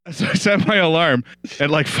So I set my alarm at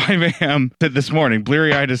like 5 a.m. this morning,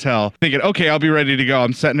 bleary-eyed as hell, thinking, okay, I'll be ready to go.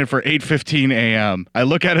 I'm setting it for 8:15 a.m. I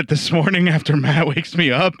look at it this morning after Matt wakes me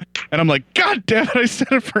up, and I'm like, God damn it, I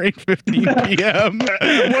set it for 8:15 p.m.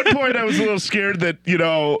 At one point, I was a little scared that,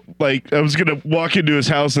 like I was going to walk into his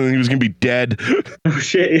house and he was going to be dead. Oh,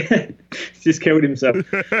 shit. He just killed himself.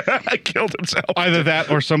 Killed himself. Either that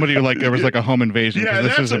or somebody, like, there was like a home invasion, because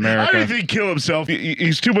this is America. I don't think kill himself.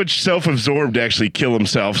 He's too much self-absorbed to actually kill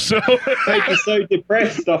himself. So He's so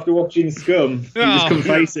depressed after watching Scum. He just couldn't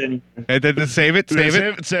face it anymore. And then save it.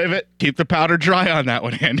 Save it. Keep the powder dry on that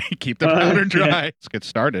one, Andy. Keep the powder dry. Yeah. Let's get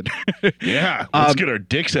started. Yeah, let's get our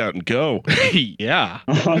dicks out and go. Yeah.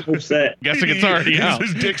 I'm upset. Guessing it's already out.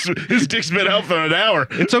 His dick's been out for an hour.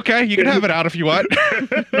 It's okay. You can have it out if you want.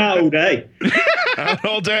 Not all day. Out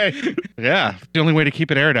all day. Yeah. The only way to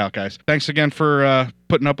keep it aired out, guys. Thanks again for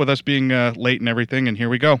putting up with us being late and everything, and here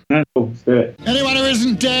we go. Cool, let's do it. Anyone who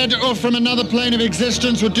isn't dead or from another plane of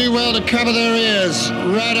existence would do well to cover their ears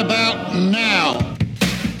right about now.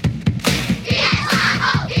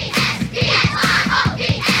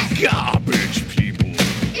 Garbage people.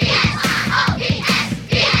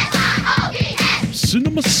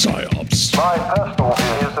 Cinema psyops. My personal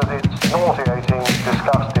view is that it's nauseating,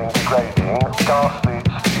 disgusting, degrading, ghastly,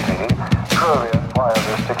 sleazy, prurient,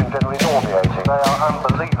 voyeuristic, and generally nauseating. They are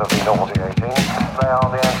unbelievably nauseating. They are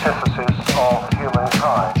the antithesis of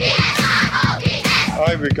humankind.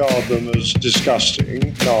 I regard them as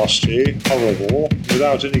disgusting, nasty, horrible,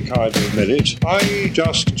 without any kind of merit. I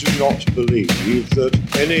just do not believe that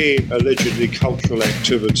any allegedly cultural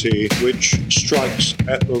activity which strikes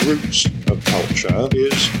at the roots of culture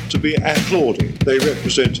is to be applauded. They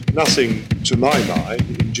represent nothing, to my mind,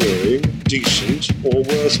 enduring, decent, or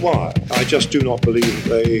worthwhile. I just do not believe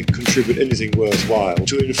that they contribute anything worthwhile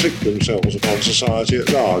to inflict themselves upon society at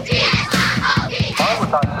large. I would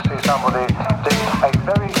like to see somebody dig a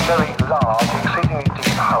very, very large, exceedingly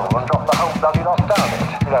deep hole and drop the whole bloody lot down it.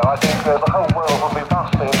 I think the whole world would be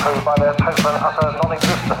vastly improved by their total and utter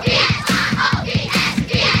non-existence.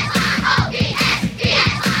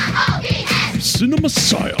 Cinema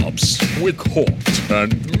psyops with Hort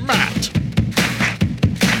and Matt.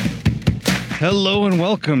 Hello and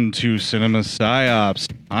welcome to Cinema Psyops.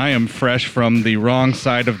 I am fresh from the wrong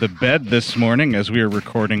side of the bed this morning as we are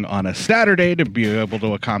recording on a Saturday to be able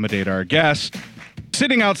to accommodate our guests.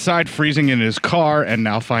 Sitting outside, freezing in his car, and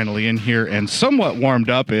now finally in here and somewhat warmed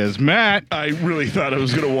up is Matt. I really thought I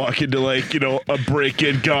was going to walk into, a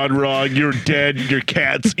break-in gone wrong. You're dead. Your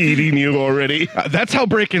cat's eating you already. That's how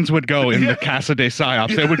break-ins would go in the Casa de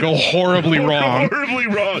Psyops. They would go horribly wrong. Horribly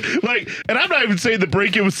wrong. And I'm not even saying the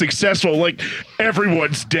break-in was successful.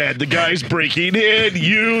 Everyone's dead. The guy's breaking in,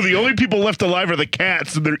 the only people left alive are the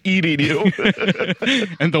cats, and they're eating you.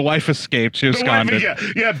 And the wife escaped. She absconded.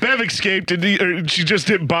 Yeah, Bev escaped, and she just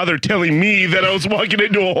didn't bother telling me that I was walking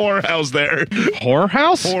into a horror house there. Horror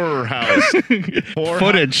house? Horror house.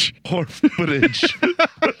 Footage. Horror footage.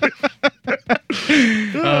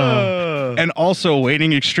 And also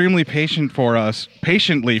waiting extremely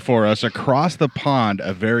patiently for us across the pond,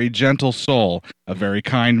 a very gentle soul, a very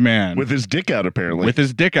kind man. With his dick out, apparently.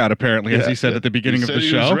 As he said at the beginning of the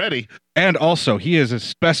show. He was ready. And also, he is a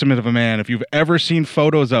specimen of a man. If you've ever seen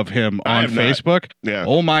photos of him on Facebook,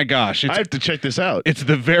 oh my gosh. I have to check this out. It's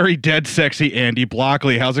the very dead sexy Andy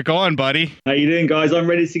Blockley. How's it going, buddy? How you doing, guys? I'm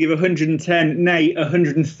ready to give 110, nay,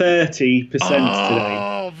 130% today.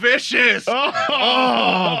 Oh, vicious.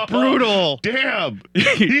 Oh, brutal. Damn.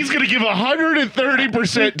 He's going to give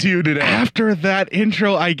 130% to you today. After that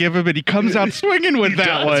intro I give him, and he comes out swinging with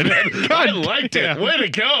that one. God, I liked it. Way to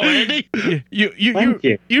go, Andy.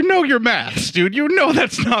 You know your maths, dude. You know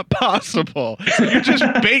that's not possible. You're just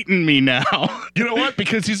baiting me now. You know what?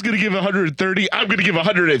 Because he's going to give 130, I'm going to give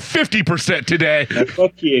 150% today.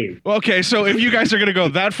 Fuck you. Okay, so if you guys are going to go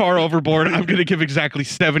that far overboard, I'm going to give exactly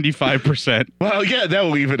 75%. Well, yeah, that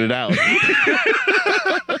will even it out.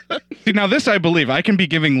 See, now this I believe. I can be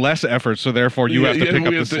giving less effort, so therefore you have to pick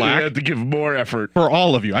up the slack. You have to give more effort. For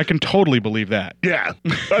all of you. I can totally believe that. Yeah.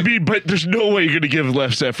 I mean, but there's no way you're going to give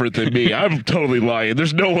less effort than me. I'm totally lying.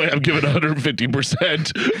 There's no way I'm giving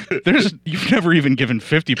 150%. You've never even given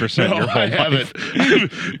 50% No, your whole I life.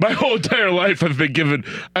 haven't. My whole entire life I've been given,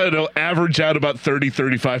 I don't know, average out about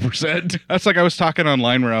 35%. That's like I was talking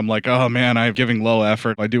online where I'm like, oh man, I'm giving low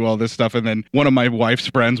effort. I do all this stuff. And then one of my wife's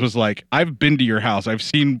friends was like, I've been to your house. I've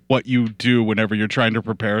seen what you you do whenever you're trying to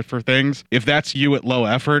prepare for things. If that's you at low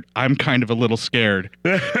effort, I'm kind of a little scared.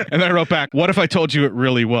 And I wrote back, what if I told you it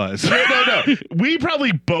really was? No. We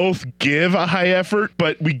probably both give a high effort,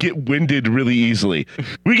 but we get winded really easily.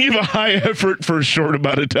 We give a high effort for a short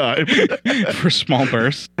amount of time. For small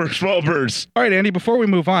bursts. All right, Andy, before we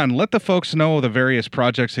move on, let the folks know the various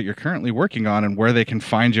projects that you're currently working on and where they can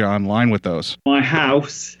find you online with those. My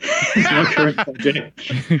house is my current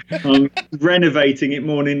project. I'm renovating it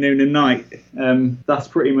morning, noon and night. That's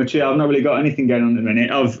pretty much it. I've not really got anything going on at the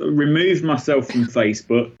minute. I've removed myself from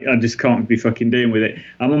Facebook. I just can't be fucking dealing with it.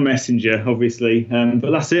 I'm on Messenger, obviously,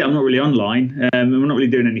 but that's it. I'm not really online. I'm not really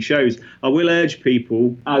doing any shows. I will urge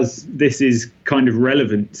people, as this is kind of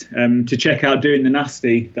relevant, to check out Doing the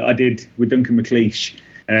Nasty that I did with Duncan McLeish,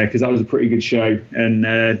 because that was a pretty good show. And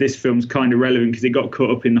this film's kind of relevant because it got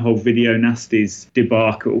caught up in the whole Video Nasties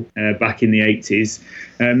debacle back in the 80s.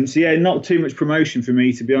 So yeah, not too much promotion for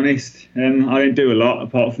me, to be honest. I don't do a lot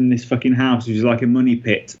apart from this fucking house, which is like a money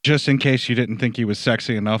pit. Just in case you didn't think he was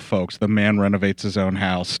sexy enough, folks, the man renovates his own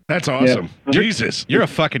house. That's awesome. Yeah. Jesus. You're a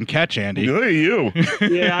fucking catch, Andy. Look at you.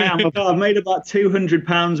 Yeah, I am. I've made about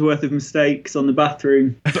 £200 worth of mistakes on the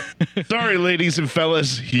bathroom. Sorry, ladies and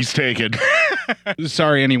fellas, he's taken.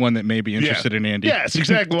 Sorry, anyone that may be interested in Andy. Yes,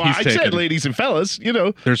 exactly. Well, I said ladies and fellas, you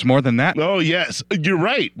know. There's more than that. Oh, yes. You're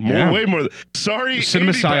right. Way more. Sorry,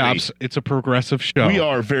 Cinema anybody. Psyops, it's a progressive show. We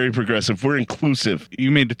are very progressive. We're inclusive.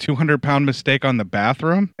 You made a 200-pound mistake on the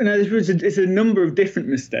bathroom? No, it's a number of different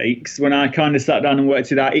mistakes. When I kind of sat down and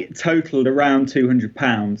worked it out, it totaled around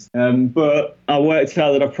 £200. But I worked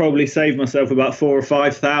out that I probably saved myself about £4,000 or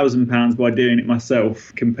 £5,000 by doing it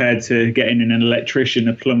myself, compared to getting in an electrician,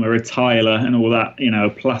 a plumber, a tiler, and all that, you know, a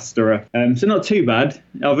plasterer. So not too bad.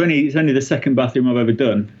 It's only the second bathroom I've ever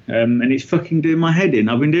done, and it's fucking doing my head in.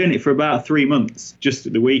 I've been doing it for about 3 months, just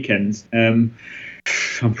at the weekends. I'm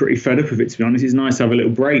pretty fed up of it, to be honest. It's nice to have a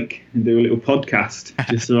little break and do a little podcast,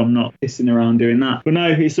 just so I'm not pissing around doing that. But no,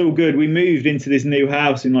 it's all good. We moved into this new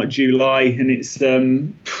house in like July, and it's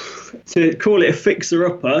to call it a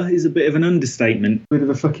fixer-upper is a bit of an understatement. Bit of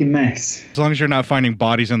a fucking mess. As long as you're not finding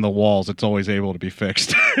bodies in the walls, it's always able to be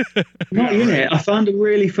fixed. Not in it. I found a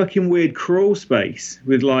really fucking weird crawl space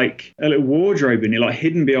with like a little wardrobe in it, like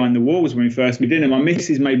hidden behind the walls when we first moved in. And my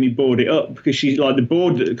missus made me board it up because she's like, the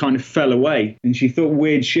board kind of fell away, and she thought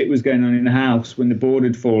weird shit was going on in the house when the board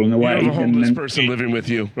had fallen away. You have a homeless person living with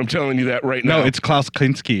you. I'm telling you that right now. No, it's Klaus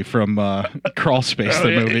Kinski from Crawl Space,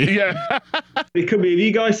 the movie. Yeah. It could be. Have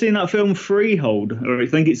you guys seen that film Freehold? Or I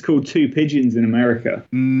think it's called Two Pigeons in America.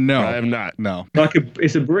 No, I have not. No.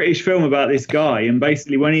 It's a British film about this guy, and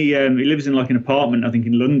basically when he lives in like an apartment, I think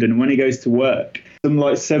in London, and when he goes to work, some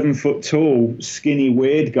like 7 foot tall, skinny,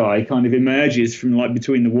 weird guy kind of emerges from like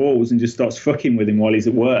between the walls and just starts fucking with him while he's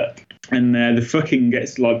at work. And the fucking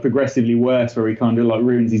gets like progressively worse, where he kind of like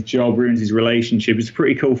ruins his job, ruins his relationship. It's a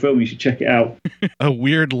pretty cool film. You should check it out. A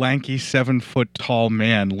weird, lanky, 7 foot tall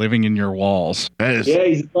man living in your walls. Yeah,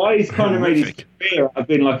 he's kind of made his career out of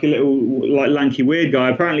being like a little like lanky weird guy.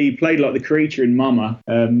 Apparently, he played like the creature in Mama.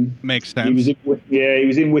 Makes sense. He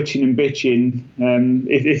was in Witching and Bitching.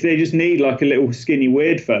 If they just need like a little skinny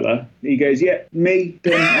weird fella, he goes, "Yeah, me."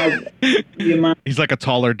 Then your man. He's like a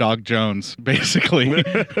taller Doug Jones, basically.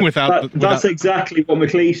 That's exactly what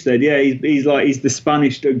McLeish said. Yeah, he's the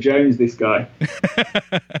Spanish Doug Jones. This guy.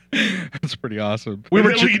 That's pretty awesome. We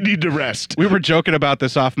need to rest. We were joking about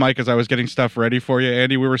this off mic as I was getting stuff ready for you,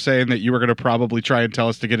 Andy. We were saying that you were going to probably try and tell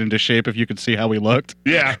us to get into shape if you could see how we looked.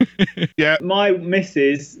 Yeah. Yeah. My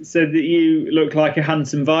missus said that you look like a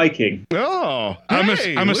handsome Viking. Oh, I'm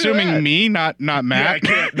assuming me, not Matt.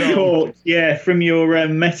 Yeah, from your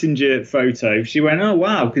Messenger photo. She went, "Oh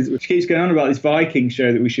wow," because she keeps going on about this Viking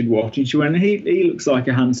show that we should watch, and she went, "He looks like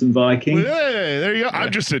a handsome Viking." Well, hey, there you go.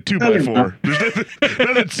 I'm just a 2x4. There's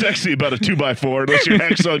nothing sexy about a 2x4 unless you're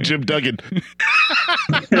Hacksaw Jim Duggan.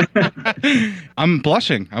 I'm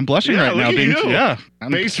blushing right now.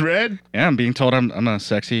 Face red. Yeah, I'm being told I'm a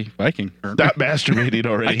sexy Viking. Stop masturbating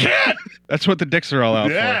already. I can't. That's what the dicks are all out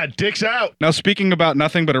for. Yeah, dicks out. Now, speaking about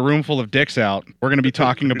nothing but a room full of dicks out, we're going to be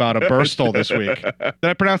talking about a Borstal this week. Did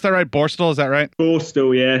I pronounce that right? Borstal, is that right?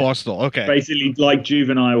 Borstal, yeah. Borstal, okay. Basically like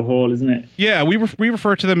juvenile hall, isn't it? Yeah, we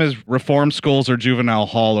refer to them as reform schools or juvenile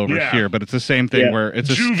hall over here, but it's the same thing where it's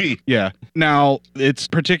juvie. Yeah. Now, it's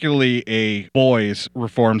particularly a boys'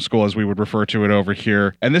 reform school, as we would refer to it over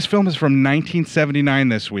here. And this film is from 1979. 1979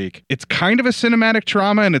 this week. It's kind of a cinematic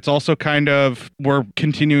trauma, and it's also kind of, we're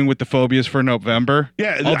continuing with the phobias for November.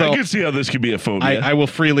 Yeah, Although, I can see how this could be a phobia. I will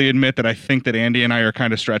freely admit that I think that Andy and I are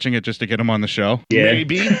kind of stretching it just to get him on the show. Yeah.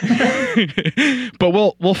 Maybe. But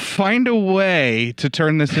we'll find a way to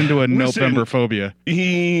turn this into a November phobia.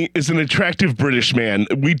 He is an attractive British man.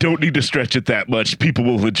 We don't need to stretch it that much. People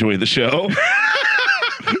will enjoy the show.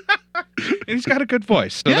 And he's got a good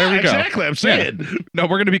voice. So there we go. Exactly. I'm saying. Yeah. No,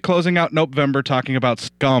 we're going to be closing out November talking about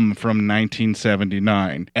Scum from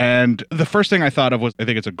 1979. And the first thing I thought of was, I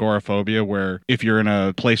think it's agoraphobia, where if you're in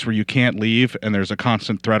a place where you can't leave and there's a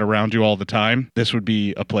constant threat around you all the time, this would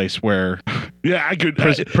be a place where Yeah, I could.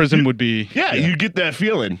 prison would be. Yeah, you get that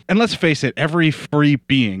feeling. And let's face it, every free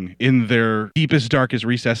being in their deepest, darkest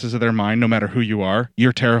recesses of their mind, no matter who you are,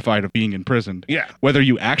 you're terrified of being imprisoned. Yeah. Whether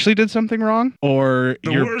you actually did something wrong or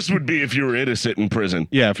The you're. worst would be if you were innocent in prison.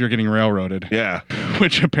 Yeah, if you're getting railroaded. Yeah.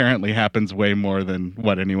 Which apparently happens way more than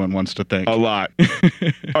what anyone wants to think. A lot.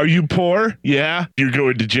 Are you poor? Yeah. You're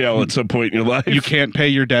going to jail at some point in your life. You can't pay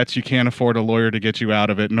your debts. You can't afford a lawyer to get you out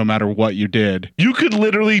of it, no matter what you did. You could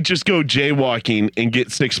literally just go jaywalking and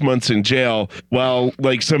get 6 months in jail while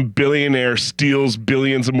like some billionaire steals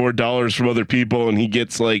billions of more dollars from other people and he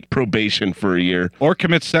gets like probation for a year. Or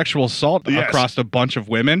commits sexual assault Yes. across a bunch of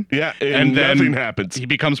women. Yeah. And then nothing happens. He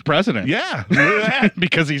becomes president. Yeah.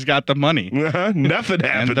 Because he's got the money. Nothing And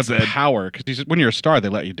happens the then. power. Because when you're a star, they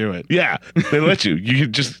let you do it. Yeah, they let you. You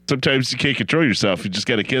can just, sometimes you can't control yourself. You just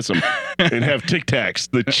got to kiss them and have Tic Tacs,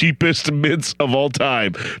 the cheapest mints of all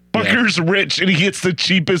time. Fucker's rich and he gets the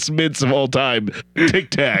cheapest mints of all time. Tic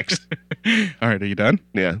Tacs. All right, are you done?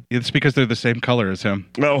 Yeah. It's because they're the same color as him.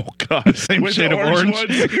 Oh, God. Same With shade the of orange.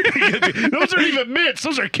 ones. Those aren't even mints.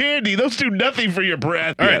 Those are candy. Those do nothing for your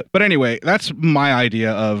breath. All right. But anyway, that's my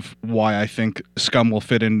idea of why I think Scum will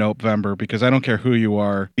fit in November, because I don't care who you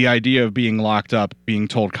are. The idea of being locked up, being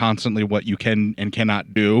told constantly what you can and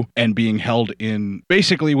cannot do, and being held in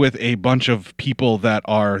basically with a bunch of people that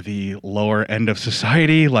are the lower end of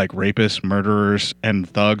society, like rapists, murderers, and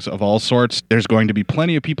thugs of all sorts. There's going to be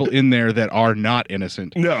plenty of people in there that are not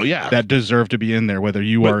innocent. No, yeah. That deserve to be in there, whether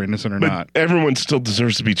you are innocent or But not. everyone still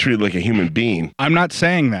deserves to be treated like a human being. I'm not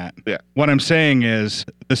saying that. Yeah. What I'm saying is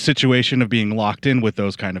the situation of being locked in with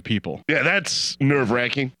those kind of people. Yeah, that's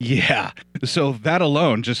nerve-wracking. Yeah. So that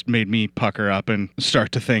alone just made me pucker up and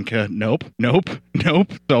start to think, nope.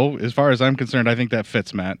 So as far as I'm concerned, I think that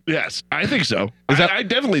fits, Matt. Yes, I think so. Is that- I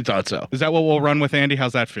definitely thought so. Is that what we'll run with, Andy?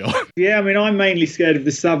 How's that feel? Yeah, I mean, I'm mainly scared of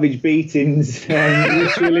the savage beatings,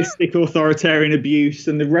 ritualistic authoritarian abuse,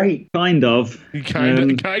 and the rape, kind of. Kind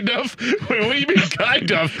of? Wait, what do you mean,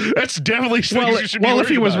 kind of? That's definitely something you should be if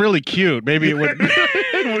he worried was about. really cute, maybe it would.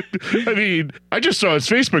 I mean, I just saw his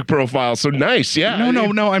Facebook profile, so nice, yeah.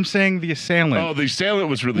 No. I'm saying the assailant. Oh, the assailant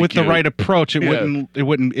was really with cute. the right approach, it Yeah.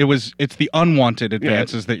 wouldn't. It's the unwanted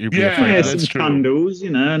advances that you'd be Yeah, afraid Yeah, of. some that's true. candles, a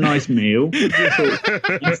nice meal.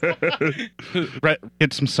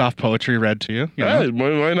 Get some soft poetry read to you. You know,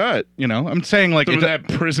 Yeah, why not? I'm saying like Some of that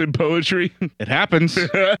prison poetry. it happens.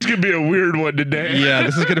 That's going to be a weird one today. Yeah,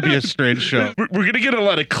 this is going to be a strange show. We're going to get a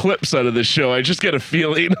lot of clips out of this show. I just got a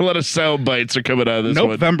feeling a lot of sound bites are coming out of this one.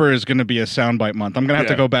 November is going to be a soundbite month. I'm going to have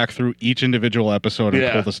to Yeah. go back through each individual episode and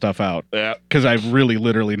Yeah. pull the stuff out. Yeah. Because I've really,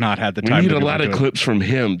 literally not had the We time need to a be lot able of to do it. clips from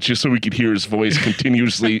him just so we could hear his voice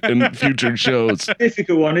continuously in future shows.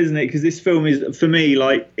 Difficult one, isn't it? Because this film is, for me,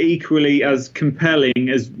 like equally as compelling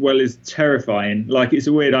as well as terrifying. Like, it's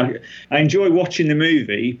a weird. I enjoy watching the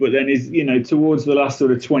movie, but then towards the last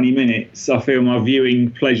sort of 20 minutes, I feel my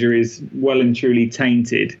viewing pleasure is well and truly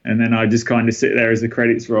tainted, and then I just kind of sit there as the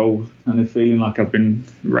credits roll, kind of feeling like I've been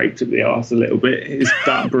raped up the arse a little bit. It's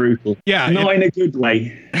that brutal. Yeah, not in a good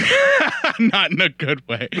way. Not in a good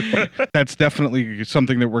way. That's definitely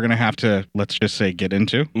something that we're going to have to, let's just say, get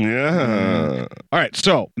into. Yeah. All right,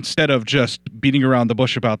 so instead of just beating around the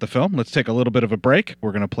bush about the film, let's take a little bit of a break.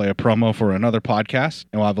 We're going to play a promo for another podcast,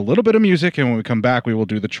 and we'll have a little bit of music, and when we come back, we will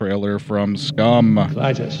do the trailer from Scum.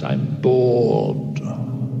 Clytus, I'm bored.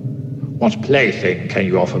 What plaything can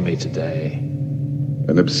you offer me today?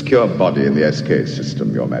 An obscure body in the SK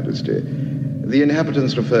system, Your Majesty. The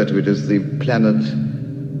inhabitants refer to it as the planet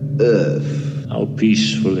Earth. How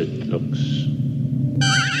peaceful it looks.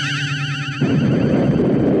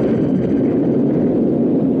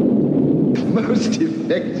 Most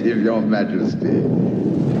effective, Your Majesty.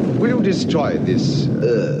 Will you destroy this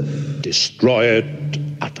Earth? Destroy it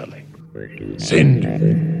utterly.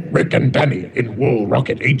 Send Rick and Danny in Wool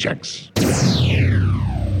Rocket Ajax.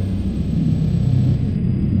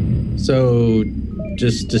 So,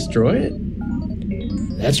 just destroy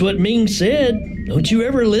it? That's what Ming said. Don't you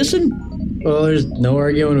ever listen? Well, there's no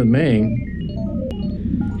arguing with Ming.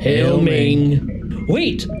 Hail Ming.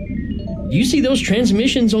 Wait, you see those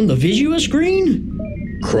transmissions on the Visua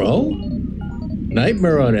screen? Crow?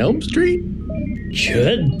 Nightmare on Elm Street?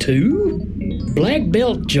 Chud 2? Black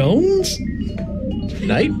Belt Jones?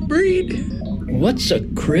 Nightbreed? What's a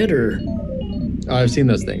critter? Oh, I've seen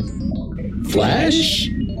those things. Flash?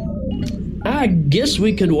 I guess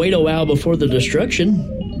we could wait a while before the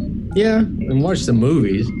destruction. Yeah, and watch some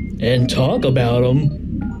movies. And talk about them.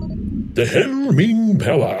 The Hail Ming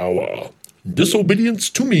Power Hour. Disobedience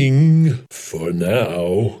to Ming for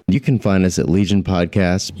now. You can find us at Legion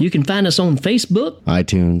Podcast. You can find us on Facebook.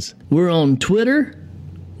 iTunes. We're on Twitter.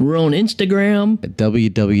 We're on Instagram. At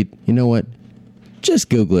You know what? Just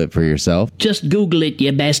Google it for yourself. Just Google it,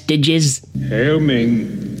 you bastages. Hail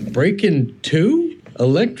Ming. Breaking 2?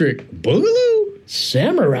 Electric Boogaloo?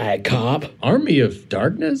 Samurai Cop. Army of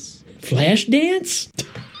Darkness? Flashdance?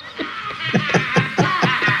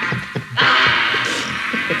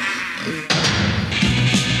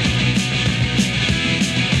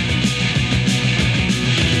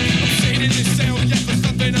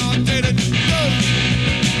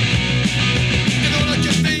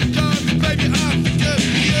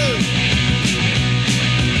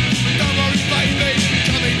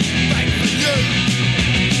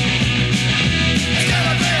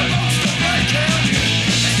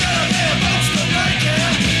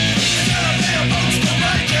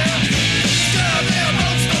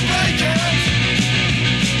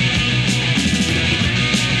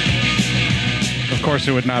 Of course,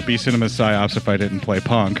 it would not be Cinema Psyops if I didn't play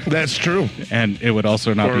punk. That's true. And it would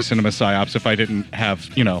also not be Cinema Psyops if I didn't have,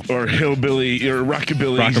 Or hillbilly, or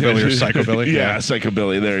rockabilly. Rockabilly or psychobilly. Yeah,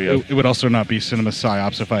 psychobilly. There you go. It would also not be Cinema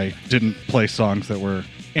Psyops if I didn't play songs that were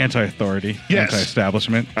anti-authority, Yes.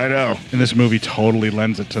 anti-establishment. I know. And this movie totally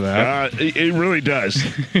lends it to that. It really does.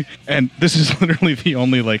 And this is literally the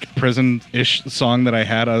only prison-ish song that I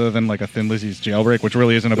had other than a Thin Lizzy's Jailbreak, which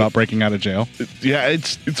really isn't about breaking out of jail. Yeah,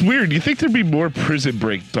 it's weird. You think there'd be more prison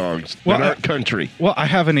break songs in our country? Well, I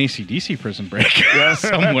have an AC/DC prison break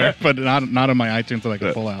somewhere, but not on my iTunes that I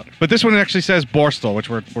can pull out. But this one actually says Borstal, which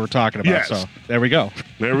we're talking about. Yes. So there we go.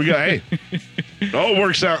 There we go. Hey, it all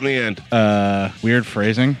works out in the end. Weird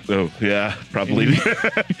phrasing. Oh yeah, probably.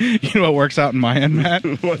 You know what works out in my end, Matt?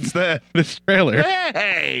 What's that? This trailer.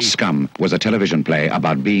 Hey! Scum was a television play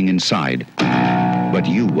about being inside, but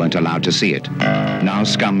you weren't allowed to see it. Now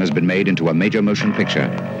Scum has been made into a major motion picture,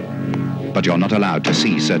 but you're not allowed to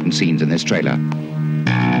see certain scenes in this trailer.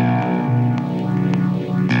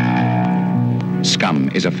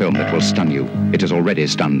 Scum is a film that will stun you. It has already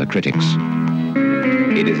stunned the critics.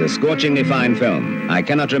 It is a scorchingly fine film. I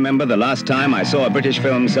cannot remember the last time I saw a British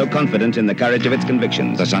film so confident in the courage of its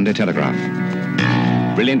convictions. The Sunday Telegraph.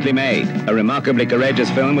 Brilliantly made. A remarkably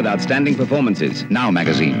courageous film with outstanding performances. Now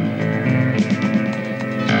Magazine.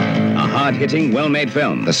 A hard-hitting, well-made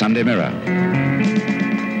film. The Sunday Mirror.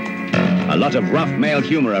 A lot of rough male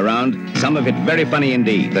humor around, some of it very funny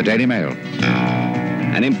indeed. The Daily Mail.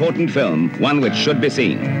 An important film, one which should be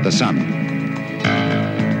seen. The Sun.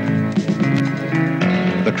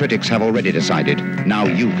 The critics have already decided. Now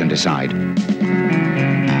you can decide.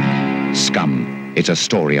 Scum. It's a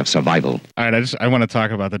story of survival. All right, I want to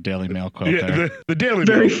talk about the Daily Mail quote there. The Daily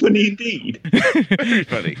Very Mail. funny indeed. Very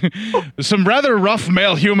funny. Some rather rough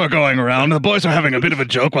male humor going around. The boys are having a bit of a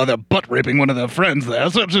joke while they're butt raping one of their friends there.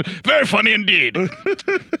 So it's very funny indeed.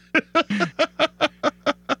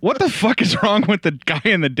 What the fuck is wrong with the guy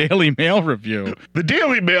in the Daily Mail review? The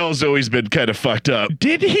Daily Mail's always been kind of fucked up.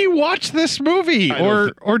 Did he watch this movie?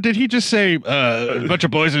 Or did he just say, a bunch of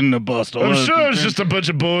boys in the bus? I'm sure it's just a bunch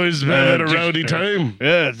of boys having a rowdy time.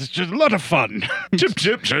 Yeah, it's just a lot of fun. Chip,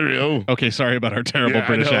 chip, cheerio. Okay, sorry about our terrible Yeah, I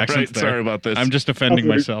British know, accents right? there. Sorry about this. I'm just offending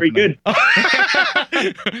myself. Pretty good.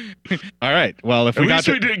 All right, well, if At we got least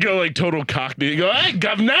we didn't go total cockney. Go, hey,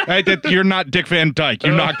 governor. you're not Dick Van Dyke.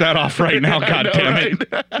 You knocked that off right now, I know,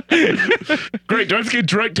 goddammit. right? Great. Do I have to get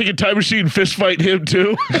drunk, take a time machine, fist fight him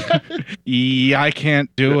too? Yeah, I can't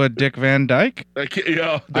do a Dick Van Dyke. I can't,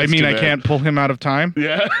 yeah, I mean, I can't pull him out of time.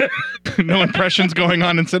 Yeah. No impressions going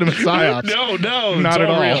on in Cinema Psyops. No, Not it's at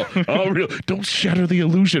all. Real. All real. Don't shatter the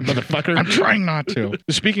illusion, motherfucker. I'm trying not to.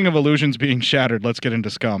 Speaking of illusions being shattered, let's get into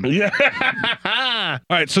Scum. Yeah.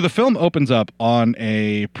 All right, so the film opens up on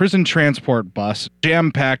a prison transport bus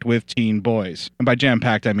jam-packed with teen boys. And by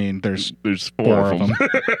jam-packed, I mean there's four of them.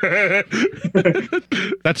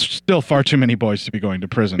 That's still far too many boys to be going to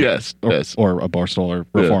prison. Yes, or a Borstal or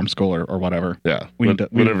reform school or whatever. Yeah,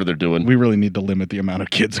 whatever they're doing. We really need to limit the amount of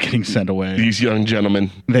kids getting sent away. These young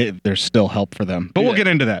gentlemen. There's still help for them, but we'll get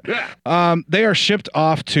into that. Yeah. They are shipped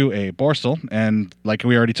off to a Borstal, and like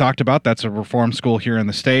we already talked about, that's a reform school here in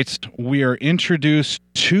the States. We are introduced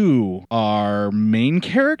to our main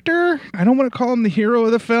character. I don't want to call him the hero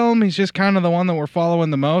of the film. He's just kind of the one that we're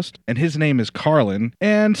following the most, and his name is Carlin.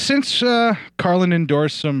 And since Carlin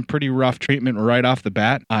endorsed some pretty rough treatment right off the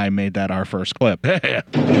bat, I made that our first clip.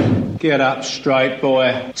 Get up straight, boy.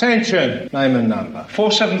 Attention. Name and number.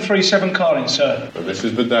 4737 Carlin, sir. Well, this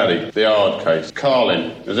is the daddy, the hard case. Carlin,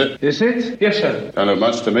 is it? Is it? Yes, sir. Don't look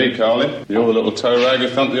much to me, Carlin. You're the little toe rag who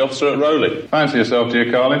thumped the officer at Rowley. Fancy yourself,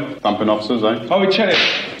 dear Carlin. Thumping officers, eh? I would tell it.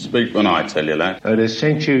 Speak when I tell you, lad. They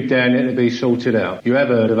sent you down here to be sorted out. You have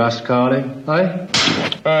heard of us, Carlin, eh?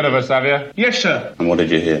 Heard of us, have you? Yes, sir. And what did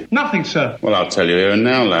you hear? Nothing, sir. Well, I'll tell you here and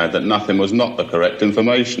now, lad, that nothing was not the correct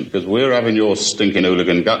information, because we're having your stinking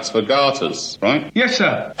hooligan guts for garters, right? Yes,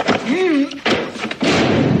 sir.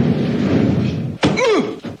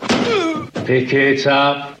 Pick it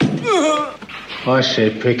up. I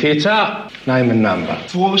said pick it up. Name and number.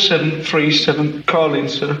 4737 Carlin,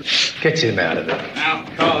 sir. Get him out of there. Now,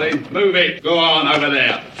 Carlin, move it. Go on over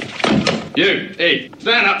there. You, Ed,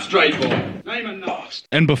 stand up straight, boy. Name and number.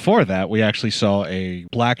 And before that, we actually saw a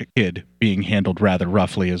black kid being handled rather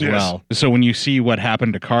roughly as well. So when you see what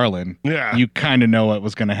happened to Carlin, you kind of know what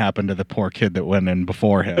was going to happen to the poor kid that went in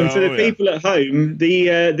before him. And for the people at home,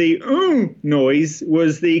 the noise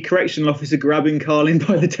was the correctional officer grabbing Carlin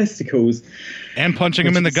by the testicles. And punching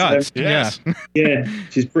him in the guts. Yeah,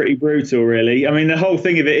 which is pretty brutal, really. I mean, the whole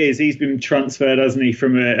thing of it is he's been transferred, hasn't he,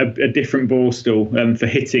 from a different Borstal for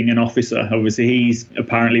hitting an officer. Obviously, he's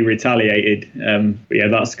apparently retaliated. But yeah,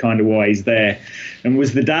 that's kind of why he's there. And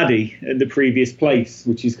was the daddy at the previous place,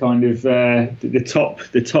 which is kind of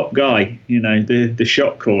the top guy, you know, the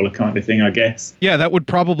shot caller kind of thing, I guess. Yeah, that would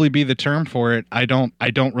probably be the term for it. I don't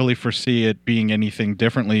really foresee it being anything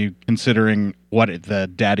differently, considering what the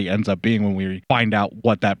daddy ends up being when we find out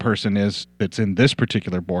what that person is that's in this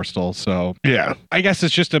particular Borstal. So yeah, I guess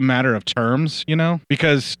it's just a matter of terms, you know,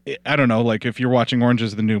 because I don't know, like if you're watching Orange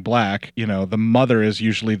is the New Black, you know, the mother is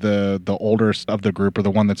usually the oldest of the group or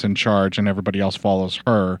the one that's in charge, and everybody else follows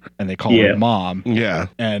her, and they call her mom. Yeah.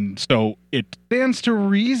 And so it stands to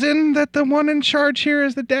reason that the one in charge here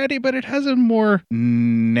is the daddy, but it has a more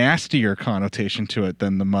nastier connotation to it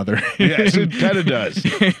than the mother. Yes, it kind of does.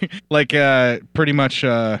 Like pretty much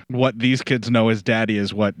what these kids know as daddy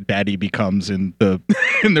is what daddy becomes in the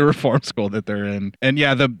in the reform school that they're in. And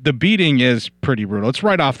yeah, the beating is pretty brutal. It's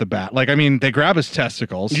right off the bat. Like, I mean, they grab his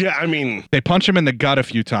testicles. Yeah, I mean, they punch him in the gut a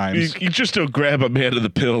few times. You just don't grab a man of the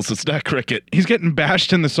pills. It's not cricket. He's getting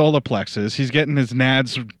bashed in the solar plexus. He's getting his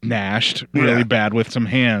nads gnashed really bad with some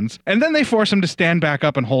hands. And then they force him to stand back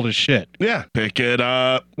up and hold his shit. Yeah, pick it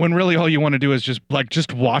up. When really all you want to do is just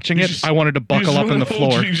watching it. I wanted to buckle up in the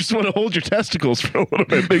floor. You just want to hold your testicles for a little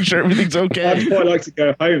bit, make sure everything's okay. I'd quite like to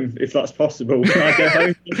go home if that's possible. Can I go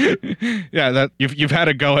home? Yeah, that you've had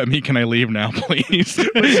a go at me. Can I leave now, please?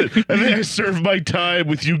 Listen, I think I served my time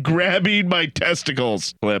with you grabbing my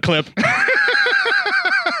testicles. Clip.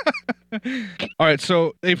 All right,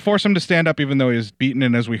 so they force him to stand up even though he's beaten,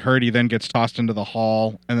 and as we heard, he then gets tossed into the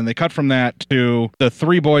hall. And then they cut from that to the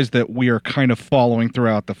three boys that we are kind of following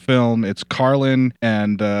throughout the film. It's Carlin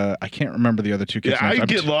and I can't remember the other two kids' names. I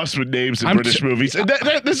get lost with names in British movies. And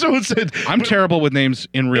that's what said. I'm terrible with names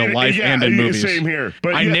in real life and in movies. Same here.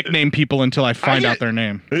 But I nickname people until I find out their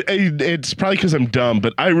name. It's probably because I'm dumb,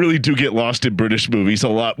 but I really do get lost in British movies a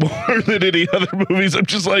lot more than any other movies. I'm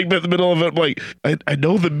just like in the middle of it. I'm like, I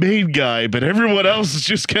know the main guy, but everyone else is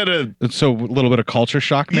just kind of... So a little bit of culture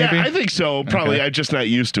shock, maybe? Yeah, I think so. Probably. Okay. I'm just not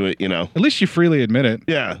used to it, you know. At least you freely admit it.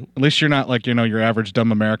 Yeah. At least you're not like, you know, your average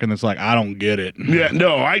dumb American that's like, I don't get it. Yeah,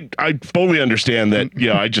 no, I fully understand that.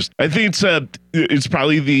 Yeah, I think it's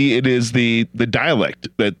probably the dialect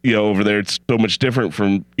that, you know, over there, it's so much different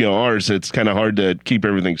from, you know, ours. It's kind of hard to keep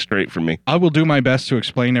everything straight for me. I will do my best to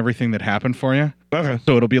explain everything that happened for you. Okay.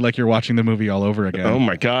 So it'll be like you're watching the movie all over again. Oh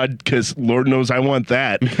my God, because Lord knows I want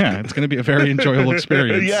that. Yeah, it's going to be a very enjoyable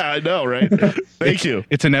experience. Yeah, I know, right? Thank you.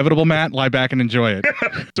 It's inevitable, Matt. Lie back and enjoy it.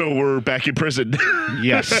 So we're back in prison.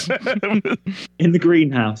 Yes. In the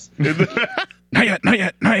greenhouse. Not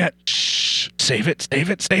yet. Shh. Save it, save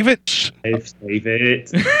it, save it. Save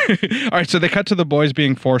it. All right, so they cut to the boys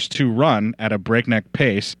being forced to run at a breakneck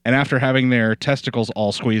pace, and after having their testicles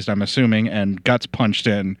all squeezed, I'm assuming, and guts punched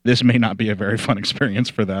in, this may not be a very fun experience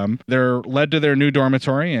for them. They're led to their new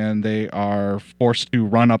dormitory, and they are forced to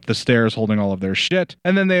run up the stairs holding all of their shit,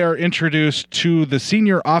 and then they are introduced to the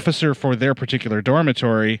senior officer for their particular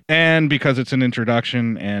dormitory, and because it's an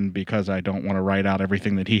introduction, and because I don't want to write out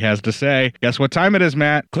everything that he has to say, guess what time it is,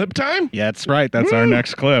 Matt? Clip time? Yeah, that's right. That's our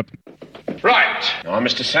next clip. Right. I'm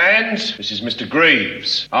Mr. Sands. This is Mr.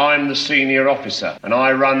 Greaves. I'm the senior officer, and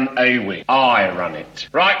I run A Wing. I run it.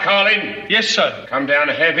 Right, Carlin? Yes, sir. Come down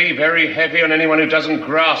heavy, very heavy on anyone who doesn't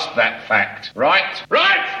grasp that fact. Right?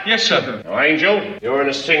 Right? Yes, sir. Now, Angel, you're in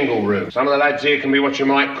a single room. Some of the lads here can be what you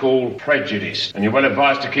might call prejudiced, and you're well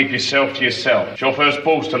advised to keep yourself to yourself. It's your first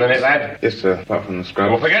ball still in it, lad? Yes, sir, apart from the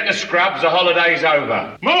scrub. Well, forget the scrubs. The holiday's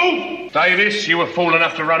over. Move! Davis, you were fool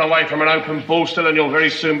enough to run away from an open ball still, and you'll very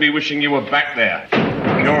soon be wishing you were back there.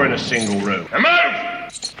 You're in a single room. Now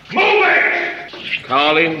move! Move it!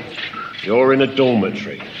 Carlin, you're in a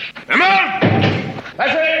dormitory. Now move!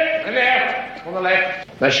 That's it! In there! On the left.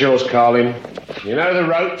 That's yours, Carlin. You know the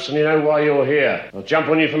ropes and you know why you're here. I'll jump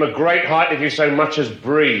on you from a great height if you so much as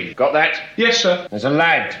breathe. Got that? Yes, sir. There's a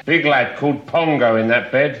lad, big lad, called Pongo in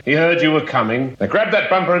that bed. He heard you were coming. Now grab that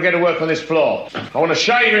bumper and get to work on this floor. I want to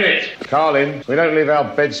shave in it. Carlin, we don't leave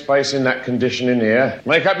our bed space in that condition in here.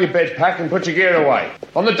 Make up your bed pack and put your gear away.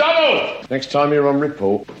 On the double! Next time you're on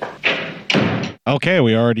report. Okay,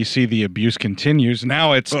 we already see the abuse continues.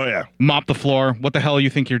 Now it's mop the floor. What the hell you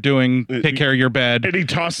think you're doing? Take care of your bed. And he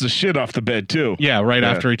tossed the shit off the bed too. Yeah,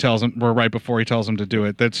 after he tells him, or right before he tells him to do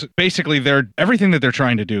it. That's basically everything that they're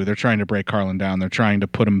trying to do. They're trying to break Carlin down. They're trying to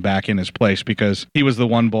put him back in his place because he was the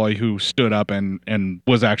one boy who stood up and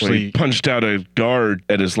was actually he punched out a guard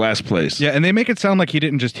at his last place. Yeah, and they make it sound like he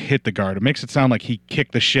didn't just hit the guard. It makes it sound like he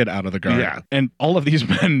kicked the shit out of the guard. Yeah. And all of these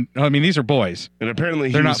men, I mean, these are boys. And apparently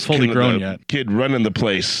they're not fully grown yet. Kid running the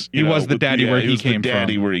place. He was the daddy where he came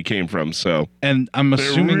from. Where he came from. So, and I'm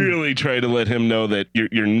assuming they really try to let him know that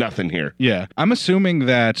you're nothing here. Yeah, I'm assuming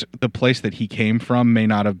that the place that he came from may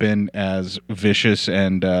not have been as vicious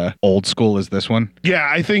and old school as this one. Yeah,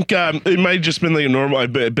 I think it might have just been like a normal. I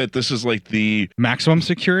bet this is like the maximum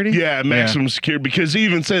security. Yeah, maximum security, because he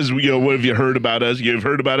even says, what have you heard about us? You've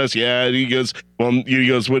heard about us? Yeah. And he goes,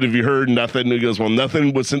 what have you heard? Nothing. And he goes, well,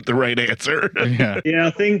 nothing wasn't the right answer. Yeah,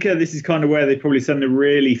 I think this is kind of where they probably send the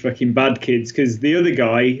really fucking bad kids, because the other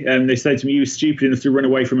guy, they say to me, you were stupid enough to run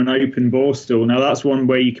away from an open bar stool. Now that's one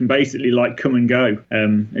where you can basically like come and go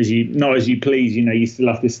as you please. You still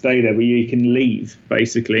have to stay there, but you can leave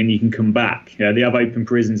basically and you can come back. Yeah, they have open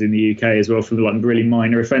prisons in the UK as well for like really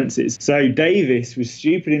minor offences. So Davis was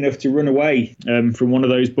stupid enough to run away from one of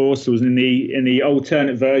those bar stools. And in the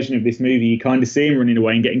alternate version of this movie, you kind of see him running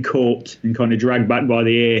away and getting caught and kind of dragged back by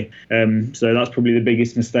the ear. So that's probably the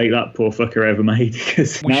biggest mistake that poor fucker ever made,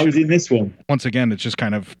 because now he's in this one. Once again, it's just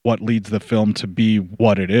kind of what leads the film to be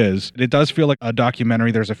what it is. It does feel like a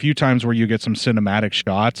documentary. There's a few times where you get some cinematic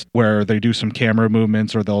shots where they do some camera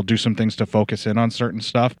movements or they'll do some things to focus in on certain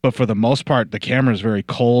stuff. But for the most part, the camera is very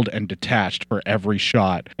cold and detached for every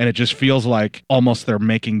shot. And it just feels like almost they're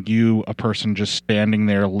making you a person just standing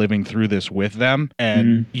there living through this with them.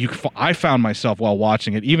 And I found myself while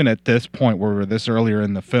watching it, even at this point where we're this earlier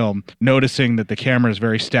in the film, noticing that the camera is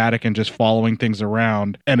very static and just following things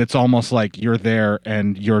around. And it's almost like you're there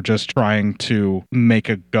and you're just trying to make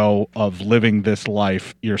a go of living this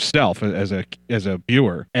life yourself as a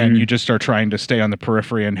viewer. And you just are trying to stay on the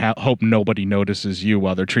periphery and hope nobody notices you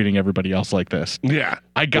while they're treating everybody else like this. Yeah.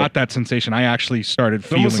 I got that sensation. I actually started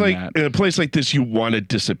feeling almost like that. In a place like this, you want to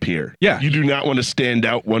disappear. Yeah. You do not want to stand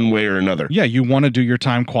out one way or another. Yeah, you want to do your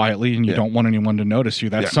time quietly and you don't want anyone to notice you.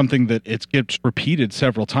 That's something that it gets repeated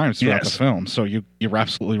several times throughout the film. So you're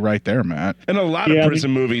absolutely right there, Matt. And a lot of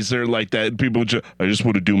prison movies, they're like that. People I just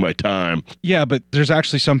want to do my time. Yeah, but there's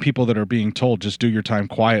actually some people that are being told just do your time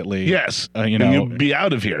quietly. Yes. And you'll be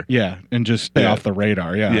out of here. Yeah, and just stay off the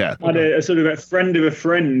radar. Yeah. I had a sort of a friend of a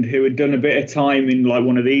friend who had done a bit of time in like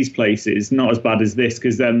one of these places, not as bad as this,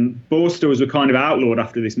 because bar stools were kind of outlawed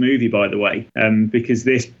after this movie, by the way, because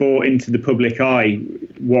this brought into the public eye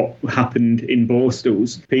what happened in bar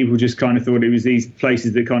stools. People just kind of thought it was these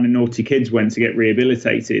places that kind of naughty kids went to get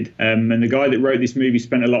rehabilitated, and and the guy that wrote this movie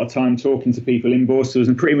spent a lot of time talking to people in Borstalls,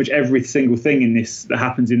 and pretty much every single thing in this that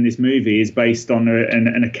happens in this movie is based on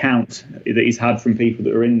an account that he's had from people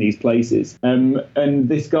that are in these places. And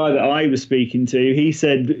this guy that I was speaking to, he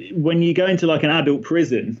said when you go into like an adult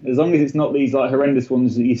prison, as long as it's not these like horrendous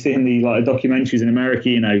ones that you see in the like documentaries in America,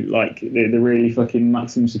 you know, like the really fucking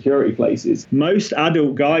maximum security places, most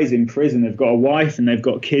adult guys in prison have got a wife and they've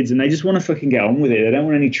got kids and they just want to fucking get on with it. They don't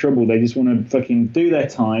want any trouble. They just want to fucking do their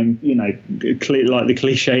time, you know, like the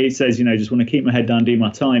cliche it says, you know, just want to keep my head down, do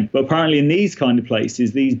my time. But apparently in these kind of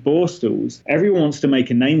places, these Borstalls, everyone wants to make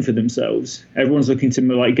a name for themselves. Everyone's looking to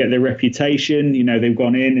like get their reputation. You know, they've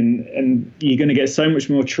gone in and you're going to get so much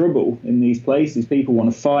more trouble in these places. People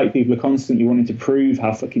want to fight. People are constantly wanting to prove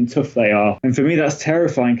how fucking tough they are. And for me, that's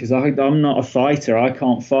terrifying because I'm not a fighter. I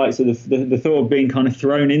can't fight. So the thought of being kind of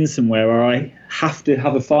thrown in somewhere where I have to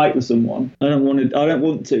have a fight with someone, I don't want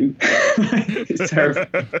to. It's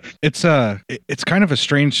terrifying. It's kind of a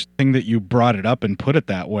strange thing that you brought it up and put it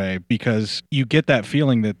that way, because you get that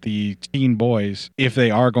feeling that the teen boys, if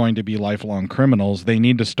they are going to be lifelong criminals, they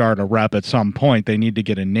need to start a rep at some point. They need to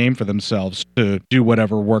get a name for themselves to do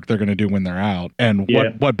whatever work they're going to do when they're out. And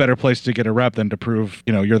what better place to get a rep than to prove,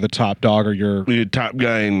 you know, you're the top dog or you're the top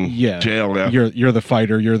guy in jail. Yeah. You're the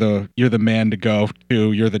fighter. You're the man to go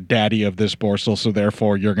to. You're the daddy of this Borstal, so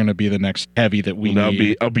therefore you're going to be the next heavy that we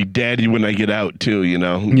need. I'll be daddy when I get out too. You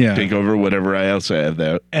know, take over whatever else I have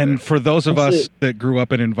there. And for those of us that grew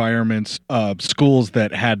up in environments, schools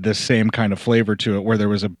that had this same kind of flavor to it, where there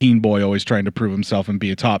was a teen boy always trying to prove himself and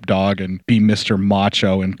be a top dog and be Mr.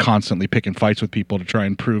 Macho and constantly picking fights with people to try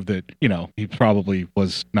and prove that, you know, he probably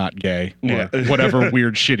was not gay or whatever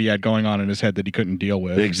weird shit he had going on in his head that he couldn't deal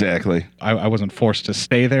with. Exactly. I wasn't forced to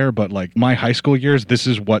stay there, but like my high school years, this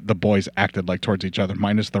is what the boys acted like towards each other,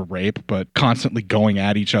 minus the rape, but constantly going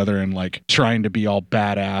at each other and like trying to be all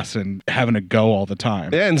badass and having a go all the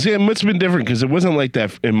time. Yeah, and see, it must have been different because it wasn't like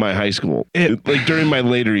that in my high school. Like during my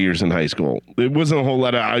later years in high school, it wasn't a whole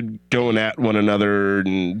lot of going at one another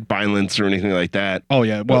and violence or anything like that. Oh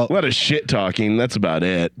yeah, well, a lot of shit talking. That's about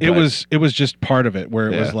it. It was just part of it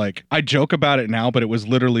where it was like, I joke about it now, but it was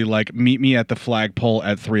literally like, meet me at the flagpole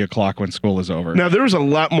at 3:00 when school is over. Now there was a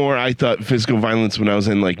lot more, I thought, physical violence when I was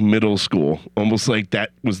in like middle school. Almost like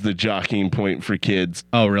that was the jockeying point for kids.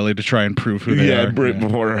 Oh really? To try and prove who they are?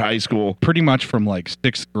 Before high school. Pretty much from like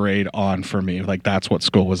 6th grade on for me. Like that's what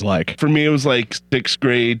school was like. For me, it was like 6th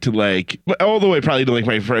grade to like all the way probably to like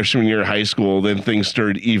my freshman year of high school. Then things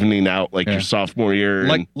started evening out like your sophomore year.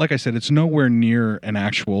 Like I said, it's nowhere near an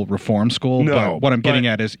actual reform school. No, but what I'm getting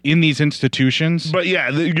at is in these institutions. But yeah,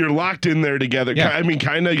 you're locked in there together. Yeah. I mean,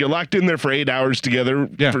 kind of. You're locked in there for 8 hours together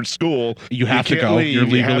for school. You have to go. You're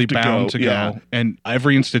legally bound to go. And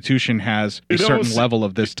every institution has a certain level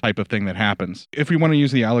of this type of thing that happens. If we want to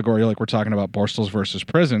use the allegory, like we're talking about Borstalls versus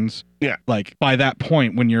prisons, like by that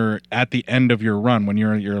point, when you're at the end of your run, when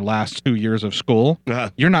you're in your last 2 years of school,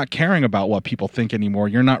 you're not caring about what people think anymore.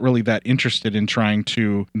 You're not really that interested in trying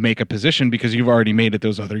to make a position because you've already made it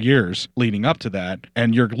those other years leading up to that.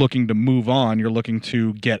 And you're looking to move on. You're looking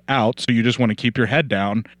to get out. So you just want to keep your head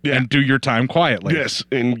down and do your time quietly. Yes.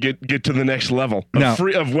 And get to the next level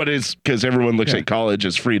of what is, because everyone looks at college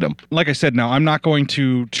as freedom. Like I said, now I'm not going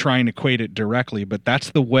to try and equate it directly, but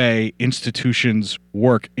that's the way institutions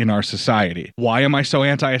work in our society. Why am I so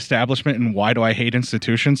anti-establishment and why do I hate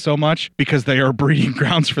institutions so much? Because they are breeding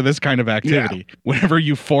grounds for this kind of activity. Whenever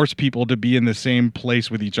you force people to be in the same place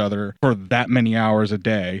with each other for that many hours a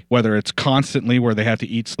day, whether it's constantly where they have to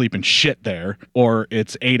eat, sleep, and shit there, or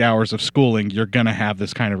it's 8 hours of schooling, you're going to have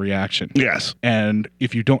this kind of reaction. Yes. And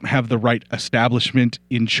if you don't have the right establishment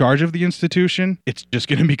in charge of the institution, it's just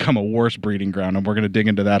going to become a worse breeding ground, and we're going to dig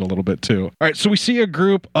into that a little bit too. All right, so we see a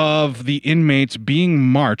group of the inmates being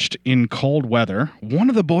marched in cold weather. One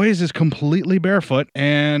of the boys is completely barefoot,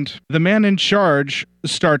 and the man in charge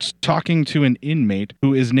starts talking to an inmate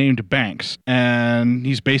who is named Banks, and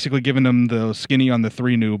he's basically giving him the skinny on the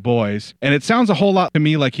 3 new boys. And it sounds a whole lot to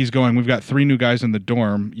me like he's going, we've got 3 new guys in the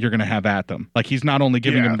dorm, you're going to have at them. Like he's not only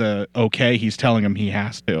giving him the okay, he's telling him he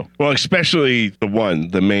has to. Well, especially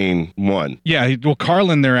the main one. Yeah, well,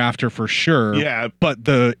 Carlin they're after for sure. Yeah. But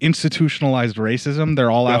the institutionalized racism,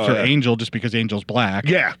 they're all after Angel just because Angel's black.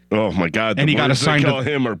 Yeah. Oh my God. And he got assigned to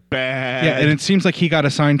him are bad. Yeah, and it seems like he got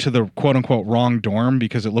assigned to the quote unquote wrong dorm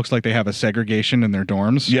because it looks like they have a segregation in their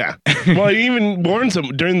dorms. Yeah. Well, he even warns them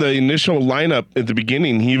during the initial lineup at the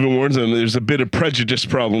beginning. He even warns them there's a bit of prejudice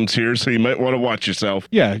problems here, so you might want to watch yourself.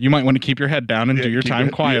 Yeah, you might want to keep your head down and do your time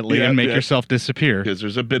quietly and make yourself disappear. Because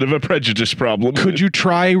there's a bit of a prejudice problem. Could you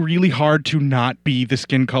try really hard to not be the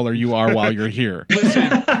skin color you are while you're here?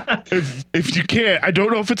 Listen, if you can, I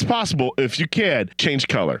don't know if it's possible. If you can, change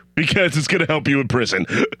color because it's going to help you in prison.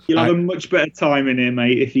 You'll have a much better time in here,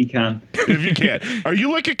 mate, if you can. If you can. Are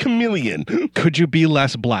you like a chameleon? Could you be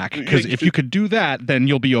less black? Because if you could do that, then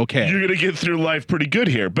you'll be okay. You're going to get through life pretty good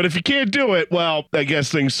here. But if you can't do it, well, I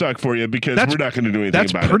guess things suck for you because we're not going to do anything about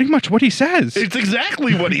it. That's pretty much what he says. It's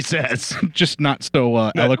exactly what he says. Just not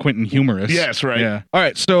so eloquent and humorous. Yes, right. Yeah. All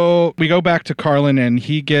right, so we go back to Carlin, and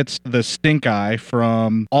he gets the stink eye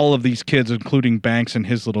from all of these kids, including Banks and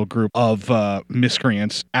his little group of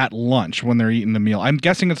miscreants at lunch when they're eating the meal. I'm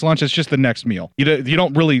guessing it's lunch. It's just the next meal. You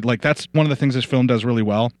don't really, like, that's one of the things this film does really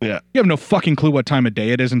well. Yeah. You have no fucking clue what time of day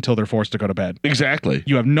it is until they're forced to go to bed. Exactly.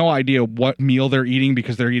 You have no idea what meal they're eating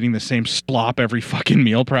because they're eating the same slop every fucking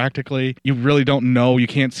meal practically. You really don't know. You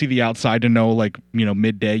can't see the outside to know, like,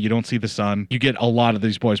 midday. You don't see the sun. You get a lot of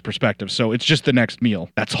these boys' perspectives. So it's just the next meal.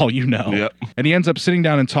 That's all you know. Yep. And he ends up sitting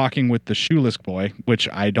down and talking with the shoeless boy, which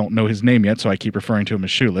I don't know his name yet, so I keep referring to him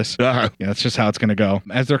as Shoeless. Yeah, that's just how it's going to go.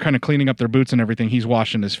 As they're kind of cleaning up their boots and everything, he's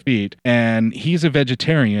washing his feet. And he's a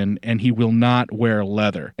vegetarian, and he will not wear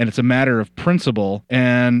leather. And it's a matter of principle.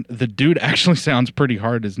 And the dude actually sounds pretty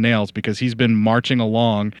hard as nails because he's been marching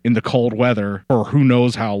along in the cold weather for who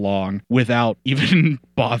knows how long without even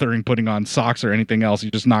bothering putting on socks or anything else.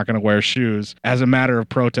 He's just not going to wear shoes as a matter of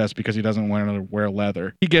protest because he doesn't want to wear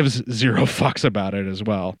leather. He gives zero fucks about it as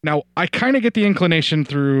well. Now, I kind of get the inclination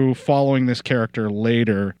through following this character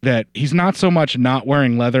later that he's not so much not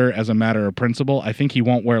wearing leather as a matter of principle. I think he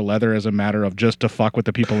won't wear leather as a matter of just to fuck with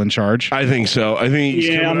the people in charge. I think so. I think he's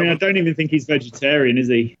I don't even think he's vegetarian, is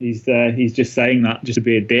he? He's just saying that just to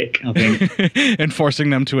be a dick, I think. And forcing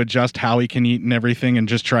them to adjust how he can eat and everything and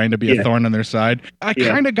just trying to be a thorn on their side. I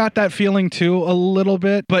kind of got that feeling too a little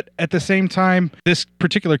bit, but at the same time, this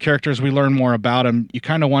particular character, as we learn more about him, you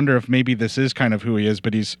kind of wonder if maybe this is kind of who he is,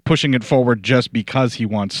 but he's pushing it forward just because he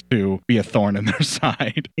wants to be a thorn in their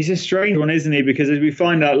side. He's a strange one, isn't he? Because as we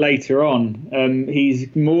find out later on,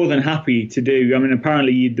 he's more than happy to do,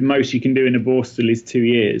 apparently the most you can do in a Borstal is 2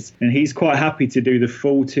 years, and he's quite happy to do the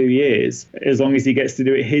full 2 years as long as he gets to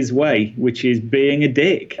do it his way, which is being a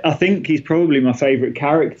dick. I think he's probably my favourite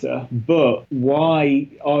character, but why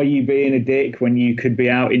are you being a dick when you could be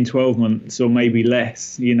out in 12 months or maybe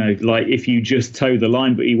less, like if you just toe the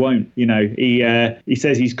line, but he won't. He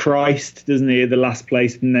says he's Christ, doesn't he, at the last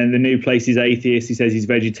place, and then the new place is atheist. He says he's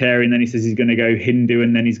vegetarian, then he says he's going to go Hindu,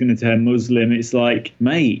 and then he's going to turn Muslim. It's like,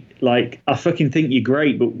 mate, I fucking think you're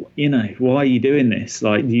great, but why are you doing this?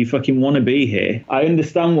 Like, do you fucking want to be here? I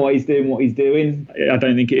understand why he's doing what he's doing. I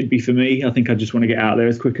don't think it'd be for me. I think I just want to get out there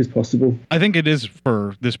as quick as possible. I think it is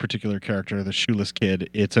for this particular character, the shoeless kid.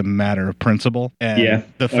 It's a matter of principle. And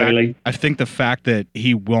I think the fact that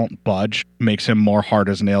he won't budge makes him more hard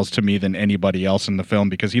as nails to me than anybody else in the film,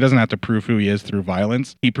 because he doesn't have to prove who he is through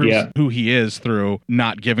violence. He proves who he is through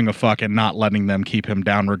not giving a fuck and not letting them keep him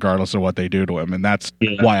down regardless of what they do to him. And that's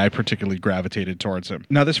why I particularly gravitated towards him.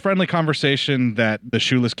 Now, this friendly conversation that the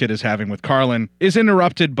shoeless kid is having with Carlin is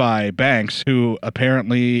interrupted by Banks, who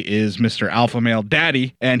apparently is Mr. Alpha Male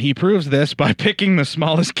Daddy, and he proves this by picking the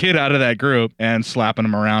smallest kid out of that group and slapping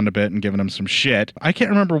him around a bit and giving him some shit. I can't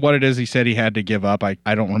remember what it is he said he had to give up. I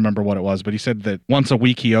don't remember what it was, but he said that once a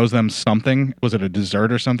week he owes them something. Was it a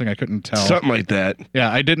dessert or something? I couldn't tell. Something like that.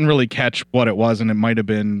 Yeah, I didn't really catch what it was, and it might have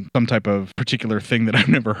been some type of particular thing that I've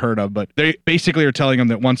never heard of, but they basically are telling him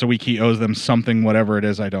that once a week he owes them something, whatever it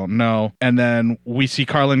is, I don't know. And then we see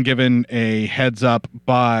Carlin given a heads up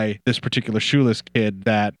by this particular shoeless kid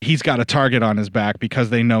that he's got a target on his back because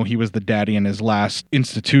they know he was the daddy in his last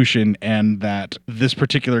institution, and that this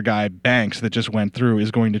particular guy, Banks, that just went through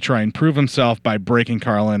is going to try and prove himself by breaking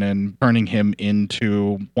Carlin and turning him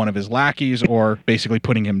into one of his lackeys, or basically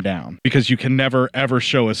putting him down, because you can never ever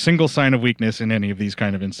show a single sign of weakness in any of these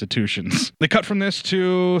kind of institutions. They cut from this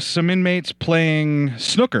to some inmates playing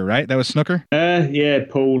snooker, right? That was snooker? Yeah,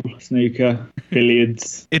 pool, snooker,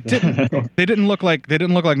 billiards. They didn't look like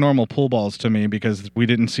normal pool balls to me, because we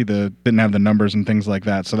didn't have the numbers and things like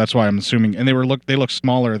that. So that's why I'm assuming, and they look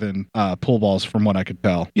smaller than pool balls from what I could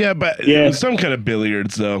tell. Yeah, but some kind of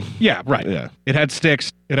billiards though. Yeah, right. Yeah. It had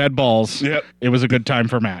sticks. It had balls. Yep. It was a good time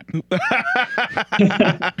for Matt.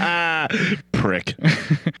 Prick.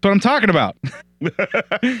 That's what I'm talking about.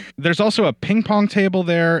 There's also a ping pong table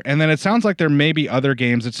there, and then it sounds like there may be other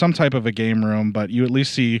games. It's some type of a game room, but you at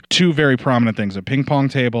least see two very prominent things, a ping pong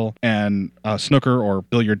table and a snooker or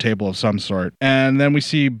billiard table of some sort. And then we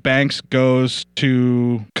see Banks goes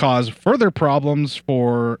to cause further problems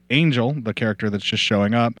for Angel, the character that's just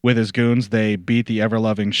showing up, with his goons. They beat the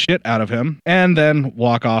ever-loving shit out of him and then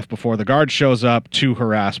walk off before the guard shows up to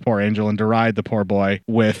harass poor Angel and deride the poor boy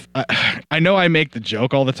with... I know I make the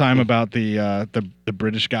joke all the time about the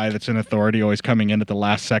British guy that's in authority always coming in at the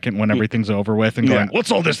last second when everything's over with and going,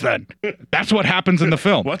 what's all this then? That's what happens in the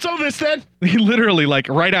film. What's all this then? He literally, like,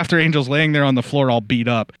 right after Angel's laying there on the floor all beat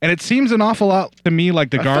up. And it seems an awful lot to me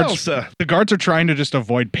like the guards are trying to just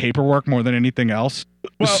avoid paperwork more than anything else.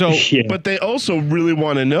 Well, but they also really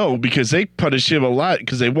want to know, because they punish him a lot,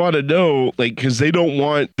 because they want to know, like, because they only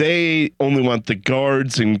want the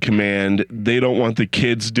guards in command. They don't want the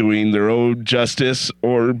kids doing their own justice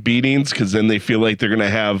or beatings, because then they feel like they're going to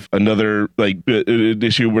have another, like, an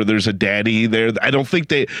issue where there's a daddy there. I don't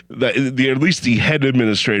think at least the head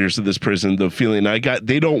administrators of this prison, the feeling I got,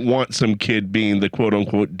 they don't want some kid being the quote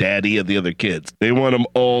unquote daddy of the other kids. They want them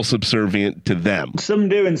all subservient to them. Some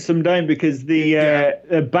do and some don't, because the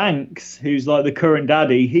Banks, who's like the current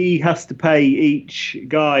daddy, he has to pay each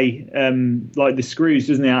guy like the screws,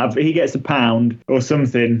 doesn't he? He gets £1 or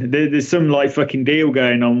something. There's some like fucking deal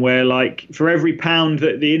going on where, like, for every £1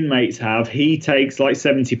 that the inmates have, he takes like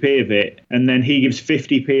 70p of it, and then he gives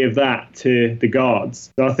 50p of that to the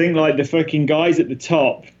guards. So I think like the fucking guys at the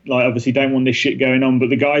top, like, obviously don't want this shit going on, but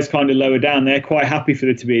the guys kind of lower down, they're quite happy for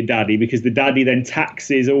there to be a daddy, because the daddy then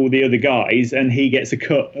taxes all the other guys and he gets a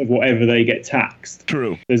cut of whatever they get taxed.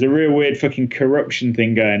 True. There's a real weird fucking corruption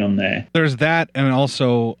thing going on there. There's that, and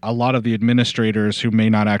also a lot of the administrators who may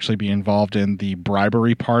not actually be involved in the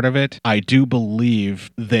bribery part of it. I do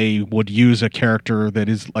believe they would use a character that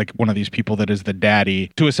is like one of these people that is the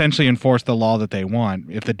daddy to essentially enforce the law that they want.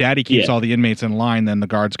 If the daddy keeps all the inmates in line, then the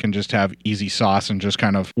guards can just have easy sauce and just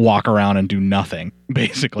kind of walk around and do nothing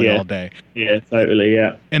basically all day. Yeah, totally,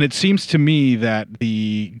 yeah. And it seems to me that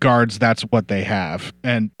the guards, that's what they have.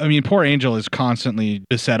 And I mean, poor Angel is constantly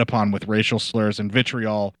beset upon with racial slurs and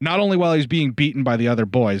vitriol, not only while he's being beaten by the other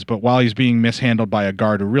boys, but while he's being mishandled by a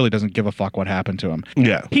guard who really doesn't give a fuck what happened to him.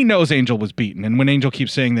 Yeah. He knows Angel was beaten, and when Angel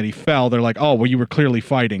keeps saying that he fell, they're like, oh, well, you were clearly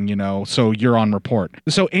fighting, so you're on report.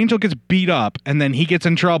 So Angel gets beat up, and then he gets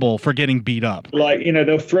in trouble for getting beat up. Like,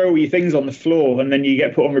 they'll throw your things on the floor, and then you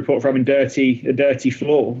get put on report for having a dirty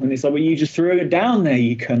floor, and it's like, well, you just threw it down there,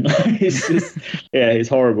 you cunt. It's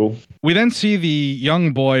horrible. We then see the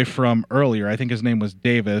young boy from earlier, I think his name was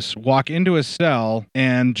Davis, walk into his cell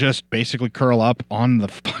and just basically curl up on the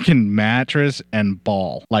fucking mattress and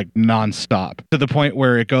bawl, like nonstop, to the point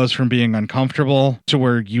where it goes from being uncomfortable to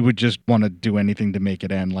where you would just want to do anything to make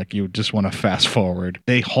it end. Like, you would just want to fast forward.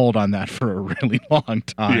 They hold on that for a really long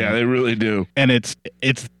time. Yeah, they really do. And it's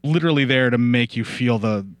literally there to make you feel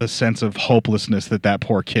the sense of hopelessness that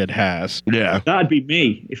poor kid has. Yeah. That'd be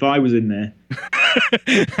me if I was in there.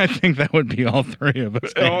 I think that would be all three of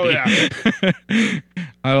us. Oh, yeah.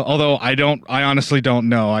 Although I honestly don't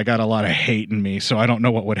know. I got a lot of hate in me, so I don't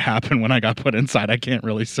know what would happen when I got put inside. I can't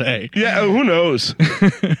really say. Yeah, who knows?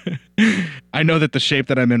 I know that the shape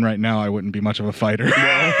that I'm in right now, I wouldn't be much of a fighter.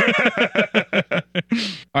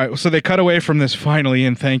 All right, so they cut away from this finally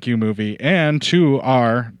and thank you movie and to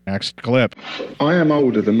our next clip. I am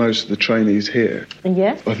older than most of the trainees here.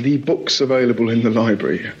 Yes? Of the books available in the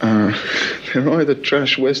library, they're either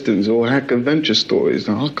trash westerns or hack adventure stories.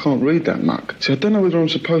 Now, I can't read that muck. So I don't know whether I'm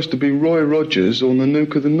supposed to be Roy Rogers or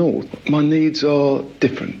Nanook of the North. My needs are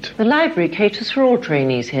different. The library caters for all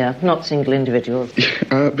trainees here, not single individuals.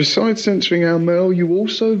 Besides censoring our mail, you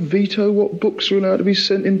also veto what books are allowed to be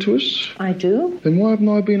sent in to us? I do. Then why haven't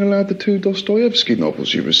I been allowed the 2 Dostoevsky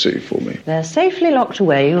novels you received for me? They're safely locked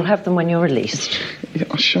away. You'll have them when you're released. Yeah,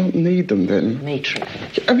 I shan't need them then. Matron.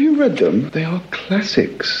 Have you read them? They are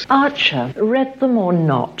classics. Archer, read them or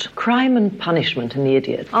not, Crime and Punishment and The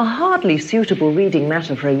Idiot are hardly suitable reading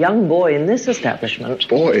matter for a young boy in this establishment.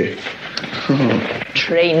 Boy?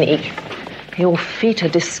 Trainee. Your feet are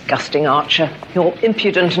disgusting, Archer. You're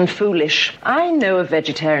impudent and foolish. I know of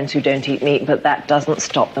vegetarians who don't eat meat, but that doesn't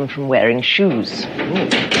stop them from wearing shoes.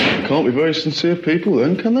 Can't be very sincere people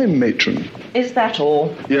then, can they, matron? Is that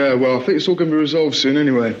all? Yeah, well, I think it's all going to be resolved soon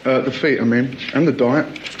anyway. The feet, I mean, and the diet.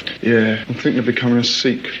 Yeah, I'm thinking of becoming a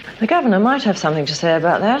Sikh. The governor might have something to say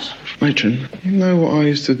about that. Matron, you know what I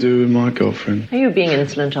used to do with my girlfriend? Are you being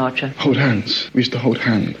insolent, Archer? Hold hands. We used to hold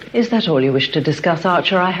hand. Is that all you wish to discuss,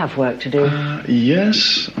 Archer? I have work to do.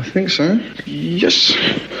 Yes, I think so. Yes.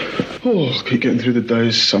 Oh, I keep getting through the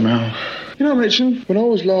days somehow. You know, Mitchum, when I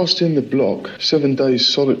was last in the block, 7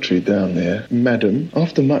 days solitary down there, madam,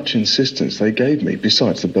 after much insistence they gave me,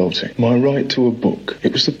 besides the belting, my right to a book.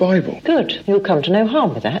 It was the Bible. Good. You'll come to no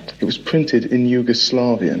harm with that. It was printed in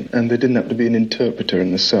Yugoslavian, and there didn't have to be an interpreter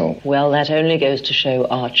in the cell. Well, that only goes to show,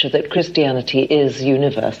 Archer, that Christianity is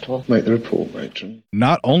universal. Make the report, matron.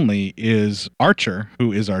 Not only is Archer,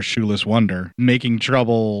 who is our shoeless wonder, making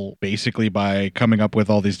trouble basically by coming up with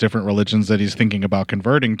all these different religions that he's thinking about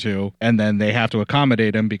converting to, and then they have to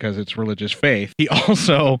accommodate him because it's religious faith. He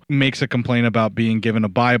also makes a complaint about being given a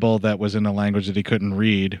Bible that was in a language that he couldn't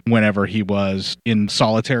read whenever he was in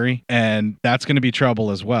solitary, and that's going to be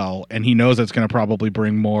trouble as well. And he knows that's going to probably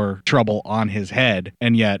bring more trouble on his head,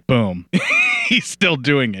 and yet, boom. He's still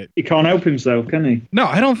doing it. He can't help himself, can he? No,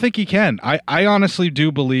 I don't think he can. I honestly do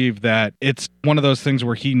believe that it's one of those things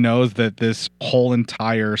where he knows that this whole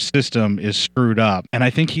entire system is screwed up. And I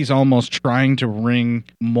think he's almost trying to wring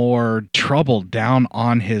more trouble down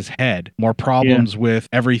on his head, more problems with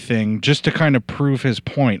everything, just to kind of prove his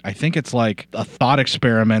point. I think it's like a thought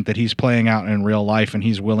experiment that he's playing out in real life, and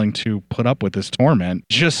he's willing to put up with this torment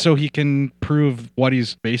just so he can prove what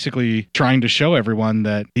he's basically trying to show everyone,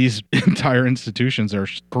 that these entire institutions are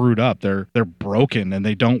screwed up. They're broken and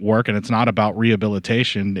they don't work, and it's not about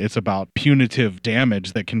rehabilitation. It's about punitive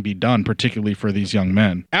damage that can be done, particularly for these young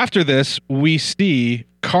men. After this, we see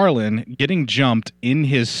Carlin getting jumped in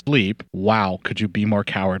his sleep. Wow, could you be more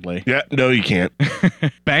cowardly? Yeah, no, you can't.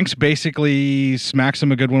 Banks basically smacks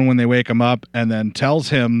him a good one when they wake him up, and then tells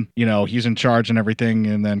him, you know, he's in charge and everything.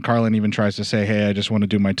 And then Carlin even tries to say, hey, I just want to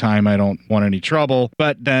do my time. I don't want any trouble.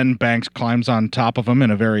 But then Banks climbs on top of him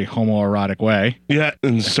in a very homoerotic way. Yeah,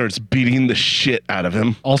 and starts beating the shit out of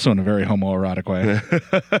him. Also in a very homoerotic way.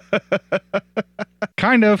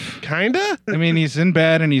 Kind of. Kinda? I mean, he's in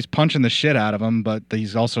bed and he's punching the shit out of him, but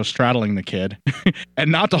he's also straddling the kid.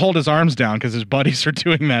 And not to hold his arms down because his buddies are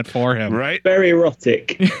doing that for him. Right? Very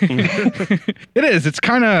erotic. It is. It's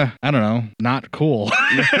kind of, I don't know, not cool.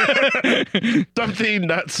 Something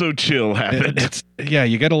not so chill happened. Yeah,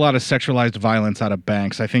 you get a lot of sexualized violence out of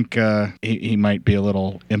Banks. I think he might be a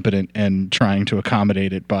little impotent and trying to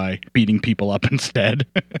accommodate it by beating people up instead.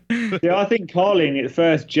 Yeah, I think Carlin at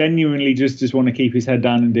first genuinely just want to keep his head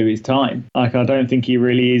down and do his time. Like, I don't think he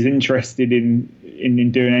really is interested in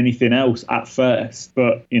doing anything else at first.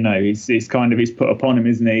 But, you know, it's put upon him,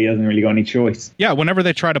 isn't he? He hasn't really got any choice. Yeah, whenever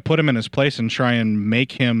they try to put him in his place and try and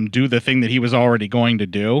make him do the thing that he was already going to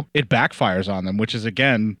do, it backfires on them, which is,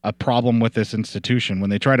 again, a problem with this institution. When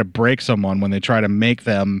they try to break someone, when they try to make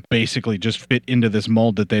them basically just fit into this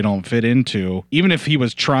mold that they don't fit into, even if he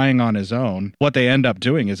was trying on his own, what they end up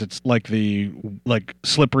doing is it's like the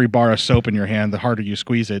slippery bar of soap in your hand. The harder you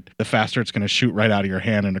squeeze it, the faster it's going to shoot right out of your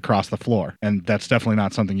hand and across the floor. And that's definitely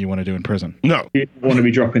not something you want to do in prison. No. You don't want to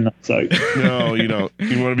be dropping that soap. No, you don't.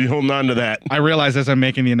 You want to be holding on to that. I realize as I'm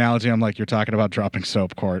making the analogy, I'm like, you're talking about dropping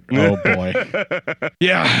soap, Court. Oh, boy.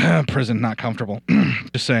 Yeah, prison, not comfortable.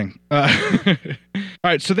 Just saying. All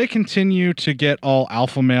right, so they continue to get all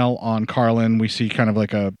alpha male on Carlin. We see kind of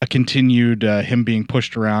like a continued him being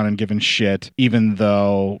pushed around and given shit, even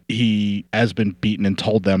though he has been beaten and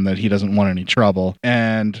told them that he doesn't want any trouble.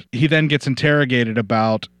 And he then gets interrogated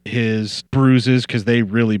about his bruises because they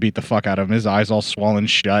really beat the fuck out of him. His eyes all swollen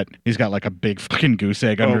shut. He's got like a big fucking goose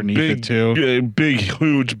egg underneath it too. Big,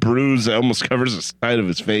 huge bruise that almost covers the side of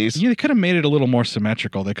his face. Yeah, they could have made it a little more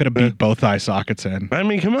symmetrical. They could have beat both eye sockets in. I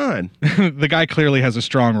mean, come on. The guy clearly has a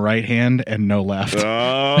strong right hand and no left.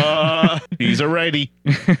 He's a righty.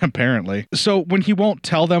 Apparently. So when he won't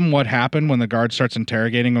tell them what happened when the guard starts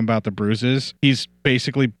interrogating him about the bruises, he's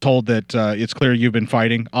basically told that it's clear you've been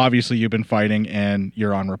fighting. Obviously, you've been fighting and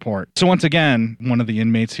you're on report. So once again, one of the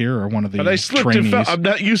inmates here or one of the But I slipped trainees. and fell. I'm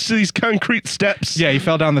not used to these concrete steps. Yeah, he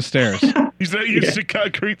fell down the stairs. He's not used to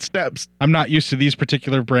concrete steps. I'm not used to these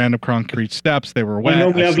particular brand of concrete steps. They were wet. I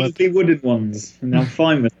normally have slipped. lovely wooden ones, and I'm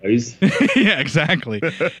fine with those. Yeah, exactly.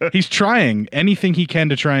 He's trying anything he can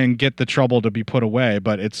to try and get the trouble to be put away,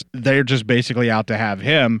 but they're just basically out to have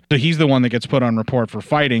him. So he's the one that gets put on report for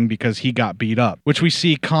fighting because he got beat up, which we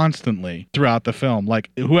see constantly throughout the film. Like,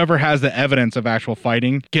 whoever has the evidence of actual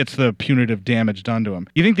fighting gets the punitive damage done to him.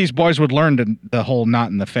 You think these boys would learn the whole not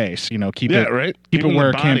in the face, you know, keep it right. keep Even it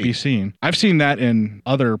where the it can't body. be seen. I've seen that in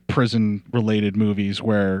other prison-related movies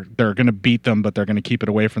where they're going to beat them, but they're going to keep it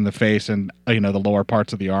away from the face and, the lower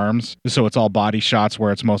parts of the arms. So it's all body shots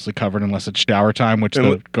where it's mostly covered unless it's shower time, which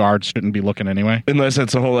the guards shouldn't be looking anyway. Unless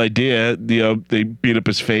that's the whole idea. They beat up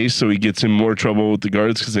his face so he gets in more trouble with the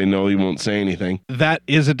guards because they know he won't say anything. That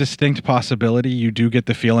is a distinct possibility. You do get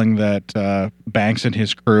the feeling that Banks and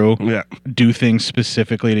his crew do things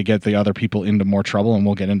specifically to get the other people into more trouble, and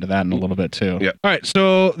we'll get into that in a little bit too. Yeah. All right,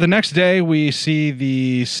 so the next day we see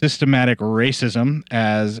the systematic racism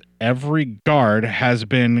as every guard has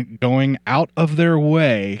been going out of their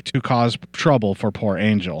way to cause trouble for poor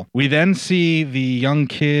Angel. We then see the young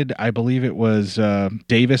kid, I believe it was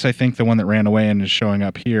Davis, I think, the one that ran away and is showing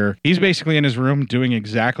up here. He's basically in his room doing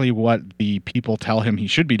exactly what the people tell him he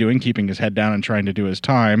should be doing, keeping his head down and trying to do his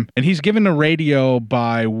time. And he's given a radio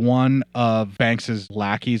by one of Banks's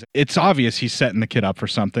lackeys. It's obvious he's setting the kid up for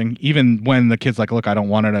something. Even when the kid's like, look, I don't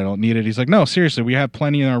want it, I don't need it. He's like, no, seriously, we have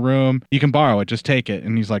plenty in our room. You can borrow it, just take it.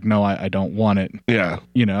 And he's like, no, I don't want it. Yeah.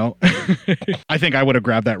 I think I would have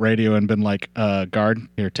grabbed that radio and been like, guard,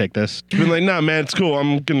 here, take this. Been like, nah, man, it's cool.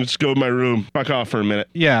 I'm going to just go in my room. Fuck off for a minute.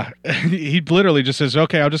 Yeah. He literally just says,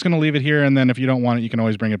 okay, I'm just going to leave it here. And then if you don't want it, you can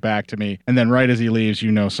always bring it back to me. And then right as he leaves,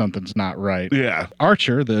 you know something's not right. Yeah.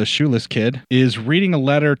 Archer, the shoeless kid, is reading a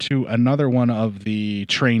letter to another one of the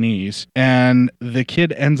trainees. And the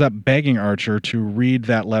kid ends up begging Archer to read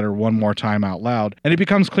that letter one more time out loud. And it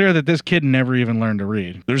becomes clear that this kid never even learned to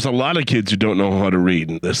read. There's a lot of kids who don't know how to read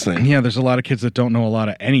in this thing. Yeah, there's a lot of kids that don't know a lot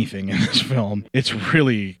of anything in this film. It's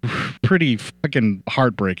really pretty fucking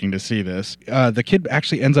heartbreaking to see this. The kid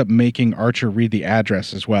actually ends up making Archer read the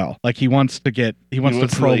address as well. Like he wants to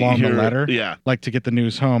prolong the letter. Yeah. Like to get the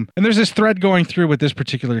news home. And there's this thread going through with this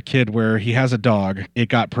particular kid where he has a dog. It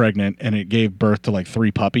got pregnant and it gave birth to like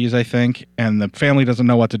 3 puppies, I think. And the family doesn't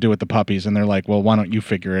know what to do with the puppies. And they're like, well, why don't you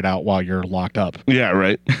figure it out while you're locked up? Yeah,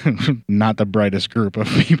 right. Not the brightest group of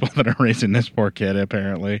people that are raising this poor kid,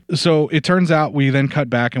 apparently. So it turns out we then cut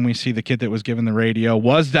back and we see the kid that was given the radio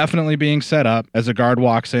was definitely being set up as a guard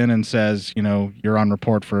walks in and says, you're on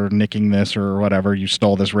report for nicking this or whatever. You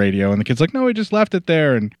stole this radio. And the kid's like, no, he just left it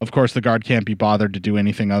there. And of course, the guard can't be bothered to do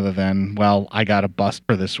anything other than, well, I got a bust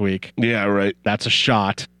for this week. Yeah, right. That's a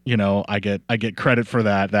shot. I get credit for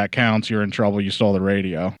that. That counts. You're in trouble. You stole the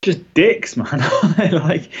radio. Just dicks, man.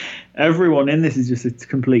 Like everyone in this is just a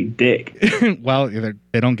complete dick. Well,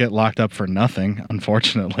 they don't get locked up for nothing,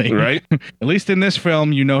 unfortunately. Right? At least in this film,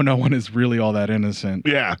 no one is really all that innocent.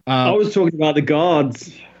 Yeah. I was talking about the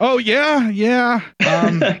guards. Oh, yeah.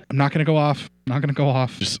 I'm not going to go off.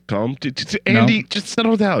 Just calm. Andy, just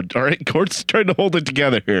settle down. All right? Court's trying to hold it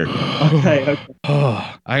together here. Okay.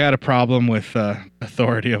 Oh, I got a problem with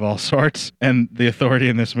authority of all sorts. And the authority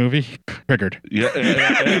in this movie, triggered. Yeah.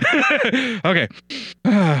 Okay.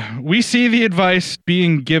 We see the advice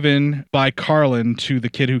being given by Carlin to the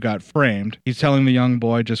kid who got framed. He's telling the young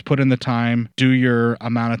boy, just put in the time, do your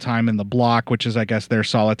amount of time in the block, which is, I guess, their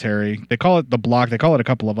solitary. They call it the block. They call it a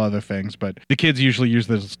couple of other things, but the kids usually use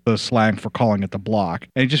the slang for calling it the block.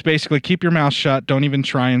 And just basically keep your mouth shut. Don't even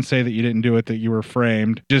try and say that you didn't do it, that you were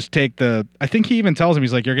framed. Just take I think he even tells him,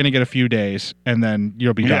 he's like, you're going to get a few days and then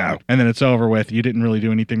you'll be done. And then it's over with. You didn't really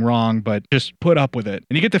do anything wrong, but just put up with it.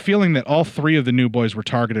 And you get the feeling that all 3 of the new boys were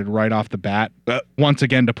targeted right off the bat, once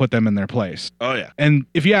again, to put them in their place. Oh, yeah. And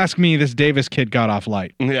if you ask me, this Davis kid got off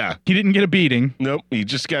light. Yeah. He didn't get a beating. Nope. He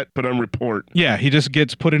just got put on report. Yeah. He just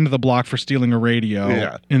gets put into the block for stealing a radio.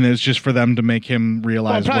 Yeah. And it's just for them to make him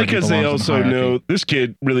realize probably because they also know this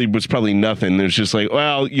kid really was probably nothing. There's just like,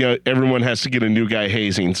 well, everyone has to get a new guy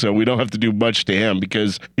hazing, so we don't have to do much to him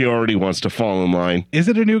because he already wants to fall in line. Is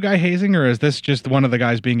it a new guy hazing, or is this just one of the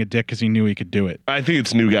guys being a dick because he knew he could do it? I think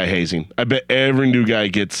it's new guy hazing. I bet every new guy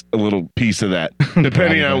gets a little piece of that,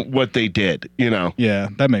 depending on what they did, Yeah,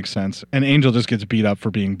 that makes sense. And Angel just gets beat up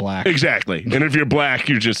for being black. Exactly. And if you're black,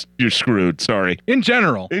 you're screwed. Sorry. In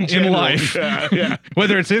general. In life. Yeah.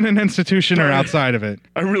 Whether it's in an institution or outside of it.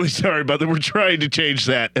 I'm really sorry about that. We're trying to change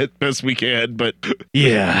that as best we can, but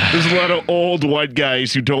yeah, there's a lot of old white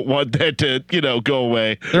guys who don't want that to, go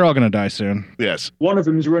away. They're all going to die soon. Yes. One of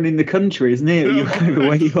them's running the country, isn't he?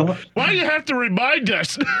 Where you are. Why do you have to remind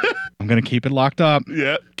us? I'm going to keep it locked up.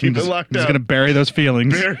 Yeah, keep it locked up. I'm just going to bury those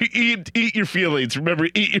feelings. Eat your feelings. Remember,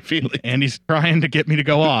 eat your feelings. And he's trying to get me to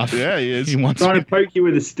go off. Yeah, he is. He wants trying to poke you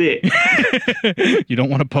with a stick. You don't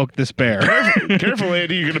want to poke this bear. Careful,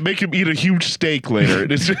 Andy. You're going to make him eat a huge steak later.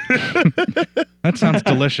 That sounds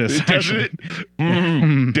delicious. Doesn't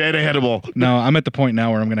it? Dead animal. No, I'm at the point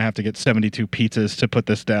now where I'm going to have to get 72 pizzas to put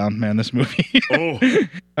this down, man, this movie. Okay.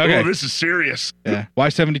 Oh, this is serious. Yeah. Why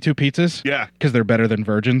 72 pizzas? Yeah. Because they're better than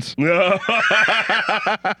virgins.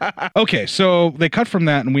 Okay, so they cut from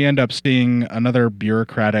that and we end up seeing another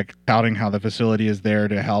bureaucratic touting how the facility is there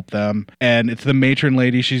to help them. And it's the matron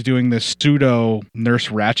lady. She's doing this pseudo Nurse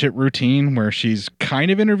Ratched routine where she's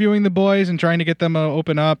kind of interviewing the boys and trying to get them to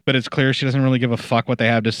open up, but it's clear she doesn't really give a fuck what they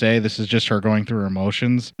have to say. This is just her going through her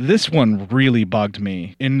emotions. This one really bugged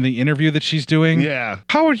me in the interview that she's doing. Yeah.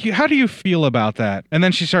 How do you feel about that? And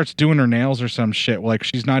then she starts doing her nails or some shit. Like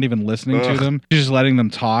she's not even listening to them. She's just letting them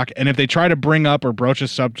talk. And if they try to bring up or broach a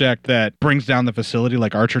subject that brings down the facility,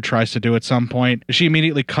 like Archer tries to do at some point, she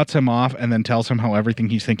immediately cuts him off and then tells him how everything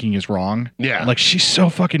he's thinking is wrong. Yeah. Like she's so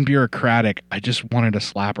fucking bureaucratic. I just wanted to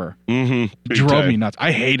slap her. Drove me nuts.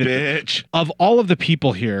 I hated it. Of all of the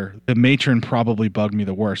people here, the matron probably bugged me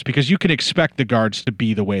the worst because you can expect the guards to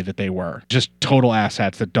be the way that they were. Just total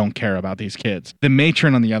asshats that don't care about these kids. The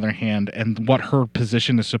matron, on the other hand, and what her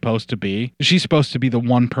position is supposed to be, she's supposed to be the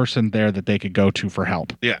one person there that they could go to for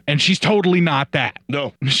help. Yeah. And she's totally not that.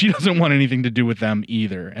 No. She doesn't want anything to do with them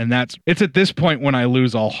either. And it's at this point when I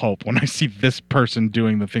lose all hope. When I see this person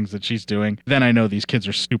doing the things that she's doing, then I know these kids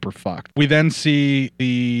are super fucked. We then see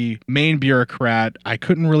the main bureaucrat. I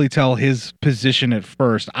couldn't really tell his position at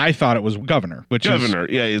first. I thought it was governor, Governor.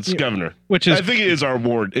 Yeah, it's governor. Which is, I think it is our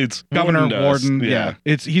ward. It's Governor Warden. Yeah.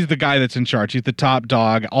 He's the guy that's in charge. He's the top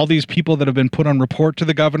dog. All these people that have been put on report to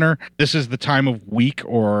the governor, this is the time of week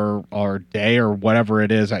or day or whatever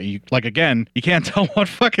it is. Again, you can't tell what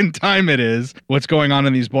fucking time it is, what's going on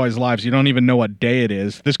in these boys' lives. You don't even know what day it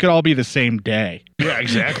is. This could all be the same day. Yeah,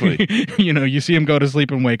 exactly. You see him go to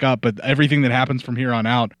sleep and wake up, but everything that happens from here on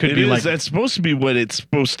out could be like... That's supposed to be what it's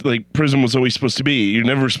supposed to... Like, prison was always supposed to be. You're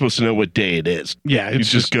never supposed to know what day it is. Yeah. You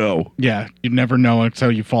just go. Yeah. You never know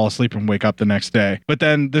until you fall asleep and wake up the next day. But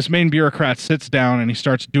then this main bureaucrat sits down and he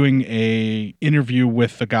starts doing a interview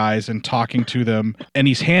with the guys and talking to them. And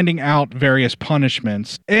he's handing out various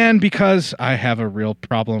punishments. And because I have a real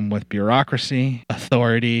problem with bureaucracy,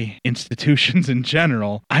 authority, institutions in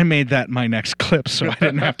general, I made that my next clip so I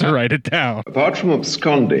didn't have to write it down. Apart from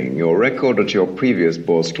absconding, your record at your previous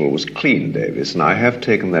borstal was clean, Davis, and I have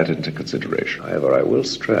taken that into consideration. However, I will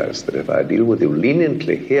stress that if I deal with you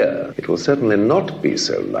leniently here, it will certainly not be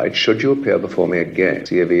so light should you appear before me again.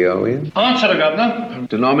 C.A.V. Owen? Answer the governor.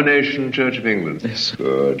 Denomination, Church of England. Yes.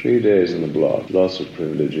 Good. 3 days in the block. Loss of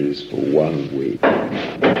privileges for 1 week.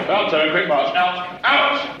 Out, turn, quick march.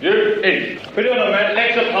 Out! You, in. Put it on the mat,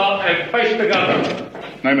 legs apart, and face the governor.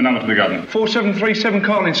 Name and number for the governor. 4737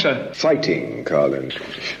 Carlin, sir. Fighting, Carlin.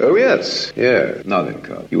 Oh, yes. Yeah. Now then,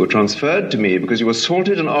 Carlin. You were transferred to me because you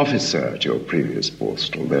assaulted an officer at your previous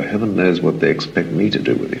postal, though heaven knows what they expect me to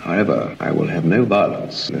do with you. However, I will have no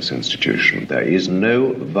violence in this institution. There is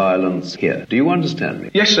no violence here. Do you understand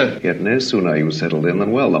me? Yes, sir. Yet no sooner are you settled in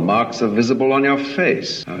than, well, the marks are visible on your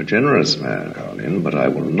face. How generous man, Carlin, but I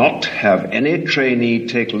will not have any trainee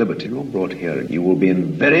take liberty. You're brought here and you will be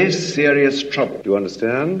in very serious trouble. Do you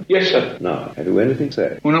understand? Yes, sir. Now, have you anything to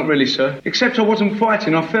say? Well, not really, sir. Except I wasn't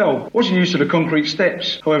fighting, I fell. Wasn't used to the concrete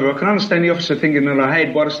steps. However, I can understand the officer thinking that I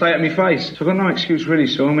had by the state of my face. So I've got no excuse, really,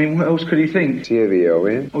 sir. I mean, what else could he think? C.A.V.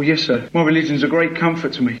 Owen? Oh, yes, sir. My religion's a great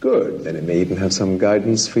comfort to me. Good. Then it may even have some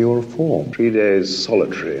guidance for your reform. 3 days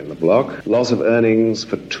solitary in the block. Loss of earnings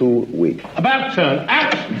for 2 weeks. About turn.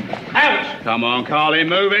 Out! Out! Come on, Carly,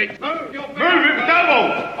 move it. Move it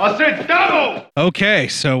double! I said double! Okay,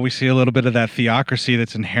 so we see a little bit of that theocracy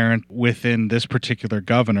that's inherent within this particular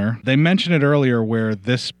governor. They mentioned it earlier where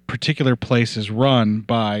this particular place is run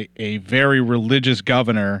by a very religious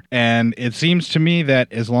governor, and it seems to me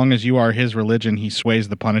that as long as you are his religion, he sways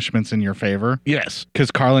the punishments in your favor. Yes. Because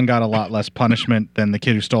Carlin got a lot less punishment than the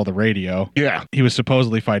kid who stole the radio. Yeah. He was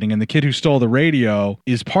supposedly fighting, and the kid who stole the radio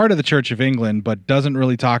is part of the Church of England, but doesn't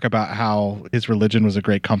really talk about how his religion was a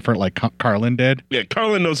great comfort like Carlin did. Yeah,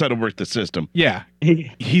 Carlin knows how to work the system. Yeah.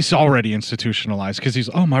 He's already institutionalized because he's,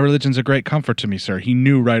 my religion's a great comfort to me, sir. He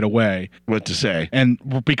knew right away what to say. And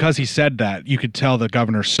because he said that, you could tell the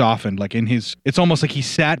governor softened. Like it's almost like he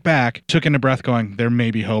sat back, took in a breath going, there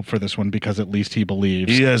may be hope for this one because at least he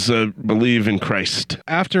believes. He has a believe in Christ.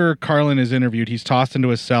 After Carlin is interviewed, he's tossed into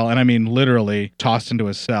his cell, and I mean literally tossed into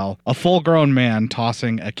his cell. A full-grown man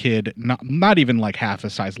tossing a kid, not even like half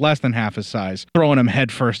his size, less than half his size, throwing him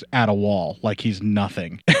headfirst at a wall like he's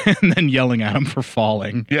nothing, and then yelling at him for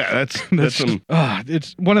falling. Yeah, that's some.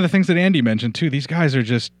 It's one of the things that Andy mentioned too. These guys are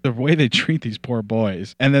just the way they treat these poor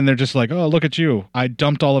boys, and then they're just like, "Oh, look at you! I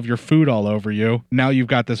dumped all of your food all over you. Now you've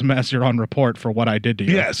got this mess. You're on report for what I did to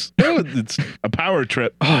you." Yes, it's a power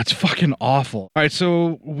trip. Oh, it's fucking awful. All right,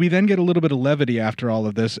 so we then get a little bit of levity after all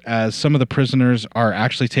of this, as some of the prisoners are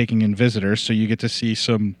actually taking in visitors. So you get to see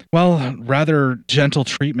some, well, rather gentle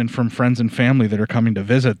treatment from friends and family that are coming to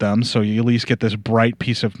visit them. So you at least get this bright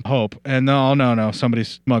piece of hope. And no,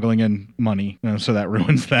 somebody's smuggling in money, so that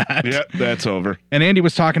ruins that. Yep, that's over. And Andy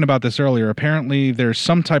was talking about this earlier. Apparently, there's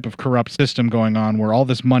some type of corrupt system going on where all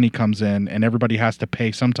this money comes in and everybody has to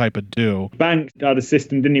pay some type of due. Bank had a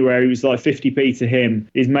system, didn't he, where he was like 50p to him,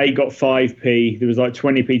 his mate got 5p, there was like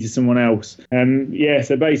 20p to someone else.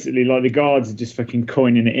 So basically, like, the guards are just fucking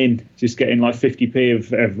coining it in, just getting like 50p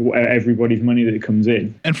of everybody's money that comes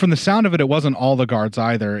in. And from the sound of it, it wasn't all the guards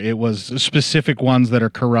either. It was specific ones that are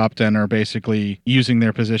corrupt and are basically using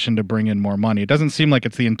their position to bring in more money. It doesn't seem like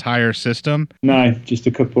it's the entire system. No, just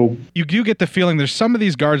a couple. You do get the feeling there's some of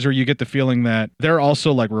these guards where you get the feeling that they're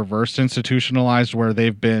also like reverse institutionalized, where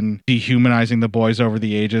they've been dehumanizing the boys over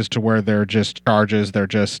the ages to where they're just charges, they're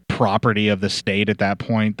just property of the state at that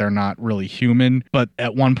point. They're not really human, but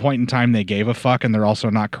at one point in time they gave a fuck, and they're also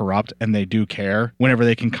not corrupt, and they do care. Whenever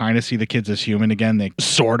they can kind of see the kids as human again, they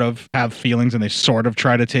sort of have feelings and they sort of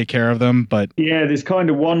try to take care of them. But yeah, there's kind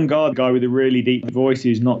of one guard guy with a really deep voice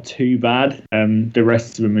who's not too bad. The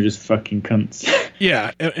rest of them are just fucking cunts.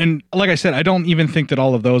 Yeah, and like I said, I don't even think that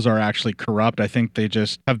all of those are actually corrupt. I think they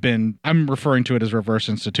just have been, I'm referring to it as reverse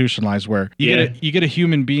institutionalized, where you get a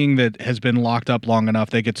human being that has been locked up long enough,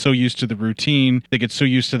 they get so used to the routine, they get so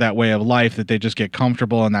used to that way of life that they just get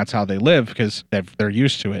comfortable, and that's how they live because they're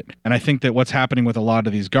used to it. And I think that what's happening with a lot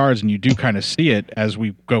of these guards, and you do kind of see it as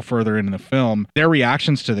we go further into the film, their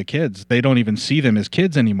reactions to the kids, they don't even see them as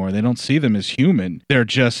kids anymore. They don't see them as human. They're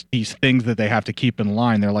just these things that they have to keep in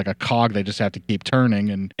line. They're like a cog they just have to keep turning,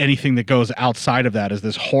 and anything that goes outside of that is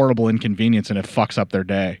this horrible inconvenience, and it fucks up their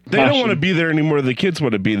day. They don't want to be there anymore. The kids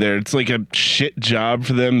want to be there. It's like a shit job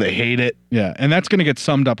for them. They hate it. Yeah, and that's going to get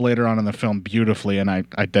summed up later on in the film beautifully, and I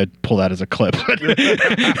did pull that as a clip.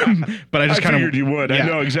 But I just kind of figured you would. Yeah. I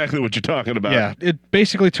know exactly what you're talking about. Yeah, it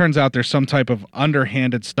basically turns out there's some type of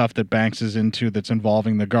underhanded stuff that Banks is into that's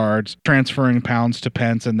involving the guards, transferring pounds to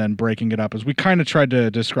pence and then breaking it up, as we kind of tried to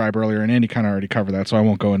describe earlier, and Andy kind of already covered that, so I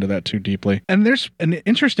won't go into that too deeply. And there's an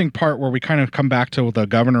interesting part where we kind of come back to the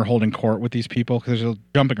governor holding court with these people, because there's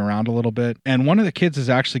jumping around a little bit, and one of the kids is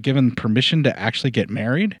actually given permission to actually get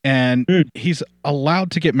married, and he's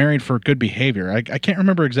allowed to get married for good behavior. I can't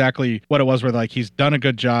remember exactly what it was, where like he's done a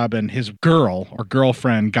good job and his girl or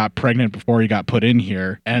girlfriend got pregnant before he got put in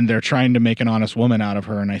here, and they're trying to make an honest woman out of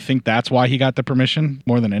her, and I think that's why he got the permission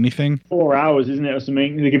more than anything. 4 hours, isn't it, or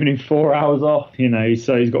something? They're giving him 4 hours off,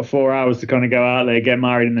 so he's got 4 hours to kind of go out there, get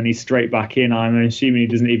married, and then he's straight back in. I'm assuming he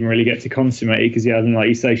doesn't even really get to consummate it, because he hasn't, like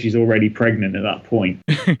you say, she's already pregnant at that point.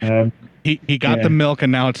 He got the milk,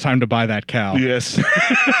 and now it's time to buy that cow. Yes.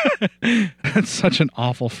 That's such an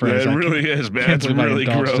awful phrase. Yeah, it really is, man. It's really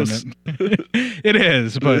gross. It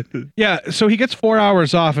is, but yeah, so he gets 4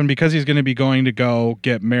 hours off, and because he's going to be going to go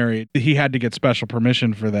get married, he had to get special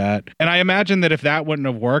permission for that. And I imagine that if that wouldn't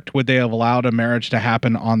have worked, would they have allowed a marriage to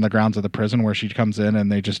happen on the grounds of the prison where she comes in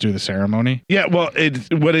and they just do the ceremony? Yeah, well,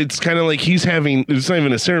 it's kind of like it's not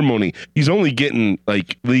even a ceremony. He's only getting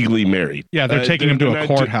like legally married. Yeah, they're taking him to a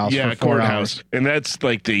courthouse for 4 hours. And that's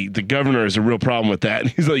like the governor has a real problem with that. And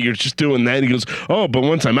he's like, you're just doing that. And he goes, oh, but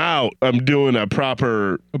once I'm out, I'm doing a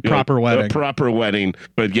proper wedding. A proper wedding.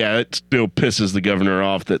 But yeah, it still pisses the governor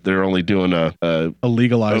off that they're only doing a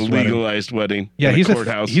legalized wedding. Yeah, he's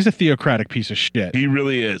a theocratic piece of shit. He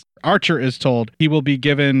really is. Archer is told he will be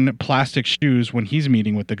given plastic shoes when he's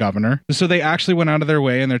meeting with the governor. So they actually went out of their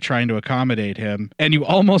way and they're trying to accommodate him. And you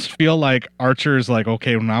almost feel like Archer is like,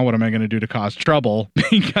 okay, well, now what am I going to do to cause trouble?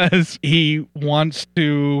 Because he wants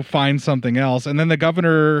to find something else. And then the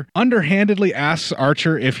governor underhandedly asks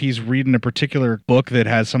Archer if he's reading a particular book that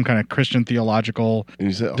has some kind of Christian theological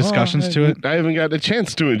discussions to it. I haven't got a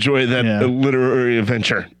chance to enjoy that literary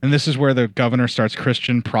adventure. And this is where the governor starts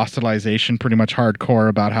Christian proselytization, pretty much hardcore,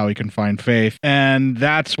 about how he can find faith. And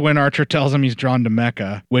that's when Archer tells him he's drawn to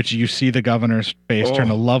Mecca, which you see the governor's face turn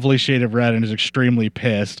a lovely shade of red and is extremely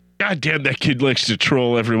pissed. God damn, that kid likes to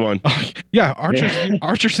troll everyone. Yeah,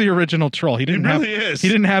 Archer's the original troll. He didn't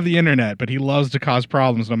have the internet, but he loves to cause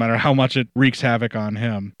problems no matter how much it wreaks havoc on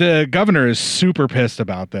him. The governor is super pissed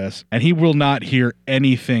about this, and he will not hear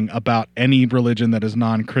anything about any religion that is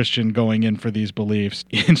non-Christian going in for these beliefs.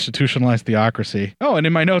 Institutionalized theocracy. Oh, and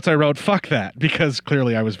in my notes I wrote, fuck that, because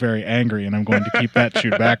clearly I was very angry, and I'm going to keep that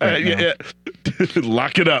chewed back right now.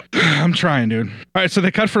 Lock it up. I'm trying, dude. All right, so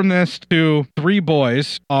they cut from this to 3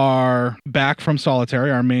 boys are back from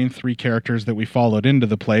solitary, our main 3 characters that we followed into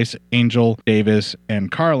the place, Angel, Davis,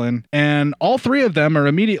 and Carlin. And all 3 of them are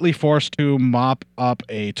immediately forced to mop up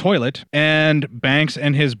a toilet. And Banks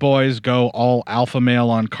and his boys go all alpha male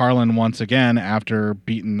on Carlin once again after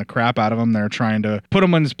beating the crap out of him. They're trying to put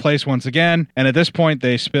him in his place once again. And at this point,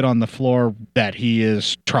 they spit on the floor that he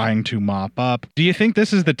is trying to mop up. Do you think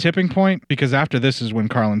this is the tipping point? Because after this is when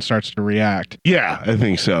Carlin starts to react. Yeah, I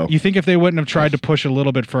think so. You think if they wouldn't have tried to push a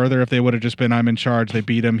little bit further, if they would have just been, I'm in charge, they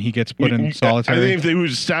beat him, he gets put in solitary? I think if they would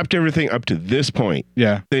have stopped everything up to this point,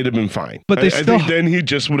 yeah, they'd have been fine. But they I think then he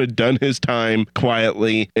just would have done his time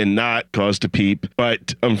quietly and not caused a peep.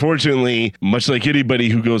 But unfortunately, much like anybody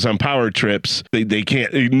who goes on power trips, they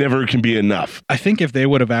can't, it never can be enough. I think if they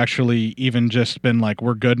would have actually even just been like,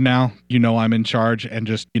 we're good now, I'm in charge, and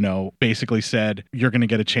just, basically said, you're going to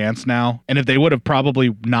get a chance now. And if they would have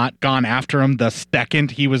probably not gone after him the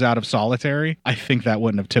second he was out of solitary, I think that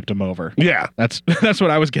wouldn't have tipped him over. Yeah. That's what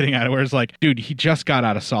I was getting at, where it's like, dude, he just got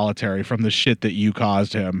out of solitary from the shit that you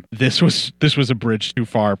caused him. This was a bridge too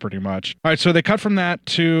far, pretty much. All right, so they cut from that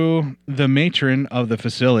to the matron of the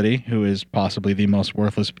facility, who is possibly the most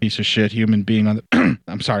worthless piece of shit human being on the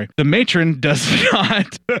I'm sorry. The matron does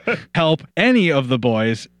not help any of the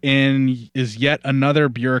boys and is yet another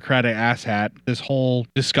bureaucratic asshat. This whole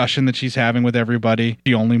discussion that she's having with everybody,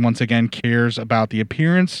 she only once again cares about the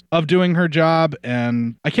appearance of doing her job.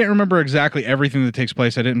 And I can't remember exactly everything that takes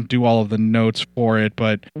place. I didn't do all of the notes for it,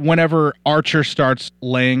 but whenever Archer starts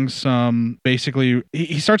laying some, basically,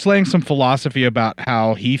 he starts laying some philosophy about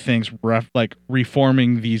how he thinks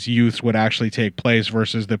reforming these youths would actually take place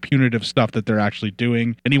versus the punitive stuff that they're actually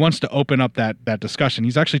doing. And he wants to open up that discussion.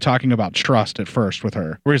 He's actually talking about trust at first with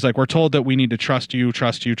her, where he's like, we're told that we need to trust you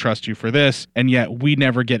for this, and yet we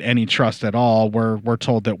never get any trust at all. We're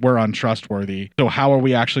told that we're untrustworthy. So how are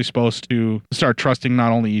we actually supposed to start trusting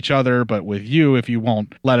not only each other, but with you if you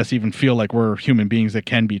won't let us even feel like we're human beings that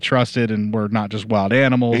can be trusted and we're not just wild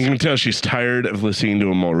animals? You can tell she's tired of listening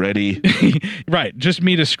to him already. Right. Just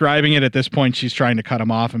me describing it at this point, she's trying to cut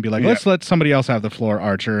him off and be like, let's let somebody else have the floor,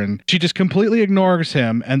 Archer. And she just completely ignores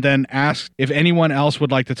him and then asks if anyone else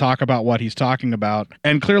would like to talk about what he's talking about.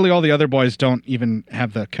 And clearly all the other boys don't even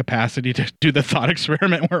have the capacity to do the thought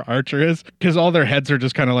experiment where Archer is, because all their heads are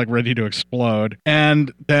just kind of like ready to explode.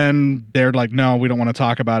 And then they're like, no, we don't want to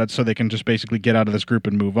talk about it, so they can just basically get out of this group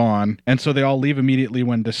and move on. And so they all leave immediately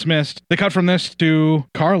when dismissed. They cut from this to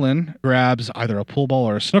Carlin grabs either a pool ball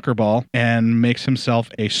or a snooker ball and makes himself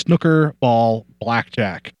a snooker ball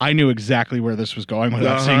blackjack. I knew exactly where this was going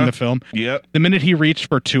without seeing the film. Yep. The minute he reached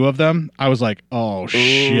for 2 of them, I was like, oh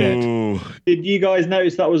shit. Did you guys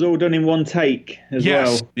notice that was all done in one take as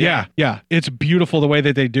well? Yeah. It's beautiful the way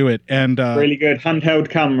that they do it. And really good. Handheld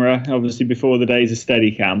camera, obviously before the days of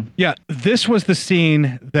Steadicam. Yeah, this was the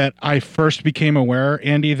scene that I first became aware,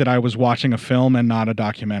 Andy, that I was watching a film and not a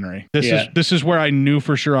documentary. This is where I knew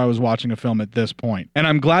for sure I was watching a film at this point. And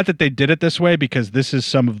I'm glad that they did it this way, because this is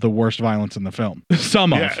some of the worst violence in the film.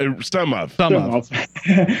 Some of. But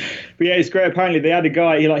yeah, it's great. Apparently they had a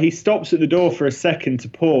guy, he stops at the door for a second to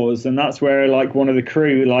pause, and that's where one of the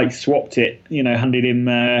crew swapped it, handed him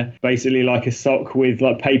basically a sock with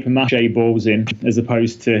paper mache balls in as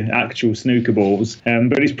opposed to actual snooker balls.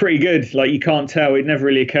 But it's pretty good. You can't tell. It never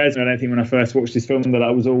really occurred to me, I don't think, when I first watched this film,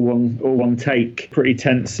 that was all one take. Pretty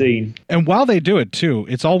tense scene. And while they do it too,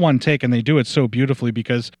 it's all one take, and they do it so beautifully,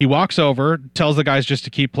 because he walks over, tells the guys just to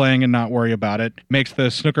keep playing and not worry about it, makes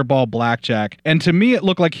the snooker ball blackjack. And to me, it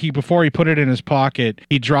looked like before he put it in his pocket,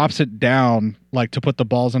 he drops it down to put the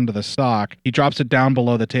balls into the sock. He drops it down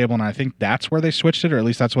below the table, and I think that's where they switched it, or at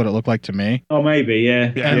least that's what it looked like to me. Oh, maybe,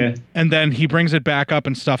 yeah. And then he brings it back up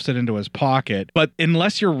and stuffs it into his pocket. But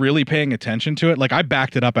unless you're really paying attention to it, I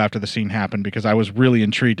backed it up after the scene happened because I was really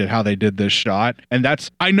intrigued at how they did this shot. And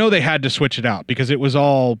I know they had to switch it out because it was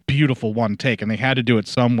all beautiful one take, and they had to do it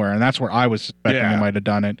somewhere, and that's where I was suspecting they might have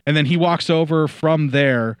done it. And then he walks over from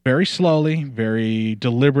there very slowly, very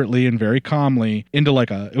deliberately, and very calmly into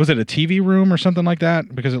was it a TV room or something like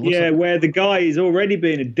that? Because it looks where the guy is already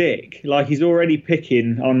being a dick. He's already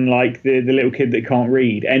picking on the little kid that can't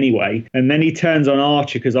read anyway. And then he turns on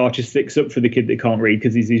Archer because Archer sticks up for the kid that can't read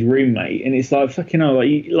because he's his roommate. And it's fucking hell,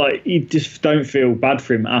 you just don't feel bad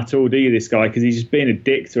for him at all, do you, this guy? Because he's just being a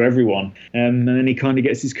dick to everyone. And then he kind of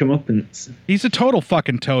gets his comeuppance. He's a total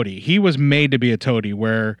fucking toady. He was made to be a toady,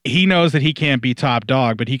 where he knows that he can't be top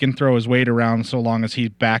dog, but he can throw his weight around so long as he's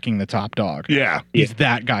backing the top dog. Yeah. He's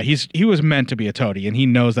that guy. He was meant to be a toady, and he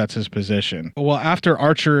knows that's his position. Well, after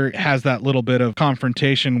Archer has that little bit of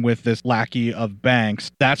confrontation with this lackey of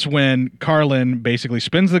Banks, that's when Carlin basically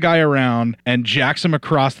spins the guy around and jacks him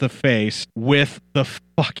across the face with the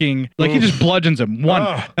fucking, like, he just bludgeons him.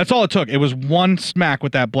 That's all it took. It was one smack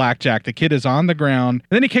with that blackjack. The kid is on the ground,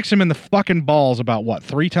 and then he kicks him in the fucking balls about, what,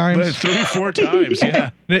 3 times? 3-4 times,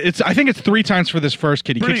 yeah. I think it's 3 times for this first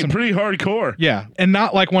kid. He kicks him pretty hardcore. Yeah, and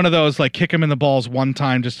not like one of those, like, kick him in the balls one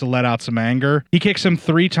time just to let out some anger. He kicks him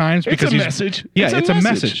 3 times because it's a message. Yeah, it's a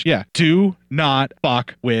message. Yeah, do not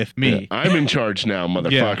fuck with me. Yeah, I'm in charge now,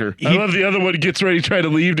 motherfucker. I love the other one gets ready to try to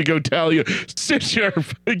leave to go tell you, sit sharp,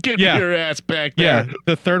 get your ass back there. Yeah,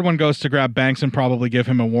 the third one goes to grab Banks and probably give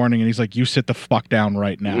him a warning, and he's like, you sit the fuck down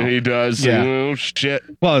right now. He does. Yeah. Oh, shit.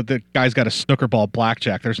 Well, the guy's got a snooker ball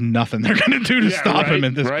blackjack. There's nothing they're going to do to stop him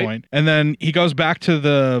at this point. And then he goes back to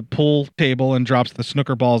the pool table and drops the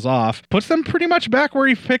snooker balls off. Puts them pretty much back where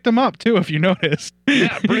he picked them up, too, if you notice.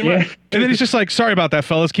 Yeah, pretty much. And then he's just like, sorry about that,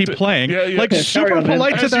 fellas. Keep playing. Yeah. Like, super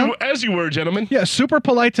polite to them. As you were, gentlemen. Yeah, super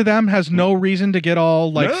polite to them. Has no reason to get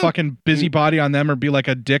all, like, fucking busybody on them or be like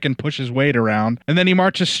a dick and push his weight around. And then he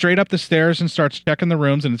marches straight up the stairs and starts checking the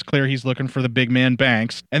rooms, and it's clear he's looking for the big man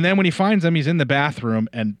Banks. And then when he finds him, he's in the bathroom,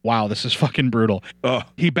 and wow, this is fucking brutal.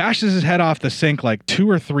 He bashes his head off the sink like 2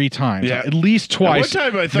 or 3 times. Yeah. At least twice. At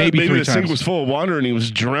one time I thought maybe the 3 sink times. was full of water and he was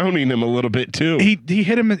drowning him a little bit too. He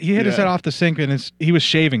hit him. He hit his head off the sink, and he was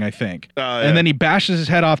shaving, I think. And then he bashes his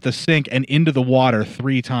head off the sink and into the water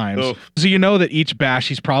 3 times. So you know that each bash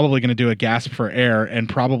he's probably going to do a gasp for air and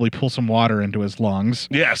probably pull some water into his lungs.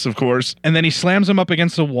 Yes, of course. And then he slams him up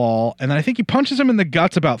against the wall, and then I think he punches him in the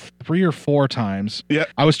guts about 3 or 4 times. Yeah,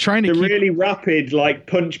 I was trying to keep really rapid, like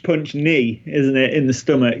punch knee, isn't it, in the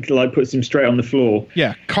stomach? Like puts him straight on the floor.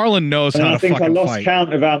 Yeah, Carlin knows how to fucking fight. I think I lost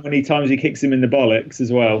count of how many times he kicks him in the bollocks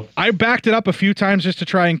as well. I backed it up a few times just to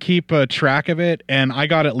try and keep track of it, and I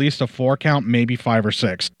got at least a 4 count, maybe 5 or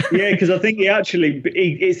 6. Yeah, because I think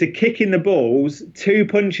it's a kick in the balls, 2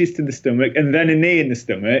 punches to the stomach, and then a knee in the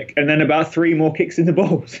stomach, and then about 3 more kicks in the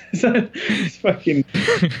balls. So it's fucking.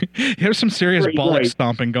 There's some serious bollock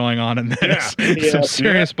stomping going on in this. Yeah. Some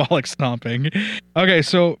serious bollock stomping. Okay,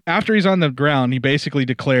 so after he's on the ground, he basically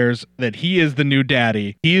declares that he is the new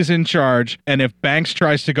daddy. He is in charge, and if Banks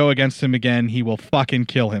tries to go against him again, he will fucking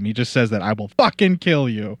kill him. He just says that, I will fucking kill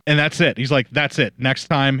you. And that's it. He's like, that's it. Next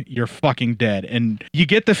time, you're fucking dead. And you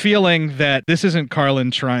get the feeling that this isn't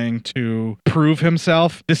Carlin trying to prove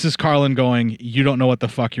himself. This is Carlin going, you don't know what the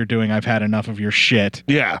fuck you're doing. I've had enough of your shit.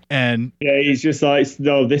 Yeah. And yeah, he's just like,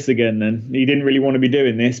 oh, this again then. He didn't really want to be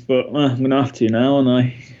doing this, but I'm going to have to now, and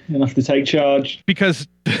I'm going to have to take charge. Because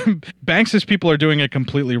Banks's people are doing it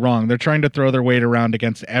completely wrong. They're trying to throw their weight around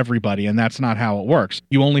against everybody, and that's not how it works.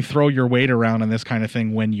 You only throw your weight around in this kind of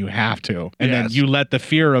thing when you have to. And then you let the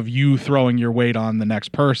fear of you throwing your weight on the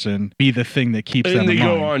next person be the thing that keeps them And they in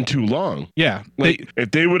go line. on too long. Yeah. Like,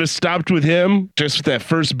 if they would have stopped with him just with that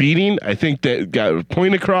first beating, I think that got a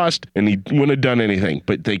point across and he wouldn't have done anything.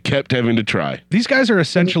 But they kept having to try. These guys are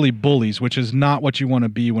essentially bullies, which is not what you want to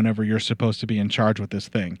be whenever you're supposed to be in charge with this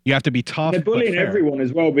thing. You have to be tough. They're bullying but fair. everyone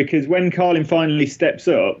as well, because when Carlin finally steps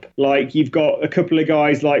up, like, you've got a couple of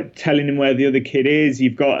guys like telling him where the other kid is.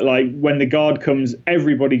 You've got, like, when the guard comes,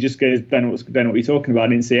 everybody just goes, then what are you talking about? I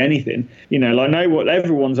didn't see anything. You know, like,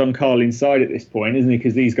 everyone's on Carlin's side at this point, isn't it?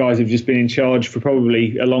 Because these guys have just been in charge for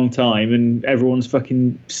probably a long time, and everyone's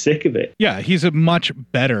fucking sick of it. Yeah, he's a much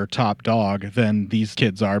better top dog than these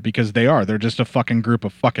kids are, because they are. They're just a fucking group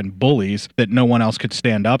of fucking bullies that no one else could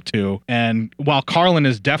stand up to. And while Carlin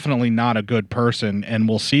is definitely not a good person, and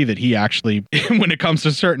we'll see that he actually, when it comes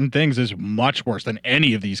to certain things, is much worse than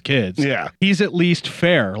any of these kids. Yeah. He's at least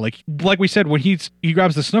fair. Like we said, when he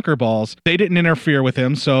grabs the snooker balls, they didn't interfere with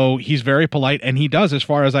him, so he's very polite, and he does, as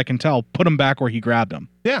far as I can tell, put him back where he grabbed him.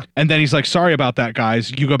 Yeah. And then he's like, sorry about that,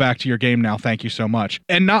 guys. You go back to your game now. Thank you so much.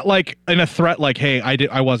 And not like in a threat like, hey,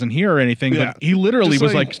 I wasn't here or anything, but he literally Just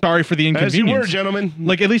was like, sorry for the inconvenience. As you were, gentlemen.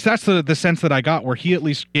 Like, at least that's the sense that I got, where he at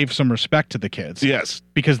least gave some respect to the kids. Yes.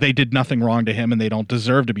 Because they did nothing wrong to him and they don't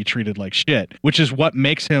deserve to be treated like shit, which is what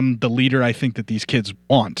makes him the leader I think that these kids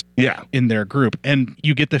want in their group. And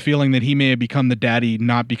you get the feeling that he may have become the daddy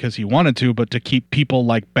not because he wanted to, but to keep people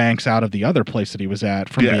like Banks out of the other place that he was at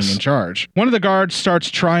from being in charge. One of the guards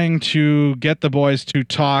starts trying to get the boys to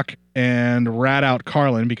talk and rat out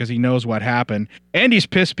Carlin because he knows what happened. Andy's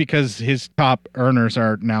pissed because his top earners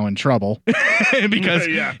are now in trouble because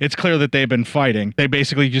it's clear that they've been fighting. They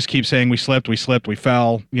basically just keep saying, we slipped, we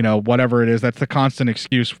fell, whatever it is. That's the constant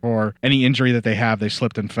excuse for any injury that they have. They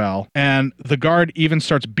slipped and fell. And the guard even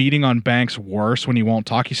starts beating on Banks worse when he won't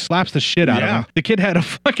talk. He slaps the shit out of him. The kid had a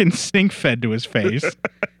fucking sink fed to his face.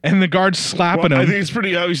 And the guard's slapping him. I think it's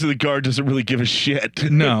pretty obvious that the guard doesn't really give a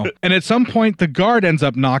shit. No. And at some point, the guard ends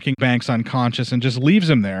up knocking Banks unconscious and just leaves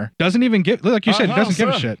him there. Doesn't even give, like you said, doesn't give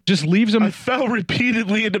a shit. Just leaves him. I fell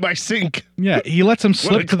repeatedly into my sink. Yeah, he lets him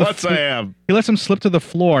slip to the I am. He lets him slip to the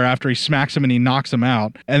floor after he smacks him and he knocks him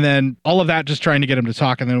out. And then all of that just trying to get him to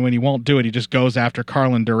talk. And then when he won't do it, he just goes after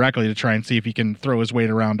Carlin directly to try and see if he can throw his weight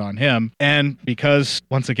around on him. And because,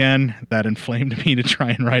 once again, that inflamed me to try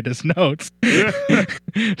and write his notes,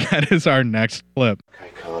 that is our next clip.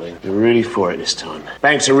 Okay, Carlin, you're really for it this time.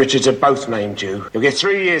 Banks and Richards are both named you. You'll get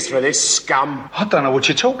 3 years for this, scum. I don't know what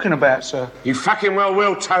you're talking about, sir. You fucking well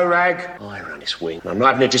will, toe rag. I run this wing. I'm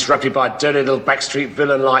not having it disrupted by a dirty little backstreet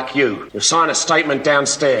villain like you. You'll sign a statement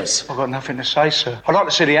downstairs. I've got nothing to say, sir. I'd like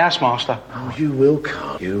to see the housemaster. Oh, you will,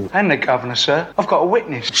 Carl. You. And the governor, sir. I've got a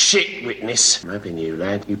witness. Shit witness. I'm having you,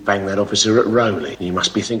 lad. You banged that officer at Rowley. You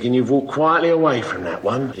must be thinking you've walked quietly away from that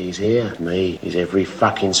one. But he's here. Me. He's every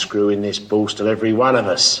fucking screw in this ball, still every one of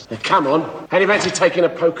us. Now, come on. How do you fancy taking a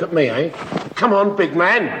poke at me, eh? Come on, big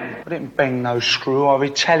man. I didn't bang no screw. I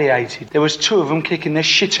retaliated. There was 2 of them kicking their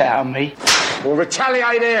shit out of me. Well,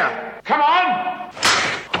 retaliate here. Come on.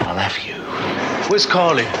 I'll have you. Where's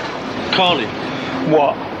Carlin? Carlin.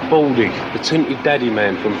 What? Baldy, the tinted daddy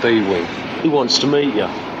man from B-Wing. He wants to meet you.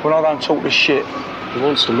 Well, I don't talk this shit. He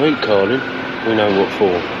wants to meet Carlin. We know what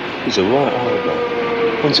for. He's a right hard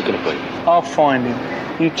guy. When's it going to be? I'll find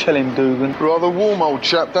him. You tell him, Dugan. Rather warm old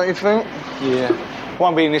chap, don't you think? Yeah.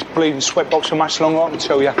 Won't be in this bleeding sweatbox for much longer, I can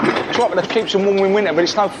tell you. It's right that keeps them warm in winter, but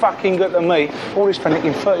it's no fucking good to me. All this for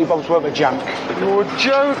nicking 30 bobs worth of junk. You're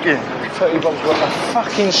joking. 30 bobs worth of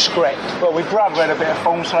fucking scrap. Well, my brother had a bit of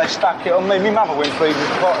form, so they stuck it on me. My mother went feed his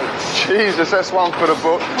potty. Jesus, that's one for the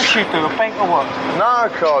book. What you do, a bank or what? No,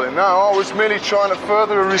 Carlin, no. I was merely trying to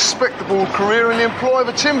further a respectable career in the employ of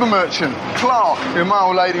a timber merchant, Clark. My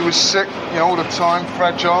old lady was sick, all the time,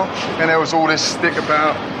 fragile. And there was all this stick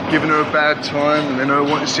about giving her a bad time, and then her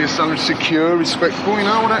wanting to see her son secure, respectable,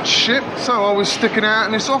 all that shit. So I was sticking out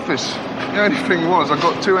in this office. The only thing was, I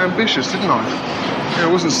got too ambitious, didn't I?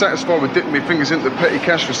 I wasn't satisfied with dipping my fingers into petty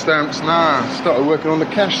cash for stamps. Nah, started working on the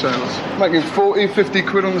cash sales. Making 40, 50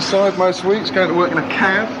 quid on the side most weeks, going to work in a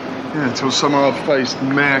cab. Yeah, until some hard-faced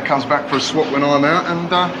mayor comes back for a swap when I'm out, and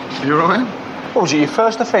here I am. What was it, your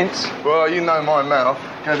first offence? Well, you know my mouth.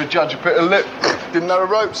 Gave the judge a bit of lip. Didn't know the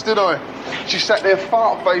ropes, did I? She sat there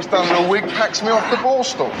fart-faced under a wig, packs me off the ball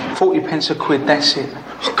stop. 40 pence a quid, that's it.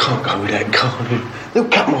 I can't go with that, Carlin. They'll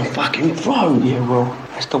cut my fucking throat. Yeah, well,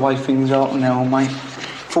 that's the way things are now, mate.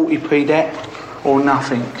 40p that, or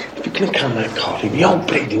nothing. If you're going to come that, Carlin, the old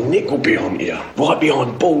bleeding Nick will be on you. Right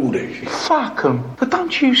behind Baldy. Fuck 'em. But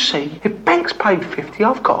don't you see, if Banks paid 50,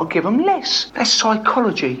 I've got to give 'em less. That's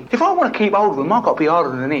psychology. If I want to keep hold of 'em, I've got to be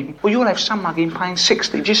harder than him. Well, you'll have some mugging paying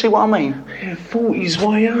 60. Do you see what I mean? Yeah, 40's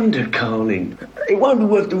way under, Carlin. It won't be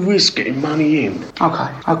worth the risk getting money in.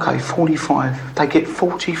 Okay, 45. They get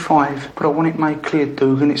 45. But I want it made clear,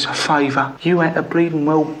 Dugan, it's a favour. You had to bleeding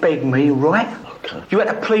well beg me, right? Okay. You had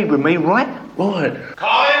to plead with me, right? Right.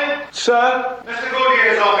 Colin? Sir? Mr.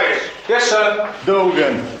 Goodyear's office. Yes, sir.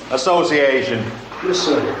 Dugan, Association. Yes,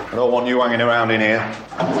 sir. I don't want you hanging around in here.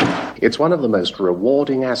 It's one of the most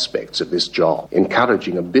rewarding aspects of this job,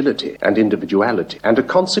 encouraging ability and individuality. And a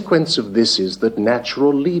consequence of this is that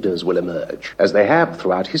natural leaders will emerge, as they have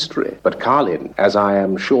throughout history. But Carlin, as I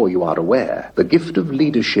am sure you are aware, the gift of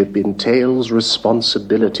leadership entails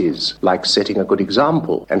responsibilities, like setting a good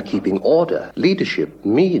example and keeping order. Leadership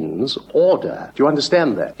means order. Do you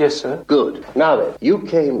understand that? Yes, sir. Good. Now then, you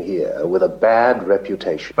came here with a bad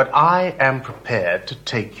reputation. But I am prepared to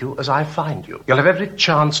take you as I find you. You'll have every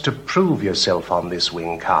chance to prove yourself on this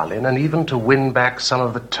wing, Carlin, and even to win back some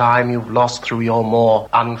of the time you've lost through your more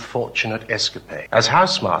unfortunate escapade. As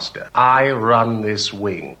housemaster, I run this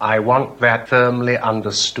wing. I want that firmly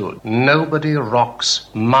understood. Nobody rocks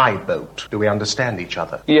my boat. Do we understand each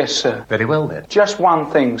other? Yes, sir. Very well, then. Just one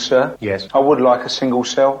thing, sir. Yes? I would like a single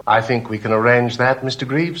cell. I think we can arrange that, Mr.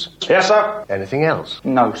 Greaves. Yes, sir. Anything else?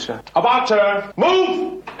 No, sir. About turn.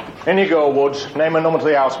 Move! In you go, Woods. Name and number to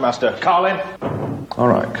the housemaster. Carlin? All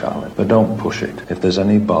right, Carlin, but don't push it. If there's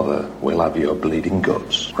any bother, we'll have your bleeding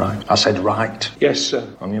guts, right? I said right. Yes,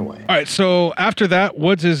 sir. On your way. All right, so after that,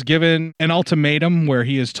 Woods is given an ultimatum where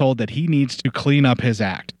he is told that he needs to clean up his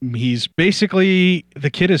act. He's basically, the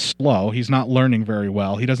kid is slow. He's not learning very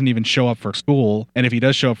well. He doesn't even show up for school. And if he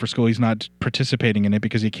does show up for school, he's not participating in it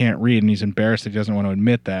because he can't read and he's embarrassed that he doesn't want to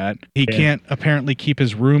admit that. He can't apparently keep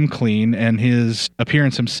his room clean and his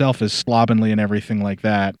appearance himself is slovenly and everything like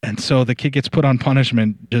that. And so the kid gets put on punishment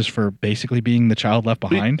just for basically being the child left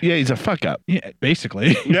behind. Yeah, he's a fuck up. Yeah,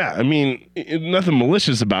 basically. Yeah, I mean, nothing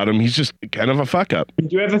malicious about him. He's just kind of a fuck up.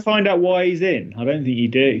 Did you ever find out why he's in? I don't think you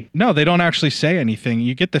do. No, they don't actually say anything.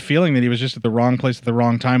 You get the feeling that he was just at the wrong place at the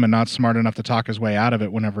wrong time and not smart enough to talk his way out of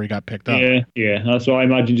it whenever he got picked up. Yeah. That's why I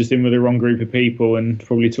imagine just in with the wrong group of people and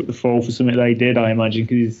probably took the fall for something they did, I imagine,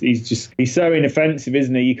 because he's so inoffensive,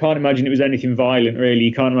 isn't he? You can't imagine it was anything violent, really.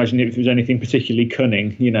 You can't imagine if it was anything particularly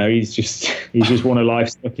cunning. You know, he's just one of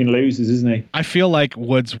life's fucking losers, isn't he? I feel like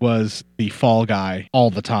Woods was the fall guy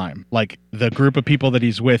all the time. Like, the group of people that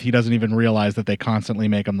he's with, he doesn't even realize that they constantly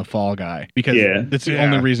make him the fall guy. Because it's the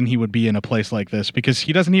only reason he would be in a place like this, because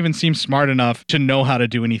he doesn't even seem smart enough to know how to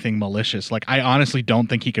do anything malicious. Like, I honestly don't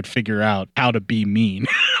think he could figure out how to be mean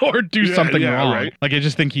or do something wrong. Right. Like, I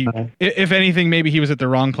just think if anything, maybe he was at the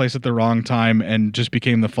wrong place at the wrong time and just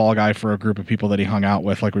became the fall guy for a group of people that he hung out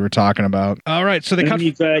with, like we were talking about. All right, so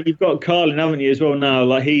you've got Carlin, haven't you, as well now?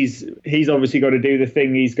 Like, he's obviously got to do the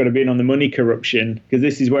thing. He's got to be in on the money corruption, because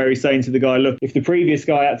this is where he's saying to the guy, look, if the previous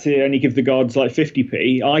guy had to only give the gods like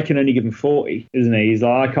 50p, I can only give him 40, isn't he? He's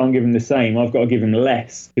like, I can't give him the same. I've got to give him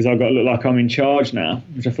less because I've got to look like I'm in charge now,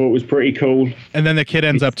 which I thought was pretty cool. And then the kid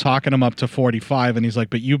ends up talking him up to 45, and he's like,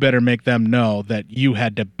 but you better make them know that you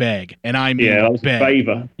had to beg, and I mean that was beg. a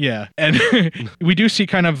favor. Yeah, and we do see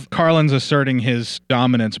kind of Carlin's asserting his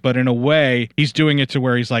dominance, but in a way, he's doing it to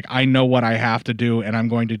where he's like, I know what I have to do, and I'm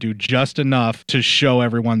going to do just enough to show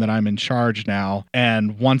everyone that I'm in charge now.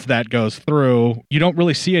 And once that goes through, you don't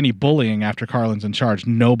really see any bullying after Carlin's in charge.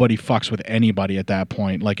 Nobody fucks with anybody at that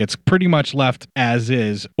point. Like, it's pretty much left as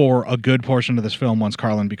is for a good portion of this film once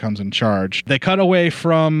Carlin becomes in charge. They cut away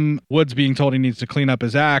from Woods being told he needs to clean up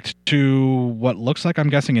his act to what looks like, I'm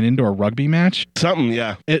guessing, an indoor rugby match. Something,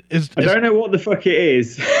 yeah. I don't know what the fuck it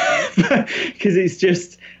is, because it's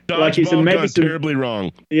just like it's a medicine. Terribly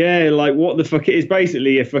wrong. Yeah, like what the fuck? It is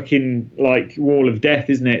basically a fucking like wall of death,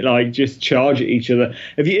 isn't it? Like just charge at each other.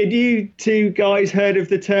 Have you two guys heard of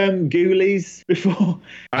the term ghoulies before?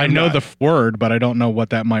 I know the word, but I don't know what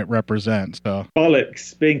that might represent. So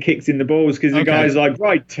bollocks, being kicked in the balls, because the guy's like,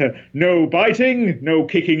 right, no biting, no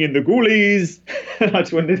kicking in the ghoulies. I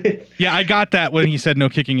just wondered if... Yeah, I got that when he said no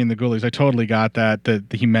kicking in the ghoulies. I totally got that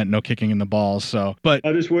he meant no kicking in the balls. So, but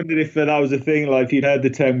I just wondered if that was a thing. Like if you'd heard the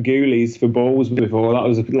term ghoulies for balls before, that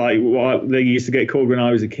was like what they used to get called when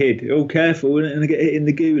I was a kid. Oh, careful, and get hit in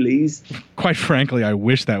the ghoulies. Quite frankly, I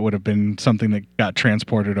wish that would have been something that got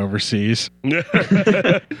transported overseas.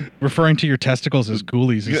 Referring to your testicles as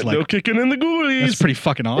ghoulies is like no kicking in the ghoulies. That's pretty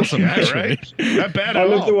fucking awesome, actually. Right? Not bad I at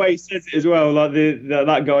love all. the way he says it as well. Like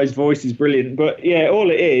that guy's voice is brilliant. But yeah, all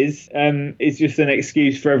it is just an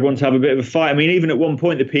excuse for everyone to have a bit of a fight. I mean, even at one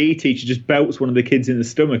point, the PE teacher just belts one of the kids in the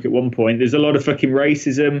stomach. At one point, there's a lot of fucking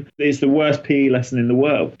racism. It's the worst PE lesson in the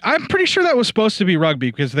world. I'm pretty sure that was supposed to be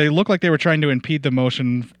rugby because they look like they were trying to impede the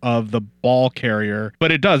motion of the ball carrier,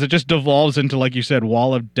 but it does. It just devolves into, like you said,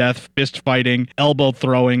 wall of death, fist fighting, elbow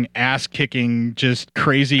throwing, ass kicking, just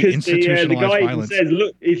crazy institutionalized the guy violence. Even says,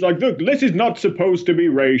 look, he's like, look, this is not supposed to be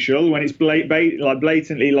racial, when it's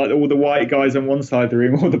blatantly like all the white guys on one side of the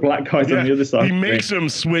room, all the black guys on the other side. He makes them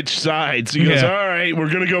switch sides. He goes, all right, we're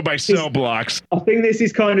going to go by cell blocks. I think this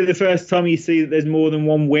is kind of the first time you see that there's more than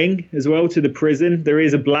one wing as well to the prison. There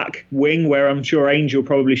is a black wing where I'm sure Angel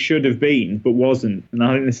probably should have been, but wasn't. And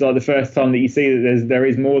I think this is like the first time that you see that there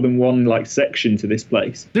is more than one like section to this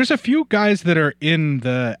place. There's a few guys that are in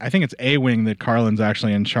the, I think it's A wing that Carlin's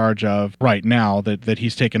actually in charge of right now, that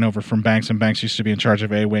he's taken over from Banks, and Banks used to be in charge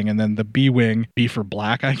of A wing, and then the B wing, B for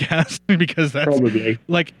black, I guess, because that's probably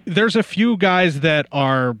like, there's a few guys that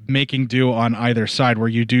are making do on either side, where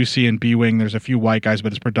you do see in B wing there's a few white guys,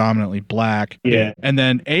 but it's predominantly black. Yeah. And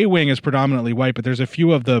then A wing is predominantly white, but there's a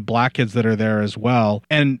few of the black kids that are there as well.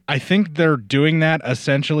 And I think they're doing that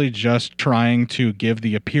essentially just trying to give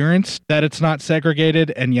the appearance that it's not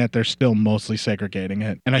segregated, and yet they're still mostly segregating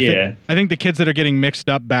it. And I think the kids that are getting mixed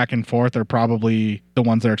up back and forth are probably the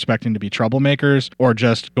ones they're expecting to be troublemakers or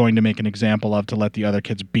just going to make an example of to let the other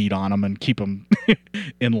kids beat on them and keep them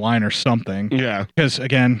in line or something. Yeah. Because,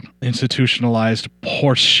 again, institutionalized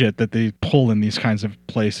horse shit that they pull in these kinds of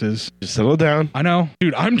places. Just settle down. I know.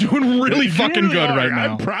 Dude, I'm doing really fucking good right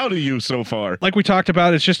now. I'm proud of you so far. Like we talked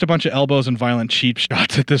about, it's just a bunch of elbows and violent cheap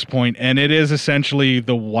shots at this point, and it is essentially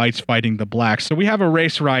the whites fighting the blacks. So we have a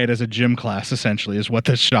race riot as a gym class, essentially, is what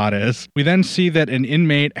this shot is. We then see that an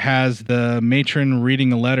inmate has the matron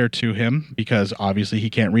reading a letter to him, because obviously he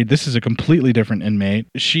can't read. This is a completely different inmate.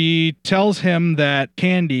 She tells him that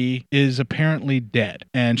Candy is apparently dead,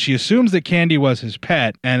 and she assumes that Candy was his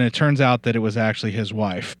pet, and it turns out that it was actually his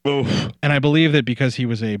wife. Oof. And I believe that because he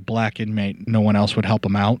was a black inmate, no one else would help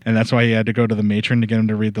him out, and that's why he had to go to the matron to get him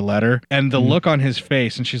to read the letter. And the look on his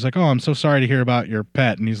face, and she's like, "Oh, I'm so sorry to hear about your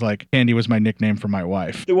pet," and he's like, "Candy was my nickname for my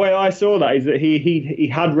wife." The way I saw that is that he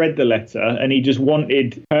had read the letter and he just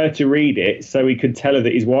wanted her to read it so he could tell her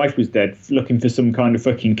that his wife was dead, looking for some kind of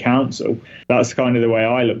fucking counsel. That's kind of the way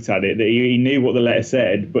I looked at it, that he knew what the letter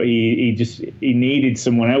said, but he needed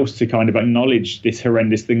someone else to kind of acknowledge this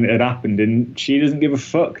horrendous thing that had happened, and she doesn't give a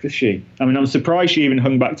fuck, does she? I mean, I'm surprised she even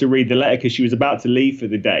hung back to read the letter because she was about to leave for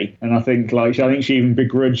the day, and I think she even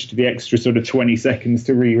begrudged the extra sort of 20 seconds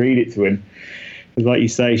to reread it to him. Because like you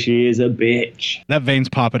say, she is a bitch. That vein's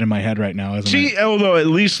popping in my head right now, isn't it? She, although at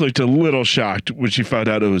least looked a little shocked when she found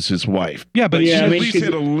out it was his wife. Yeah, but she yeah, at least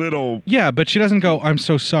had a little. Yeah, but she doesn't go, "I'm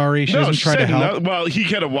so sorry." She doesn't try to help. Well, he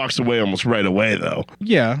kind of walks away almost right away, though.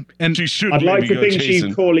 Yeah, and she should. I'd like maybe to go think chasing.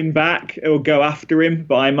 she'd call him back or go after him,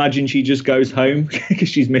 but I imagine she just goes home because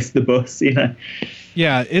she's missed the bus, you know.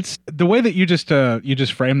 Yeah, it's the way that you just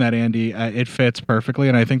framed that, Andy. It fits perfectly,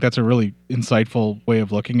 and I think that's a really insightful way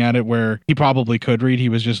of looking at it. Where he probably could read, he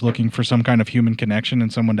was just looking for some kind of human connection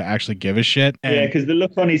and someone to actually give a shit. And Yeah, because the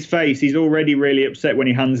look on his face, he's already really upset when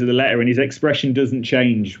he hands her the letter, and his expression doesn't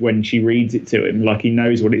change when she reads it to him. Like he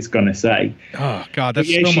knows what it's going to say. Oh God, that's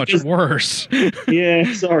Yeah, so she much just- worse.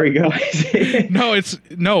 Yeah, sorry guys.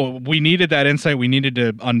 No, we needed that insight. We needed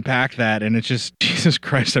to unpack that, and it's just Jesus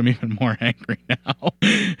Christ, I'm even more angry now.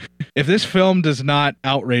 If this film does not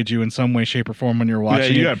outrage you in some way, shape, or form when you're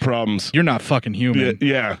watching, you it, got problems. You're not fucking human.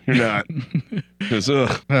 Yeah, you're not. 'Cause,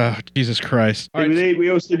 ugh. Jesus Christ.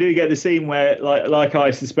 We also do get the scene where, like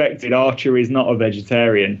I suspected, Archer is not a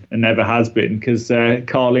vegetarian and never has been, because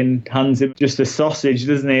Carlin hands him just a sausage,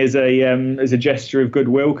 doesn't he, as a gesture of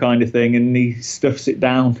goodwill kind of thing, and he stuffs it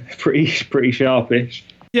down pretty sharpish.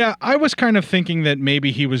 Yeah, I was kind of thinking that maybe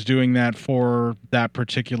he was doing that for that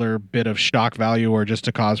particular bit of shock value or just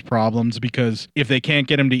to cause problems, because if they can't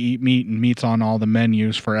get him to eat meat and meat's on all the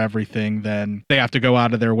menus for everything, then they have to go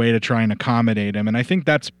out of their way to try and accommodate him. And I think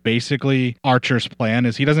that's basically Archer's plan,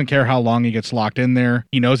 is he doesn't care how long he gets locked in there.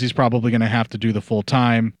 He knows he's probably going to have to do the full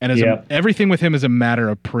time. And everything with him is a matter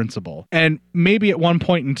of principle. And maybe at one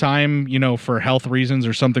point in time, for health reasons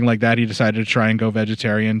or something like that, he decided to try and go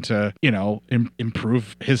vegetarian to,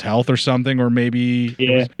 improve his health or something, or maybe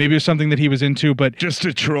it was something that he was into, but just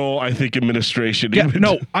to troll, I think, administration. Yeah,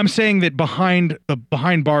 no, I'm saying that behind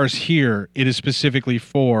bars here, it is specifically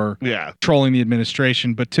for trolling the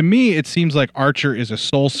administration. But to me, it seems like Archer is a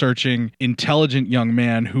soul-searching, intelligent young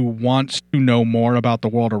man who wants to know more about the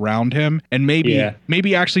world around him, and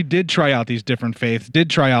maybe actually did try out these different faiths,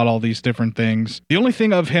 did try out all these different things. The only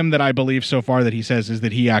thing of him that I believe so far that he says is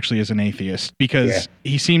that he actually is an atheist, because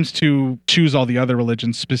he seems to choose all the other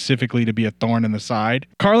religions specifically to be a thorn in the side.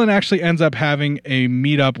 Carlin actually ends up having a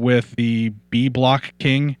meetup with the B Block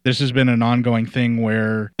King. This has been an ongoing thing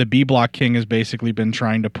where the B Block King has basically been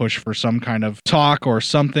trying to push for some kind of talk or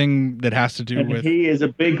something that has to do And with... he is a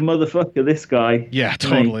big motherfucker, this guy. Yeah,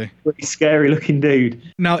 totally. Pretty scary looking dude.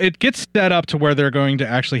 Now, it gets set up to where they're going to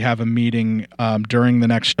actually have a meeting during the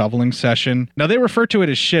next shoveling session. Now, they refer to it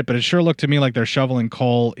as shit, but it sure looked to me like they're shoveling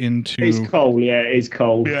coal into... It's coal, yeah, it is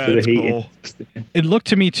coal. Yeah, for the it's heating. coal. It looked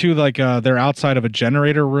to me, too, like they're outside of a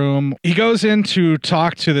generator room. He goes in to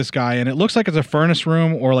talk to this guy, and it looks like it's a furnace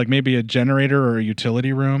room or like maybe a generator or a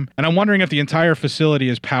utility room. And I'm wondering if the entire facility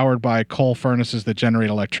is powered by coal furnaces that generate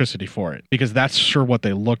electricity for it, because that's sure what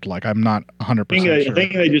they looked like. I'm not 100% sure. I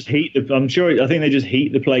think they just heat I think they just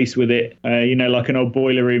heat the place with it. Like an old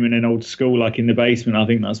boiler room in an old school, like in the basement. I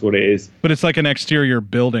think that's what it is. But it's like an exterior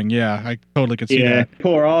building. Yeah, I totally could see that.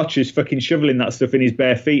 Poor Archer's fucking shoveling that stuff in his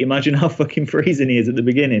bare feet. Imagine how fucking freezing he is at the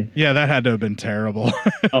beginning. Yeah, that had to have been terrible.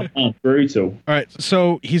 Brutal. All right,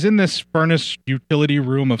 so he's in this furnace utility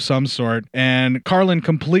room of some sort, and Carlin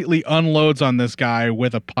completely unloads on this guy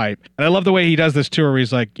with a pipe. And I love the way he does this too, where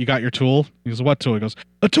he's like, "You got your tool?" He goes, "What tool?" He goes,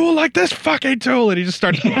 a tool like this fucking tool, and he just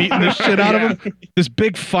starts beating the shit out of him. This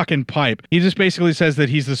big fucking pipe. He just basically says that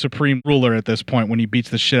he's the supreme ruler at this point when he beats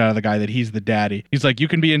the shit out of the guy, that he's the daddy. He's like, you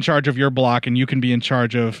can be in charge of your block and you can be in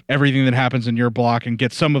charge of everything that happens in your block and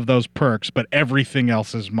get some of those perks, but everything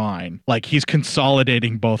else is mine. Like, he's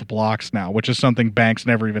consolidating both blocks now, which is something Banks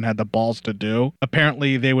never even had the balls to do.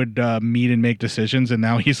 Apparently they would meet and make decisions, and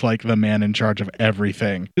now he's like the man in charge of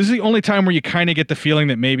everything. This is the only time where you kind of get the feeling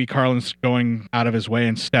that maybe Carlin's going out of his way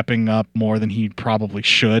and stepping up more than he probably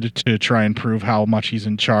should to try and prove how much he's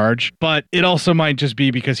in charge. But it also might just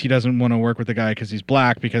be because he doesn't want to work with the guy because he's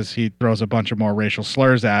black, because he throws a bunch of more racial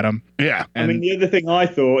slurs at him. Yeah. I mean, the other thing I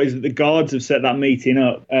thought is that the guards have set that meeting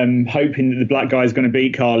up, hoping that the black guy is going to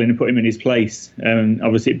beat Carlin and put him in his place.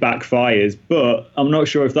 Obviously, it backfires, but I'm not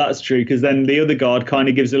sure if that's true, because then the other guard kind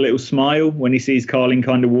of gives a little smile when he sees Carlin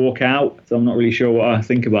kind of walk out. So I'm not really sure what I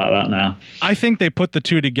think about that now. I think they put the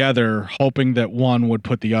two together hoping that one would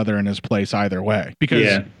put the other in his place either way.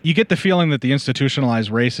 Because you get the feeling that the institutionalized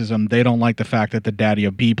racism, they don't like the fact that the daddy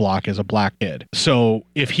of B Block is a black kid. So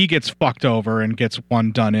if he gets fucked over and gets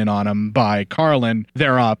one done in on him by Carlin,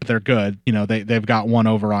 they're up, they're good. You know, they've got one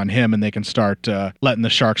over on him, and they can start letting the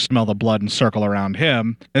sharks smell the blood and circle around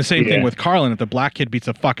him. And the same thing with Carlin. If the black kid beats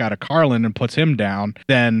the fuck out of Carlin and puts him down,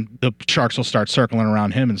 then the sharks will start circling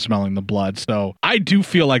around him and smelling the blood. So I do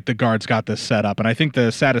feel like the guards got this set up, and I think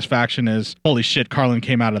the satisfaction is, holy shit, Carlin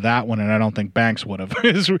came out of that one, and I don't think Banks would have,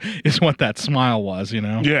 is what that smile was, you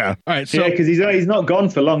know? Yeah. All right, so... Yeah, because he's not gone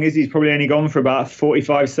for long, is he? He's probably only gone for about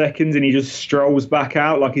 45 seconds, and he just strolls back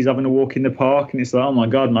out like he's having a walk in the park, and it's like, oh my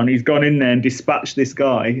God, man, he's gone in there and dispatched this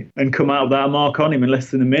guy and come out without a mark on him in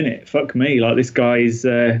less than a minute. Fuck me, like, this guy is,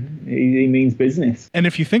 he means business. And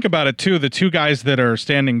if you think about it, too, the two guys that are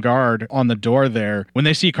standing guard on the door there, when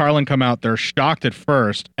they see Carlin come out, they're shocked at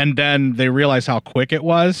first, and then they realize how quick it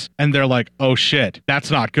was, and they're like, oh shit,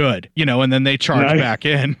 that's not good, you know, and then they charge back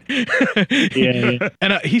in. Yeah.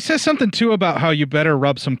 And he says something, too, about how you better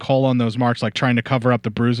rub some coal on those marks, like trying to cover up the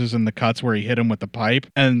bruises and the cuts where he hit him with the pipe,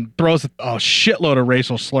 and throws a shitload of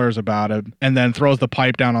racial slurs about it, and then throws the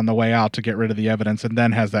pipe down on the way out to get rid of the evidence, and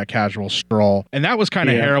then has that casual stroll. And that was kind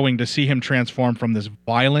of harrowing to see him transform from this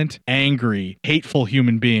violent, angry, hateful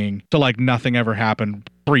human being to like nothing ever happened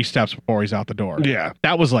 3 steps before he's out the door. Yeah.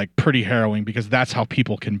 That was like pretty harrowing, because that's how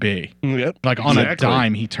people can be. Yep. Like on a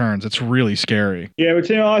dime he turns. It's really scary. Yeah, but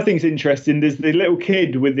you know what I think is interesting? There's the little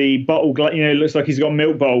kid with the bottle, you know, it looks like he's got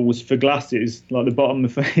milk bottles for glasses, like the bottom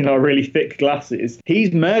of, you know, really thick glasses.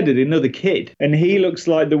 He's murdered another kid, and he looks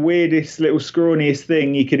like the weirdest little scrawniest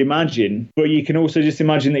thing you could imagine. But you can also just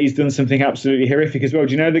imagine that he's done something absolutely horrific as well.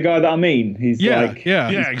 Do you know the guy that I mean? He's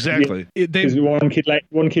exactly. Because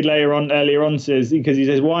one kid earlier on says, because he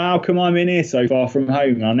says, "Why? How come I'm in here so far from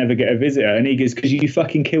home and I never get a visitor?" And he goes, "Because you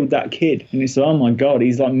fucking killed that kid." And it's like, oh my God,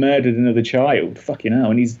 he's like murdered another child. Fucking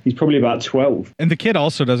hell. And he's probably about 12. And the kid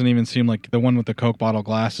also doesn't even seem like the one with the Coke bottle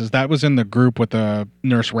glasses. That was in the group with the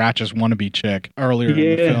Nurse Ratch's wannabe chick earlier in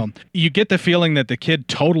the film. You get the feeling that the kid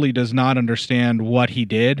totally does not understand what he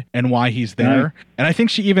did and why he's there. No. And I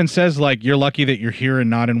think she even says, like, you're lucky that you're here and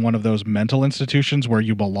not in one of those mental institutions where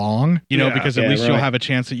you belong, you know, because at least you'll have a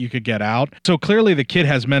chance that you could get out. So clearly the kid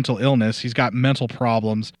has mental illness. He's got mental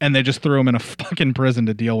problems, and they just threw him in a fucking prison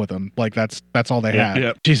to deal with him. Like, that's all they had.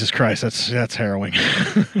 Yep. Jesus Christ, that's harrowing.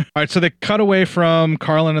 All right, so they cut away from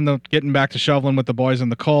Carlin and the getting back to shoveling with the boys in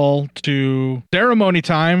the coal to ceremony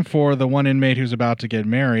time for the one inmate who's about to get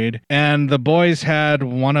married. And the boys had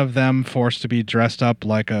one of them forced to be dressed up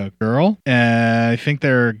like a girl. And I think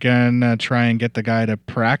they're gonna try and get the guy to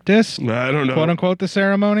practice, I don't know, quote unquote, the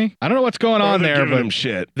ceremony. I don't know what's going on there, but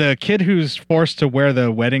shit. The kid who's forced to wear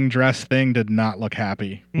the wedding dress thing did not look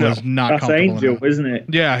happy. Was not That's comfortable Angel, enough. isn't it?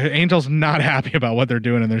 Yeah, Angel's not happy about what they're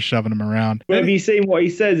doing, and they're shoving him around. But have you seen what he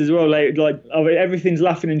says as well? Like everything's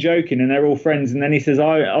laughing and joking, and they're all friends. And then he says,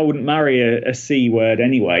 "I wouldn't marry a C word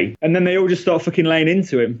anyway." And then they all just start fucking laying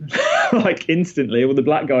into him, like instantly. All the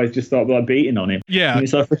black guys just start like beating on him. Yeah, and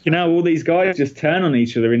it's like freaking hell. All these guys just turn on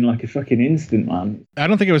each other in like a fucking instant, man. I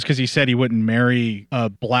don't think it was because he said he wouldn't marry a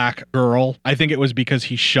black girl. I think it was because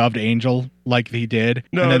he shoved Angel like he did.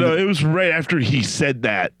 No, it was right after he said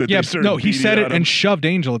that. Yeah, no, he said it and shoved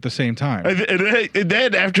Angel at the same time. And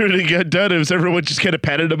then after it got done, it was everyone just kind of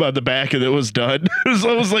patted him on the back, and it was done. It was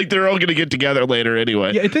almost like they're all going to get together later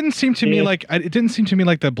anyway. Yeah, it didn't seem to me like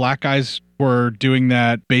the black guys were doing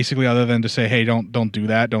that basically, other than to say, hey, don't do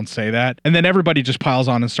that, don't say that. And then everybody just piles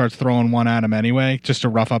on and starts throwing one at him anyway, just to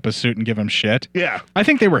rough up his suit and give him shit. Yeah. I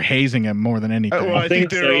think they were hazing him more than anything. Well, I think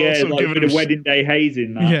they're also like giving a him wedding day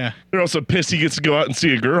hazing. That. Yeah. They're also pissed he gets to go out and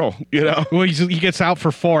see a girl, you know? Well, he gets out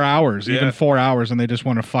for 4 hours, Yeah. even 4 hours, and they just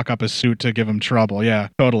want to fuck up his suit to give him trouble. Yeah,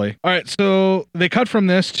 totally. All right, so they cut from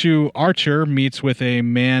this to Archer meets with a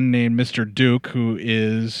man named Mr. Duke, who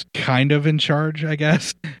is kind of in charge, I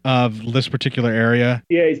guess, of this particular area.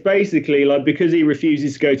 Yeah, it's basically like because he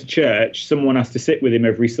refuses to go to church, someone has to sit with him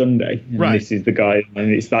every Sunday. And Right. This is the guy,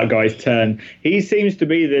 and it's that guy's turn. He seems to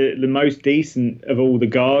be the most decent of all the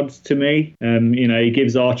guards to me. He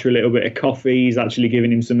gives Archer a little bit of coffee. He's actually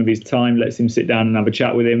giving him some of his time, lets him sit down and have a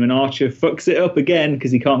chat with him. And Archer fucks it up again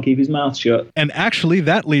because he can't keep his mouth shut. And actually,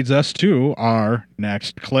 that leads us to our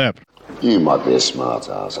next clip. You might be a smart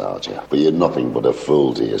ass, Archer, but you're nothing but a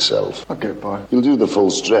fool to yourself. I'll get by. You'll do the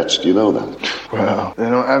full stretch, do you know that? Well,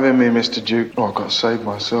 they're not having me, Mr. Duke. I've got to save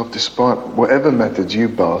myself despite whatever methods you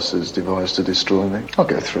bastards devise to destroy me. I'll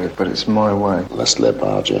get through it, but it's my way. Let's slip,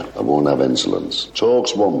 Archer. I won't have insolence.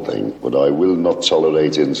 Talk's one thing, but I will not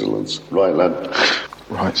tolerate insolence. Right, lad?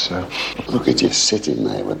 Right, sir. Look at you sitting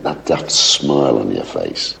there with that daft smile on your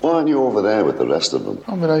face. Why aren't you over there with the rest of them?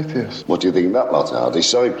 I'm an atheist. What do you think that lot are?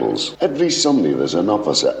 Disciples? Every Sunday there's an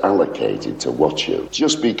officer allocated to watch you,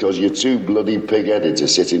 just because you're too bloody pig-headed to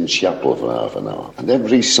sit in chapel for half an hour. And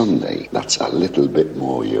every Sunday, that's a little bit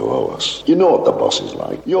more you owe us. You know what the boss is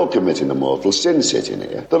like. You're committing a mortal sin sitting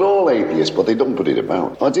here. They're all atheists, but they don't put it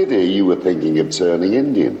about. I did hear you were thinking of turning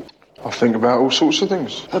Indian. I think about all sorts of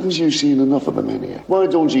things. Haven't you seen enough of them in here? Why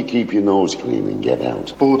don't you keep your nose clean and get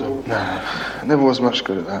out? Boredom? Nah, never was much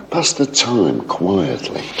good at that. Pass the time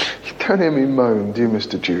quietly. You don't hear me moan, do you,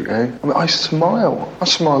 Mr. Duke, eh? I mean, I smile. I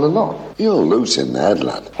smile a lot. You're loose in the head,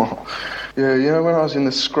 lad. Yeah, when I was in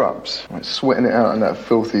the scrubs, like sweating it out in that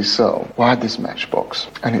filthy cell, I had this matchbox.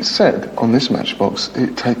 And it said on this matchbox,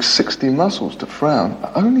 it takes 60 muscles to frown,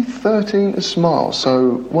 only 13 to smile,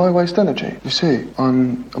 so why waste energy? You see,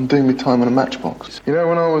 I'm doing my time on a matchbox. You know,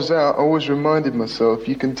 when I was out, I always reminded myself,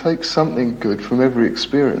 you can take something good from every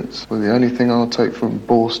experience. Well, the only thing I'll take from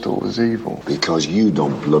Borstal is evil. Because you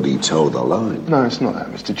don't bloody toe the line. No, it's not that,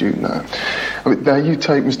 Mr. Duke, no. I mean, now you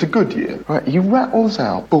take Mr. Goodyear, right? He rattles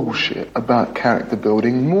out bullshit about character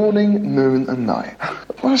building morning, noon and night.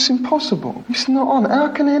 Well, it's impossible. It's not on. How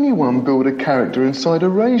can anyone build a character inside a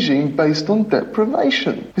regime based on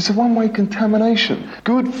deprivation? It's a one-way contamination.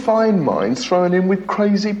 Good, fine minds thrown in with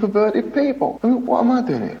crazy, perverted people. I mean, what am I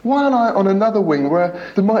doing here? Why aren't I on another wing where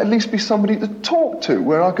there might at least be somebody to talk to,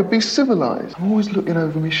 where I could be civilised? I'm always looking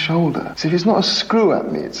over my shoulder. See, if it's not a screw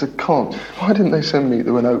at me, it's a con. Why didn't they send me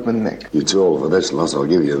to an open neck? You're tall for this lot, I'll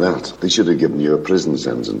give you that. They should have given you a prison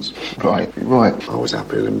sentence. Right. I was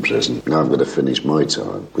happier in prison. Now I've got to finish my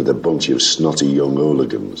time with a bunch of snotty young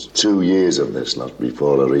hooligans. 2 years of this lot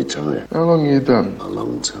before I retire. How long have you done? A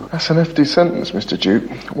long time. That's an hefty sentence, Mr.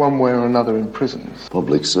 Duke. One way or another in prison.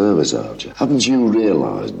 Public service, Archer. Haven't you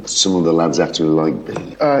realised some of the lads actually like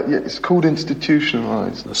being? Yeah, it's called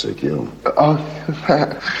institutionalised. I said you. Oh,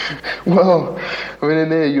 that. Well, I mean,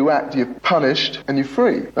 in here you act, you're punished, and you're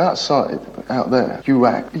free. Outside, out there, you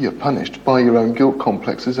act, you're punished by your own guilt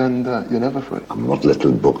complexes, and you're never free. And what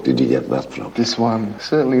little book did you get that from? This one,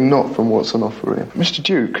 certainly not from what's on offer here. Mr.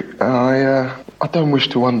 Duke, I don't wish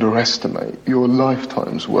to underestimate your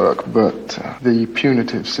lifetime's work, but the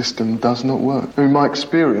punitive system does not work. I mean, my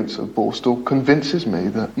experience of Borstal convinces me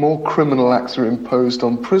that more criminal acts are imposed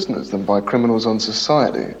on prisoners than by criminals on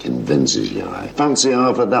society. Convinces you, eh? Fancy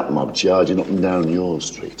half of that mob charging up and down your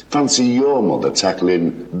street. Fancy your mother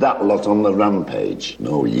tackling that lot on the rampage.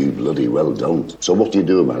 No, you bloody well don't. So what do you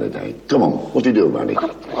do about it, eh? Come on, what do you do about it?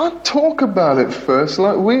 I'd talk about it first,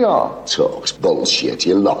 like we are. Talk's bullshit.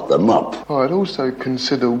 You lock them up. I'd also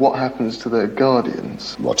consider what happens to their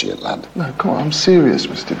guardians. Watch it, lad. No, come on, I'm serious,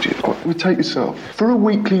 Mr. Duke. We take yourself. For a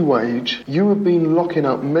weekly wage, you have been locking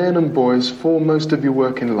up men and boys for most of your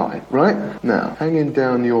working life, right? Now, hanging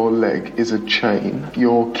down your leg is a chain,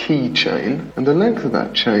 your key chain, and the length of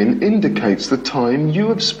that chain indicates the time you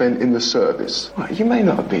have spent in the service. Right, you may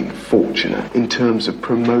not have been fortunate in terms of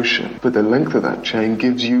promotion, but the length of that chain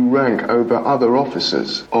gives you rank over other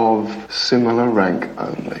officers of similar rank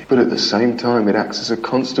only. But at the same time, it acts as a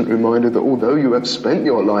constant reminder that although you have spent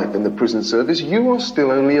your life in the prison service, you are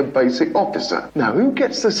still only a basic officer. Now, who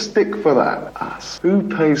gets the stick for that? Us. Who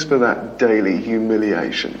pays for that daily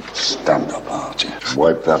humiliation? Stand up, Archie.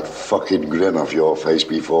 Wipe that fucking grin off your face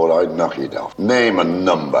before I knock it off. Name a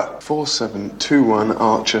number. 4721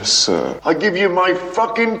 Archer, sir. I give you my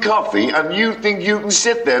fucking coffee and you think you can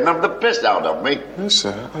sit there and have the piss out of me? No,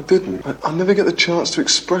 sir, I didn't. I never get the chance to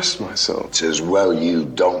express myself. It's as well you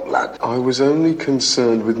don't, lad. I was only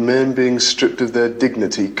concerned with men being stripped of their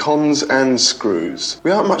dignity, cons and screws. We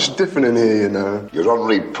aren't much different in here, you know. You're on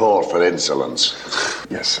report for insolence.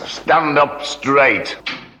 Yes, sir. Stand up straight.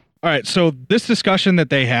 All right, so this discussion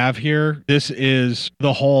that they have here, this is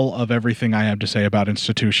the whole of everything I have to say about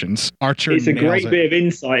institutions. Archer It's a nails great it. bit of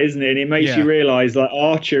insight, isn't it? And it makes Yeah. you realise that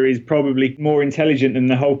Archer is probably more intelligent than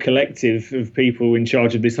the whole collective of people in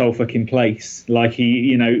charge of this whole fucking place. Like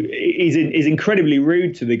he's incredibly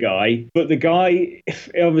rude to the guy, but the guy,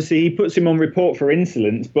 obviously, he puts him on report for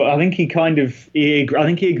insolence. But I think I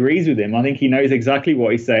think he agrees with him. I think he knows exactly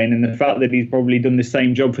what he's saying, and the fact that he's probably done the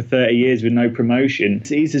same job for 30 years with no promotion,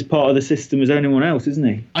 he's as part of the system as anyone else, isn't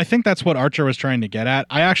he? I think that's what Archer was trying to get at.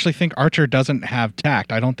 I actually think Archer doesn't have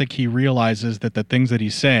tact. I don't think he realizes that the things that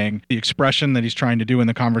he's saying, the expression that he's trying to do in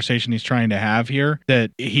the conversation he's trying to have here,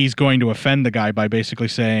 that he's going to offend the guy by basically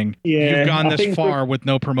saying, you've gone this far with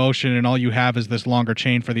no promotion and all you have is this longer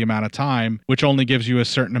chain for the amount of time, which only gives you a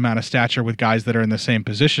certain amount of stature with guys that are in the same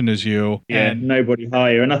position as you. Yeah, And nobody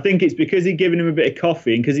higher. And I think it's because he'd given him a bit of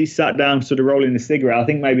coffee and because he sat down sort of rolling a cigarette. I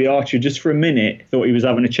think maybe Archer, just for a minute, thought he was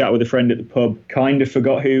having a chat with a friend at the pub, kind of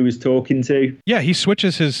forgot who he was talking to. yeah, he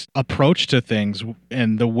switches his approach to things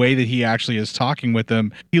and the way that he actually is talking with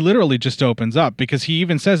them. He literally just opens up because he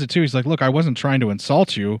even says it too. He's like, look, I wasn't trying to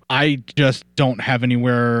insult you. I just don't have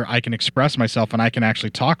anywhere I can express myself and I can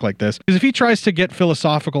actually talk like this. Because if he tries to get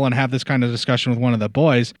philosophical and have this kind of discussion with one of the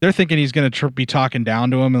boys, they're thinking he's going to be talking down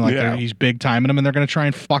to him and like he's big timing him and they're going to try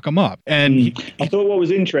and fuck him up. And I thought what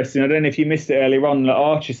was interesting, I don't know if you missed it earlier on, that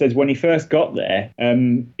Archer says when he first got there,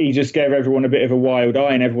 he just gave everyone a bit of a wild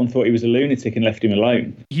eye and everyone thought he was a lunatic and left him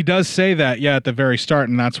alone. he does say that, yeah, at the very start,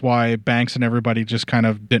 and that's why Banks and everybody just kind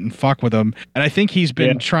of didn't fuck with him. And I think he's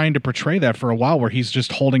been trying to portray that for a while, where he's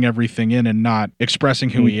just holding everything in and not expressing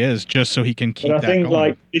who he is, just so he can keep But that I think going.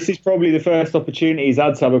 like this is probably the first opportunity he's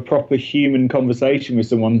had to have a proper human conversation with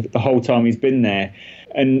someone the whole time he's been there.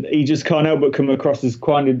 And he just can't help but come across as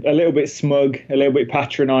kind of a little bit smug, a little bit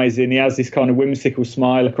patronising. He has this kind of whimsical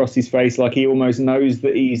smile across his face, like he almost knows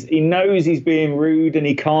that he knows he's being rude and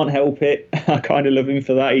he can't help it. I kind of love him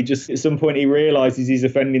for that. He just, at some point, he realises he's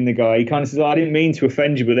offending the guy. He kind of says, I didn't mean to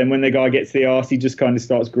offend you. But then when the guy gets the arse, he just kind of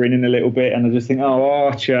starts grinning a little bit. And I just think, oh,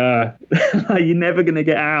 Archer, you're never going to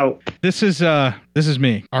get out. This is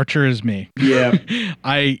me. Archer is me. Yeah.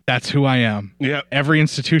 That's who I am. Yeah. Every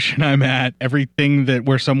institution I'm at, everything that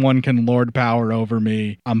where someone can lord power over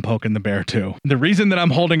me, I'm poking the bear too. The reason that I'm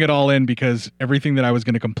holding it all in, because everything that I was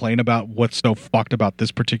going to complain about, what's so fucked about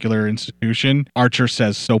this particular institution, Archer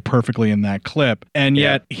says so perfectly in that clip. And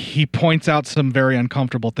yet he points out some very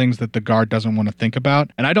uncomfortable things that the guard doesn't want to think about.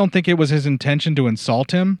 And I don't think it was his intention to insult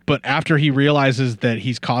him, but after he realizes that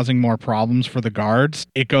he's causing more problems for the guards,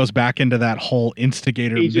 it goes back into that whole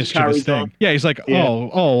instigator He just mischievous carries thing. on. Yeah, he's like,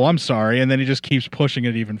 oh, I'm sorry. And then he just keeps pushing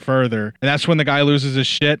it even further. And that's when the guy loses his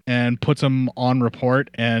shit and puts him on report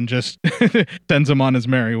and just sends him on his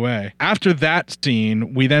merry way. After that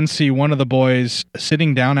scene, we then see one of the boys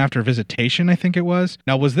sitting down after visitation, I think it was.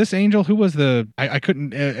 Now, was this Angel? Who was the... I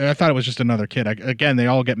couldn't... I thought it was just another kid. Again, they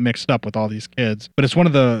all get mixed up with all these kids. But it's one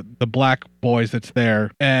of the black boys that's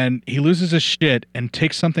there. And he loses his shit and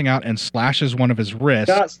takes something out and slashes one of his wrists.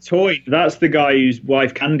 That's Toy. That's the guy whose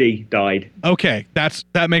wife Candy died. Okay,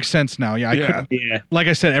 that makes sense now. Yeah, I couldn't, like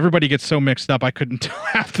I said, everybody gets so mixed up. I couldn't tell.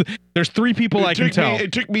 There's three people I can tell.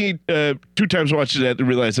 It took me 2 times watching that to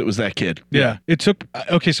realize it was that kid. Yeah, it took.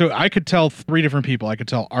 Okay, so I could tell 3 different people. I could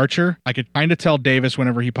tell Archer. I could kind of tell Davis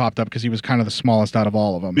whenever he popped up because he was kind of the smallest out of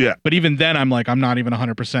all of them. Yeah. But even then, I'm like, I'm not even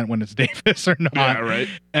 100% when it's Davis or not. Yeah, right.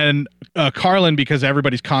 And Carlin, because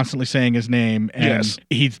everybody's constantly saying his name, and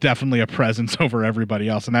he's definitely a presence over everybody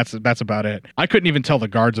else, and that's about it. I couldn't even tell the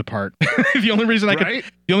guards apart. The only reason I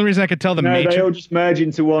could tell the They all just merge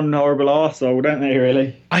into one horrible arsehole, don't they,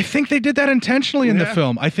 really? I think they did that intentionally in the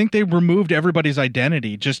film. I think they removed everybody's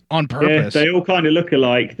identity just on purpose. Yeah, they all kind of look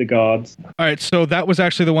alike, the guards. All right, so that was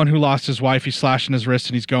actually the one who lost his wife. He's slashing his wrist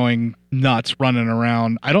and he's going nuts, running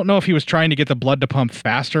around. I don't know if he was trying to get the blood to pump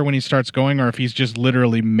faster when he starts going, or if he's just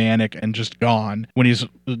literally manic and just gone when he's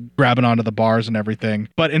grabbing onto the bars and everything.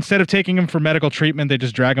 But instead of taking him for medical treatment, they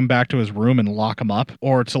just drag him back to his room and lock him up,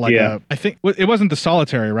 or to like I think it wasn't the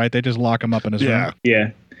solitary, right? They just lock him up in his room.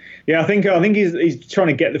 Yeah. Yeah, I think he's trying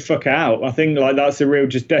to get the fuck out. I think like that's a real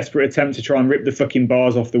just desperate attempt to try and rip the fucking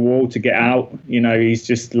bars off the wall to get out. You know, he's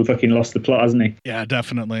just fucking lost the plot, hasn't he? Yeah,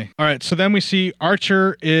 definitely. All right, so then we see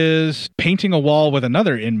Archer is painting a wall with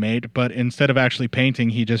another inmate, but instead of actually painting,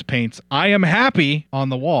 he just paints "I am happy" on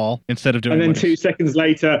the wall instead of doing. And then 2 seconds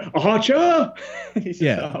later, Archer.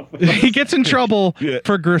 Yeah, he gets in trouble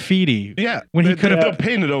for graffiti. Yeah, when he could have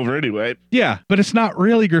painted over anyway. Yeah, but it's not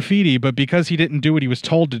really graffiti. But because he didn't do what he was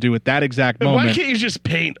told to do at that exact moment, Why can't you just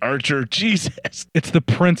paint, Archer? Jesus. It's the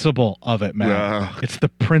principle of it, man. It's the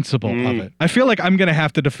principle of it. I feel like I'm gonna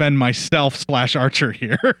have to defend myself / Archer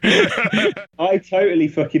here. I totally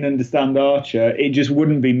fucking understand Archer. It just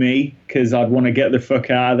wouldn't be me because I'd want to get the fuck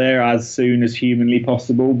out of there as soon as humanly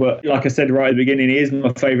possible. But like I said right at the beginning, he is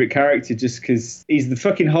my favourite character just because he's the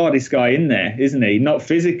fucking hardest guy in there, isn't he? Not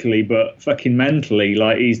physically, but fucking mentally.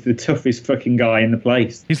 Like, he's the toughest fucking guy in the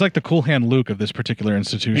place. He's like the Cool Hand Luke of this particular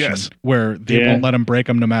institution, Yes. where they won't let him break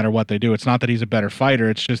him no matter what they do. It's not that he's a better fighter.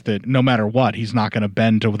 It's just that no matter what, he's not going to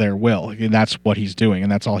bend to their will. And that's what he's doing,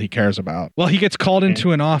 and that's all he cares about. Well, he gets called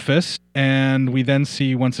into an office, and we then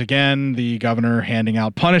see once again the governor handing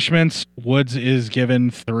out punishments. Woods is given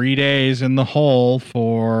 3 days in the hole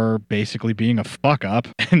for basically being a fuck up.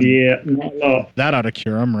 And not a lot. That ought to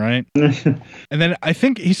cure him, right? And then I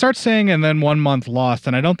think he starts saying, and then 1 month lost,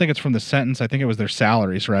 and I don't think it's from the sentence. I think it was their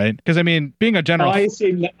salaries, right? Because I mean, being a general, I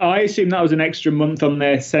assume that was an extra month on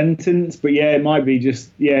their sentence, but it might be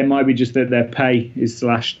just that their pay is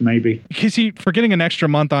slashed, maybe. Because for getting an extra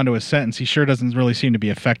month onto his sentence, he sure doesn't really seem to be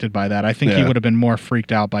affected by that. I think he would have been more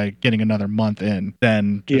freaked out by getting another month in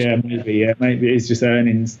than maybe it's just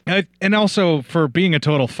earnings. And also for being a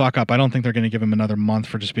total fuck up, I don't think they're going to give him another month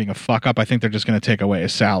for just being a fuck up. I think they're just going to take away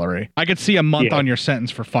his salary. I could see a month on your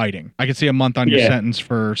sentence for fighting. I could see a month on your sentence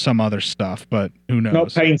for some other stuff, but who knows?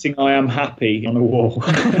 Not painting "I am happy" on the wall.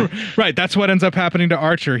 Right, that's what ends up happening to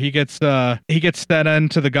Archer. He gets sent in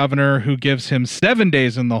to the governor, who gives him 7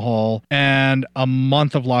 days in the hole and a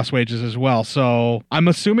month of lost wages as well. So I'm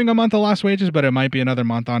assuming a month of lost wages, but it might be another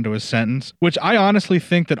month onto his sentence, which I honestly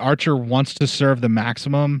think that Archer wants to serve the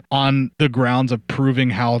maximum on the grounds of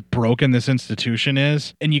proving how broken this institution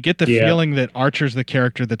is. And you get the feeling that Archer's the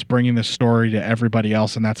character that's bringing this story to everybody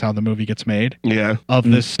else, and that's how the movie gets made. Of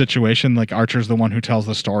this situation, like Archer's the one who tells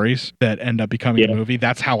the stories that end up becoming a movie.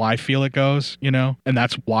 That's how I feel it goes, you know? And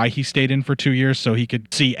that's why he stayed in for 2 years, so he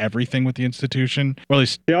could see everything with the institution. Or at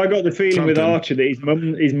least I got the feeling with Archer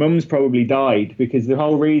that his mum's probably died, because the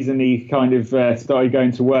whole reason he kind of started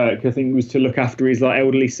going to work, I think, was to look after his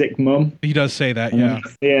elderly sick mum. He does say that, and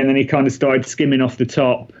then he kind of started skimming off the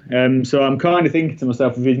top. So I'm kind of thinking to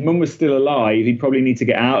myself, if his mum was still alive, he'd probably need to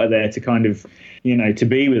get out of there to kind of, to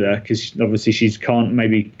be with her, because obviously she can't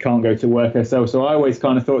go to work herself. So I always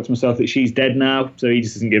kind of thought to myself that she's dead now, so he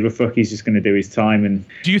just doesn't give a fuck. He's just going to do his time. And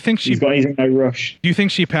do you think he's in no rush? Do you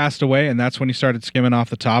think she passed away, and that's when he started skimming off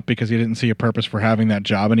the top because he didn't see a purpose for having that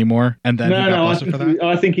job anymore? And then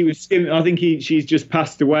I think he was skimming. I think she's just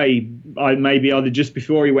passed away. Maybe either just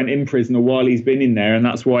before he went in prison or while he's been in there, and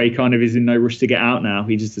that's why he kind of is in no rush to get out now.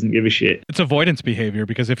 He just doesn't give a shit. It's avoidance behavior,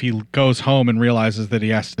 because if he goes home and realizes that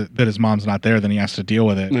that his mom's not there, then he has to deal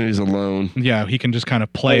with it. He's alone. Yeah, he can just kind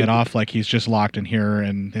of play it off like he's just locked in here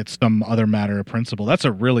and it's some other matter of principle. That's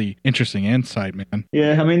a really interesting insight, man.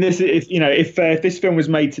 Yeah, I mean, if this film was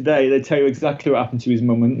made today, they'd tell you exactly what happened to his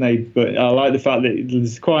mum, wouldn't they? But I like the fact that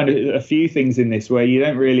there's quite a few things in this where you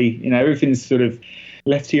don't really, everything's sort of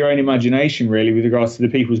left to your own imagination, really, with regards to the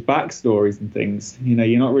people's backstories and things.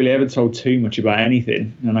 You're not really ever told too much about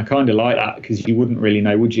anything, and I kind of like that, because you wouldn't really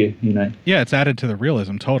know, would you? Yeah, it's added to the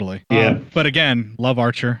realism, totally. Yeah. But again, love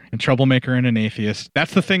Archer, and troublemaker and an atheist.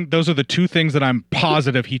 That's the thing. Those are the two things that I'm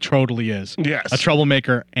positive he totally is. Yes. A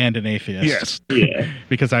troublemaker and an atheist. Yes. Yeah.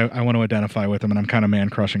 Because I want to identify with him, and I'm kind of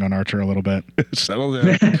man-crushing on Archer a little bit. Settle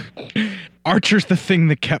down. Archer's the thing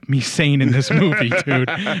that kept me sane in this movie, dude.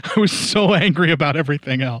 I was so angry about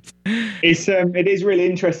everything else. It is really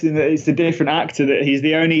interesting that it's a different actor, that he's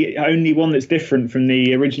the only one that's different from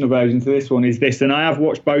the original version to this one is this. And I have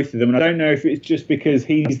watched both of them, and I don't know if it's just because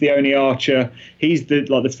he's the only Archer. He's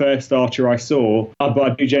the first Archer I saw, but I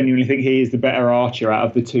do genuinely think he is the better Archer out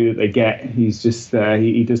of the two that they get. He's just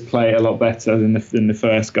he does play it a lot better than the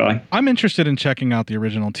first guy. I'm interested in checking out the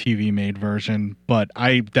original TV made version, but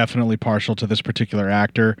I definitely partial special to this particular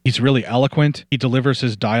actor. He's really eloquent. He delivers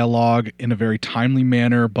his dialogue in a very timely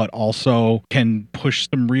manner, but also can push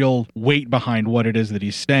some real weight behind what it is that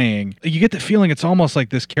he's saying. You get the feeling it's almost like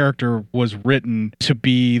this character was written to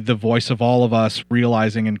be the voice of all of us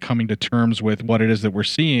realizing and coming to terms with what it is that we're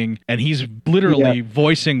seeing. And he's literally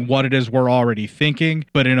voicing what it is we're already thinking,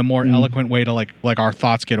 but in a more eloquent way to like our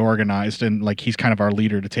thoughts get organized, and like he's kind of our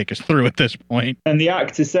leader to take us through at this point. And the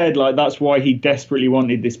actor said like that's why he desperately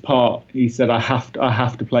wanted this part. He said I have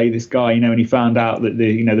to play this guy, and he found out that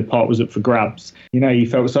the part was up for grabs. He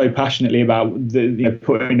felt so passionately about the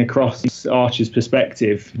putting across Archer's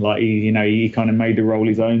perspective, like he kind of made the role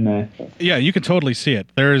his own there. Yeah, you can totally see it.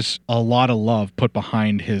 There's a lot of love put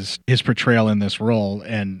behind his portrayal in this role,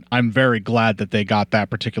 and I'm very glad that they got that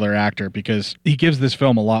particular actor because he gives this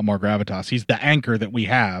film a lot more gravitas. He's the anchor that we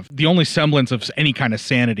have. The only semblance of any kind of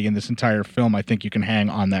sanity in this entire film, I think you can hang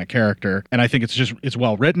on that character. And I think it's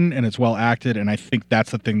well written and it's well acted, and I think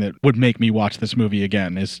that's the thing that would make me watch this movie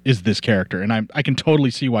again is this character. And I can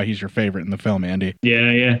totally see why he's your favorite in the film, Andy.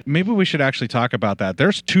 Yeah. Maybe we should actually talk about that.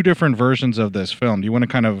 There's two different versions of this film. Do you want to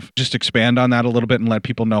kind of just expand on that a little bit and let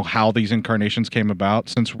people know how these incarnations came about,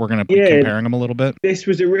 since we're going to be comparing them a little bit? This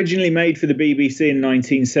was originally made for the BBC in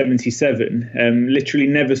 1977. Literally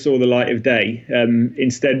never saw the light of day.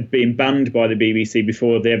 Instead being banned by the BBC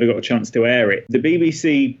before they ever got a chance to air it. The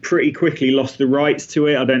BBC pretty quickly lost the rights to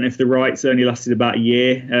it. I don't know if the rights only lasted about a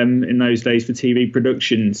year in those days for TV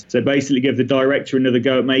productions. So basically gave the director another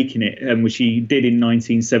go at making it, which he did in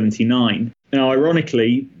 1979. Now,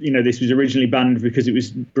 ironically, this was originally banned because it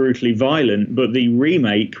was brutally violent, but the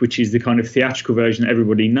remake, which is the kind of theatrical version that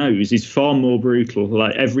everybody knows, is far more brutal.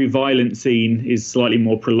 Like, every violent scene is slightly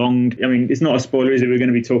more prolonged. I mean, it's not a spoiler, is it? We're going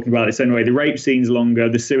to be talking about this anyway. The rape scene's longer,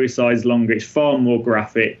 the suicide's longer, it's far more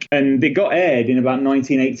graphic. And it got aired in about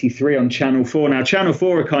 1983 on Channel 4. Now, Channel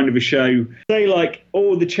 4 are kind of a show, say, like,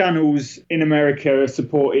 all the channels in America are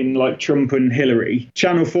supporting, like, Trump and Hillary.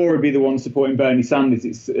 Channel 4 would be the one supporting Bernie Sanders.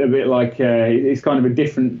 It's a bit like... it's kind of a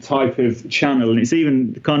different type of channel, and it's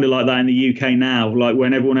even kind of like that in the UK now. Like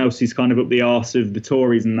when everyone else is kind of up the arse of the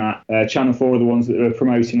Tories and that, Channel 4 are the ones that are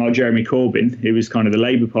promoting like Jeremy Corbyn, who was kind of the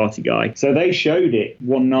Labour Party guy. So they showed it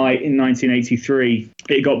one night in 1983.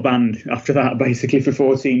 It got banned after that, basically for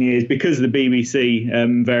 14 years because the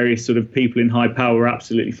BBC, various sort of people in high power were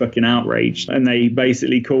absolutely fucking outraged, and they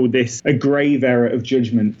basically called this a grave error of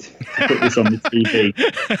judgment to put this on the TV.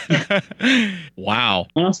 Wow.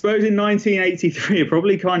 And I suppose in 1983 it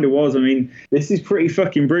probably kind of was. I mean, this is pretty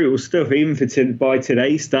fucking brutal stuff, even by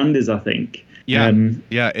today's standards, I think. Yeah, I mean,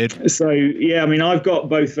 I've got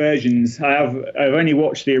both versions. I've only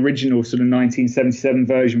watched the original sort of 1977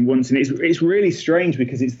 version once, and it's really strange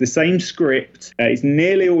because it's the same script. It's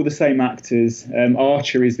nearly all the same actors.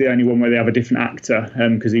 Archer is the only one where they have a different actor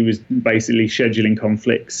because he was basically scheduling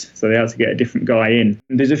conflicts, so they had to get a different guy in.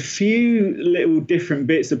 There's a few little different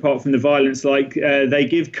bits apart from the violence, like they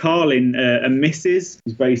give Carlin a missus.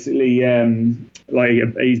 He's basically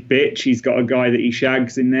he's bitch. He's got a guy that he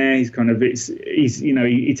shags in there. He's kind of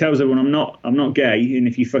he tells everyone, I'm not gay, and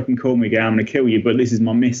if you fucking call me gay, I'm gonna kill you, but this is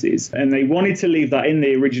my missus. And they wanted to leave that in,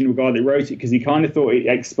 the original guy that wrote it, because he kind of thought it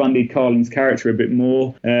expanded Carlin's character a bit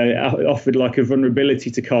more, offered like a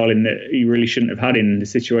vulnerability to Carlin that he really shouldn't have had in the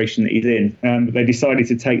situation that he's in. But they decided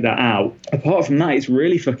to take that out. Apart from that, it's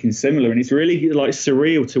really fucking similar, and it's really like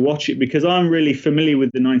surreal to watch it because I'm really familiar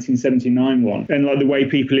with the 1979 one, and like the way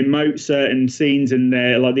people emote certain scenes and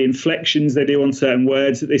like the inflections they do on certain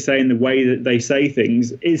words that they say and the way that they say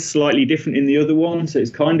things is slightly different in the other one. So it's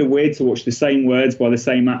kind of weird to watch the same words by the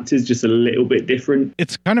same actors, just a little bit different.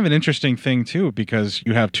 It's kind of an interesting thing too, because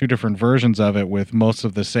you have two different versions of it with most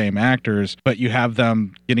of the same actors, but you have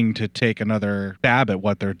them getting to take another stab at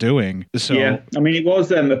what they're doing. So yeah, I mean, it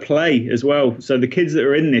was a play as well. So the kids that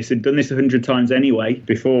are in this had done this 100 times anyway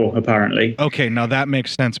before, apparently. Okay, now that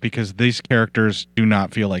makes sense because these characters do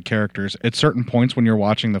not feel like characters. At certain points when you're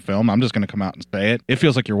watching the film, I'm just going to come out and say it, it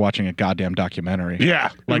feels like you're watching a goddamn documentary. Yeah,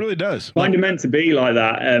 it really does. Kind of meant to be like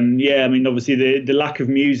that. Yeah, I mean, obviously the lack of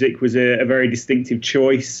music was a very distinctive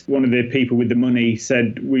choice. One of the people with the money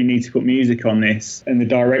said, we need to put music on this. And the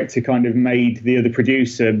director kind of made the other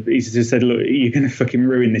producer, he just said, look, you're going to fucking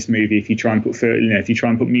ruin this movie if you try and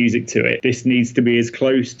put music to it. This needs to be as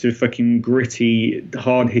close to fucking gritty,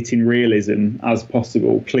 hard-hitting realism as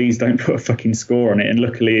possible. Please don't put a fucking score on it. And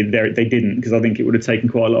luckily they didn't, because I think it would have taken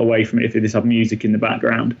quite a lot away from it if they just had music in the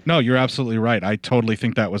background. No, you're absolutely absolutely right. I totally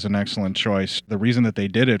think that was an excellent choice. The reason that they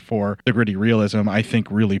did it for the gritty realism, I think,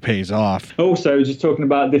 really pays off. Also, just talking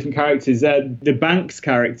about different characters, the Banks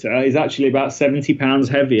character is actually about 70 pounds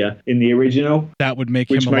heavier in the original. That would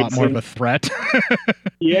make him a lot more of a threat.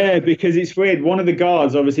 Yeah, because it's weird. One of the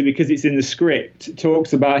guards, obviously, because it's in the script,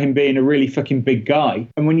 talks about him being a really fucking big guy.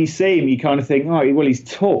 And when you see him, you kind of think, oh, well, he's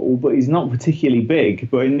tall, but he's not particularly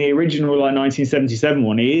big. But in the original, like 1977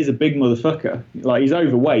 one, he is a big motherfucker. Like, he's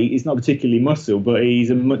overweight. He's not particularly muscle, but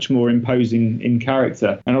he's a much more imposing in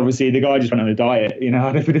character. And obviously, the guy just went on a diet. You know,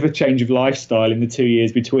 had a bit of a change of lifestyle in the 2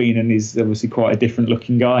 years between, and he's obviously quite a different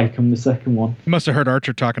looking guy come the second one. You must have heard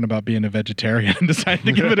Archer talking about being a vegetarian and decided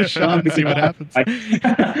to give it a shot and see what happens.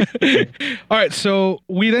 All right, so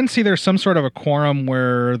we then see there's some sort of a quorum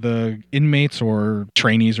where the inmates or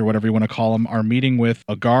trainees or whatever you want to call them are meeting with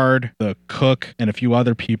a guard, the cook, and a few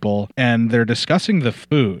other people, and they're discussing the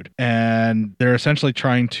food. And they're essentially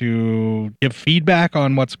trying to give feedback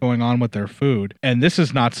on what's going on with their food. And this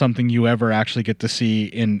is not something you ever actually get to see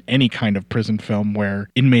in any kind of prison film where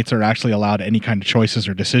inmates are actually allowed any kind of choices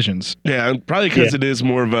or decisions. Yeah, probably because it is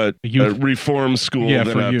more of a reform school than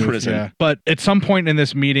a prison. Yeah. But at some point in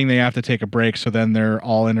this meeting, they have to take a break, so then they're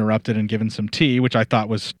all interrupted and given some tea, which I thought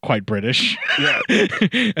was quite British. Yeah.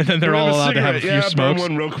 And then they're all allowed to have a few smokes.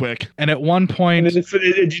 One real quick. And at one point...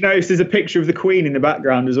 Did you notice there's a picture of the Queen in the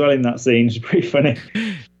background as well in that scene? It's pretty funny.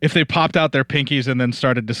 If they popped out their pinkies and then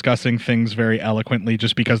started discussing things very eloquently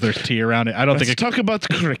just because there's tea around it, I don't think Let's talk about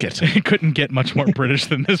the cricket. It couldn't get much more British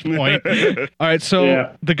than this point. All right,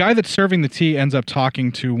 so the guy that's serving the tea ends up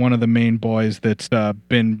talking to one of the main boys that's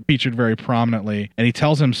been featured very prominently, and he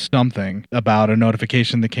tells him something about a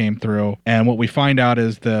notification that came through. And what we find out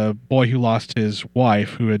is the boy who lost his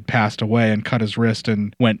wife, who had passed away and cut his wrist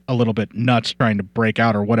and went a little bit nuts trying to break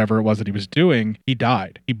out or whatever it was that he was doing, he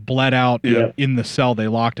died. He bled out in the cell. They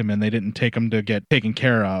locked him in. They didn't take him to get taken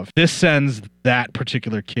care of. This sends that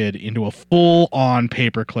particular kid into a full-on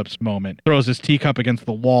paper clips moment. Throws his teacup against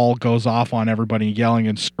the wall, goes off on everybody yelling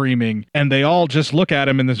and screaming, and they all just look at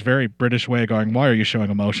him in this very British way going, why are you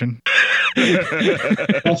showing emotion?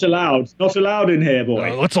 Not allowed in here,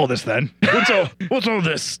 boy. What's all this then? What's all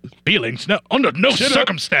this? Feelings? No, under no Chin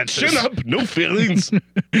circumstances. Chin up, no feelings.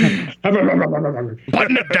 Button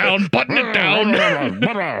it down, button it down.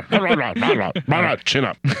 Chin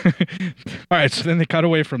up. All right, so then they cut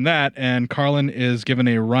away from that, and Carlin is given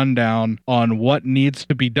a rundown on what needs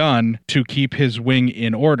to be done to keep his wing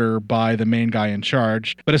in order by the main guy in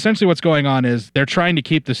charge. But essentially what's going on is they're trying to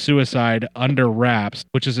keep the suicide under wraps,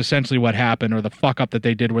 which is essentially what happened, or the fuck up that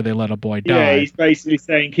they did where they let a boy die. Yeah, he's basically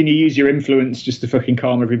saying, can you use your influence just to fucking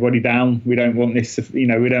calm everybody down? We don't want this, we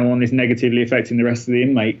don't want this negatively affecting the rest of the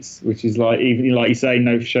inmates, which is like, even like you say,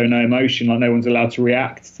 show no emotion, like no one's allowed to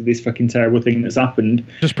react to this fucking terrible thing that's happened.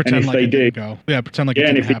 Just pretend like it didn't go. Yeah, pretend like it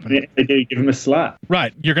didn't happen. If they do, give them a slap.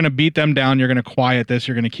 Right. You're going to beat them down. You're going to quiet this.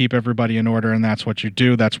 You're going to keep everybody in order, and that's what you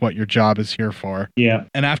do. That's what your job is here for. Yeah.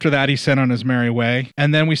 And after that, he's sent on his merry way.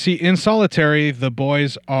 And then we see in solitary, the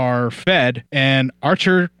boys are fed, and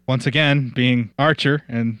Archer, once again, being Archer,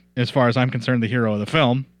 and as far as I'm concerned, the hero of the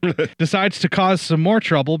film, decides to cause some more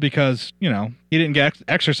trouble because, he didn't get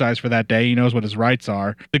exercise for that day. He knows what his rights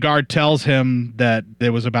are. The guard tells him that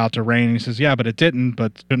it was about to rain. And he says, yeah, but it didn't.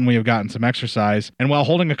 But shouldn't we have gotten some exercise? And while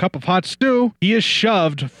holding a cup of hot stew, he is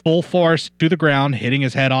shoved full force to the ground, hitting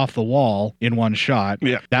his head off the wall in one shot.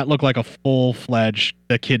 Yeah. That looked like a full-fledged,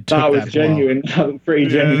 the kid took that was genuine. That was pretty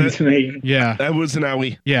genuine to me. Yeah. That was an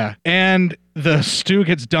owie. Yeah. And the stew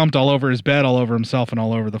gets dumped all over his bed, all over himself, and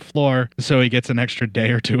all over the floor. So he gets an extra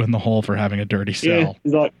day or two in the hole for having a dirty cell. Yeah,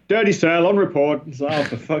 he's like, dirty cell on report. It's like, oh,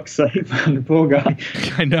 for fuck's sake, man, the poor guy.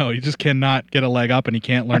 I know. He just cannot get a leg up, and he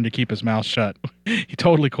can't learn to keep his mouth shut. He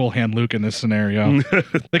totally cool hand Luke in this scenario.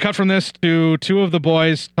 They cut from this to two of the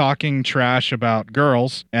boys talking trash about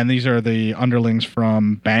girls, and these are the underlings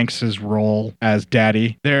from Banks's role as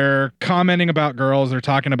daddy. They're commenting about girls. They're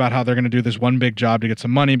talking about how they're going to do this one big job to get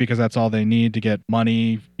some money because that's all they need to get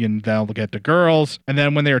money, and they'll get the girls. And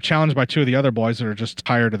then when they are challenged by two of the other boys that are just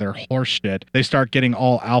tired of their horse shit, they start getting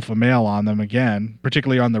all alpha male on them again,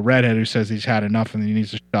 particularly on the redhead who says he's had enough and he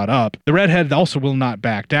needs to shut up. The redhead also will not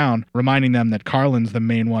back down, reminding them that Carlin's the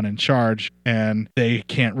main one in charge and they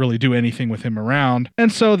can't really do anything with him around.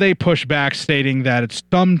 And so they push back, stating that at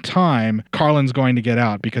some time Carlin's going to get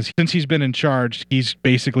out because since he's been in charge, he's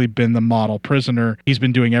basically been the model prisoner. He's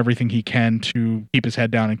been doing everything he can to keep his head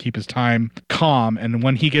down and keep his time calm. And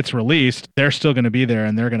when he gets released, they're still going to be there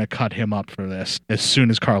and they're going to cut him up for this as soon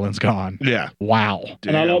as Carlin's gone. Yeah. Wow.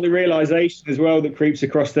 And I like the realization as well that creeps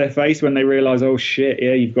across their face when they realize, oh shit,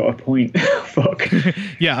 yeah, you've got a point. Fuck.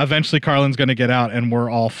 Yeah, eventually Carlin's going to get out, and we're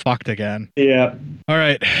all fucked again. Yeah. All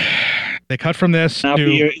right. They cut from this Now, to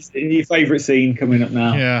your favourite scene coming up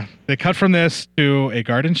now. Yeah. They cut from this to a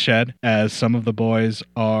garden shed as some of the boys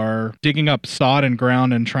are digging up sod and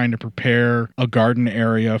ground and trying to prepare a garden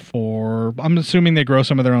area for, I'm assuming they grow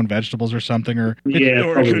some of their own vegetables or something. Or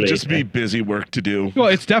it could just be busy work to do. Well,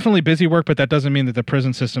 it's definitely busy work, but that doesn't mean that the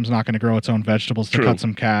prison system's not going to grow its own vegetables to True. cut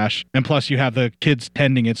some cash. And plus, you have the kids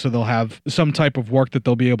tending it, so they'll have some type of work that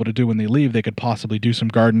they'll be able to do when they leave. They could possibly do some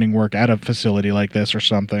gardening work at a facility like this or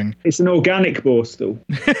something. It's an organic borstal.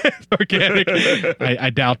 Organic. I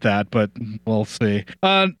doubt that, but we'll see.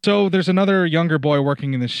 So there's another younger boy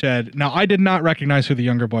working in the shed. Now, I did not recognize who the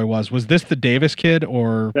younger boy was. Was this the Davis kid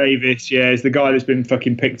or? Davis, yeah, is the guy that's been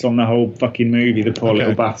fucking picked on the whole fucking movie, the poor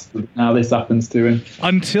little bastard. Now this happens to him.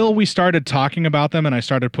 Until we started talking about them and I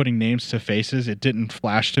started putting names to faces, it didn't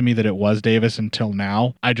flash to me that it was Davis until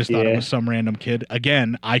now. I just thought it was some random kid.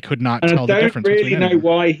 Again, I could not And tell I the don't difference really between know them.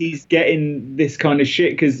 why he's getting this kind of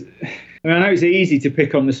shit, because I mean, I know it's easy to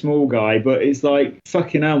pick on the small guy, but it's like,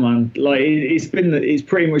 fucking hell, man. Like, it's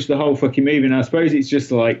pretty much the whole fucking movie. And I suppose it's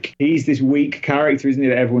just like, he's this weak character, isn't he,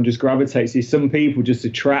 that everyone just gravitates to. Some people just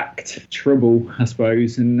attract trouble, I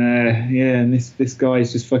suppose. And, and this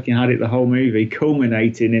guy's just fucking had it the whole movie,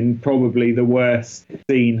 culminating in probably the worst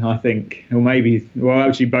scene, I think. Or maybe, well,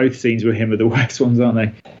 actually, both scenes with him are the worst ones, aren't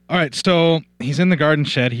they? All right, so he's in the garden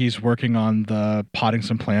shed. He's working on potting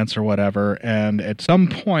some plants or whatever. And at some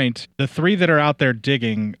point, the three that are out there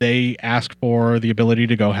digging, they ask for the ability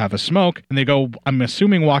to go have a smoke. And they go, I'm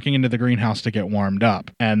assuming, walking into the greenhouse to get warmed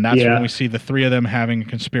up. And that's when we see the three of them having a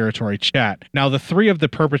conspiratory chat. Now, the three of the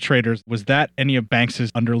perpetrators, was that any of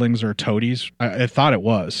Banks's underlings or toadies? I thought it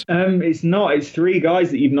was. It's not. It's three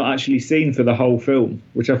guys that you've not actually seen for the whole film,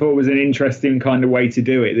 which I thought was an interesting kind of way to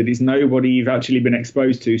do it. That it's nobody you've actually been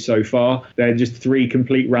exposed to so far. They're just three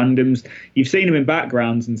complete randoms. You've seen them in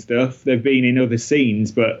backgrounds and stuff. They've been in other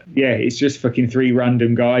scenes, but yeah, it's just fucking three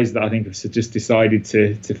random guys that I think have just decided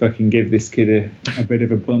to fucking give this kid a bit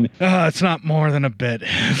of a bum. It's not more than a bit.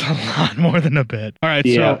 It's a lot more than a bit. All right,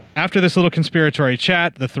 so after this little conspiratory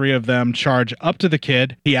chat, the three of them charge up to the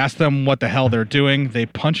kid. He asks them what the hell they're doing. They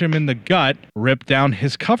punch him in the gut, rip down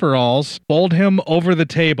his coveralls, fold him over the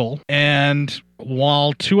table, and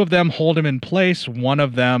while two of them hold him in place, one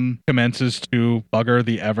of them commences to bugger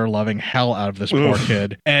the ever-loving hell out of this poor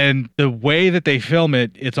kid. And the way that they film it,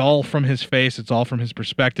 it's all from his face, it's all from his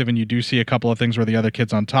perspective, and you do see a couple of things where the other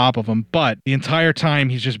kid's on top of him, but the entire time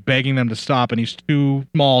he's just begging them to stop, and he's too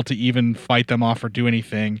small to even fight them off or do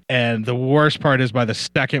anything. And the worst part is by the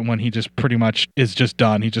second one, he just pretty much is just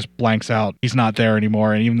done. He just blanks out. He's not there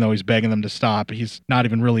anymore, and even though he's begging them to stop, he's not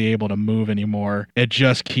even really able to move anymore. It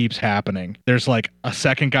just keeps happening. There's like a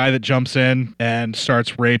second guy that jumps in and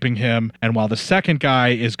starts raping him, and while the second guy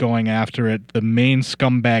is going after it, the main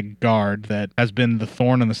scumbag guard that has been the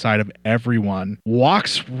thorn on the side of everyone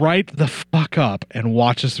walks right the fuck up and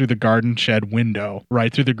watches through the garden shed window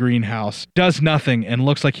right through the greenhouse, does nothing, and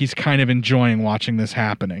looks like he's kind of enjoying watching this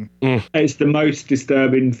happening. It's the most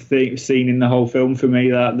disturbing scene in the whole film for me,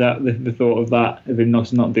 the thought of that, of him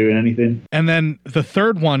not doing anything. And then the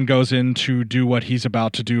third one goes in to do what he's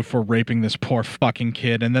about to do for raping this poor fucking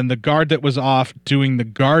kid, and then the guard that was off doing the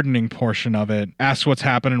gardening portion of it asks what's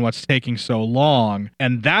happening, what's taking so long,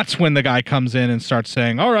 and that's when the guy comes in and starts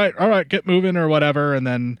saying, all right, get moving or whatever, and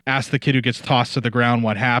then asks the kid who gets tossed to the ground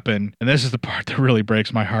what happened. And this is the part that really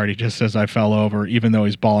breaks my heart. He just says, I fell over, even though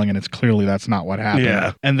he's bawling, and it's clearly that's not what happened.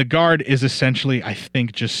 Yeah. And the guard is essentially, I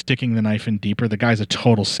think, just sticking the knife in deeper. The guy's a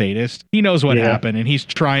total sadist. He knows what happened, and he's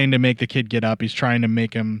trying to make the kid get up. He's trying to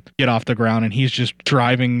make him get off the ground, and he's just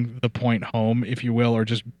driving the point home, if you will, or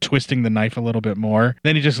just twisting the knife a little bit more.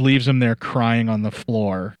 Then he just leaves him there crying on the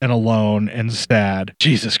floor and alone and sad.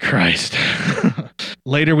 Jesus Christ.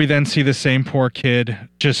 Later, we then see the same poor kid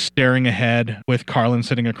just staring ahead with Carlin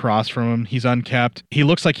sitting across from him. He's unkempt. He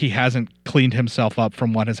looks like he hasn't cleaned himself up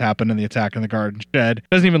from what has happened in the attack in the garden shed.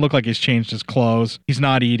 Doesn't even look like he's changed his clothes. He's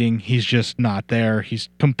not eating. He's just not there. He's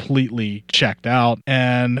completely checked out.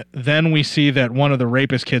 And then we see that one of the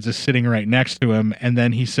rapist kids is sitting right next to him. And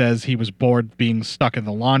then he says he was bored being stuck in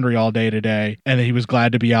the laundry all day today, and that he was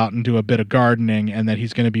glad to be out and do a bit of gardening, and that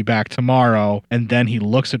he's going to be back tomorrow. And then he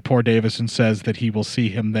looks at poor Davis and says that he will see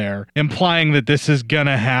him there, implying that this is going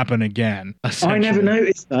to happen again. I never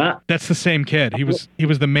noticed that. That's the same kid. He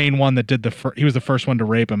was the main one that did he was the first one to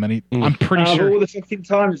rape him, and I'm pretty sure.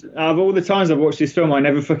 Out of all the times I've watched this film, I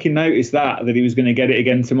never fucking noticed that he was going to get it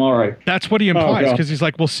again tomorrow. That's what he implies, because he's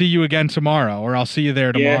like, we'll see you again tomorrow, or I'll see you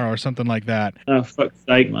there tomorrow, or something like that. Oh, fuck's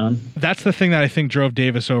sake, man. That's the thing that I think drove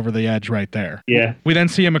Davis over the edge right there. Yeah. We then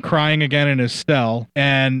see him crying again in his cell,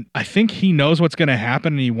 and I think he knows what's going to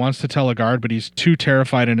happen, and he wants to tell a guard, but he's too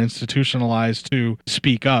terrified and institutionalized to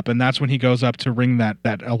speak up, and that's when he goes up to ring that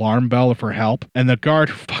alarm bell for help, and the guard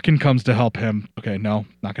fucking comes to help him. Okay, no,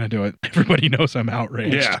 not going to do it. Everybody knows I'm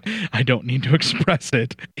outraged. Yeah. I don't need to express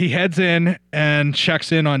it. He heads in and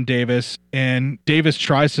checks in on Davis, and Davis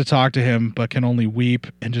tries to talk to him, but can only weep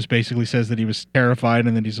and just basically says that he was terrified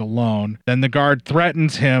and that he's alone. Then the guard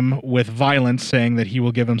threatens him with violence, saying that he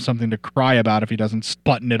will give him something to cry about if he doesn't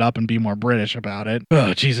button it up and be more British about it.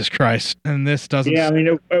 Oh, Jesus Christ. And this doesn't... Yeah, I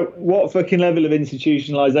mean, what fucking level of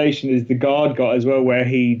institutionalization is the guard got as well, where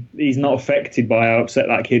he's not affected by how upset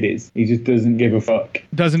that kid is? He just doesn't give a fuck.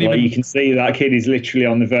 Doesn't even... You can see that kid is literally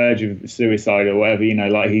on the verge of suicide or whatever,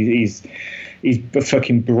 he's a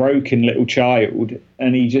fucking broken little child,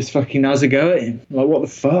 and he just fucking has a go at him. Like, what the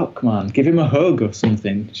fuck, man? Give him a hug or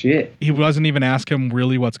something. Shit. He doesn't even ask him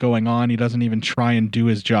really what's going on. He doesn't even try and do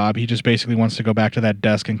his job. He just basically wants to go back to that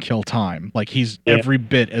desk and kill time. Like, he's every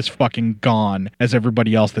bit as fucking gone as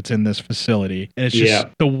everybody else that's in this facility. And it's just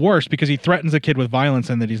the worst, because he threatens a kid with violence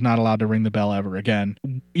and that he's not allowed to ring the bell ever again,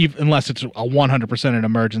 unless it's a 100% an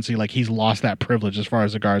emergency. Like, he's lost that privilege as far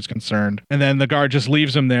as the guard's concerned. And then the guard just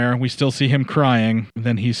leaves him there. We still see him crying.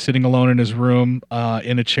 Then he's sitting alone in his room,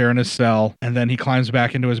 in a chair in his cell, and then he climbs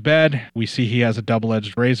back into his bed. We see he has a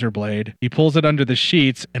double-edged razor blade. He pulls it under the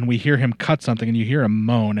sheets, and we hear him cut something, and you hear him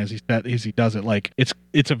moan as he does it. Like,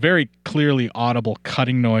 it's a very clearly audible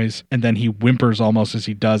cutting noise, and then he whimpers almost as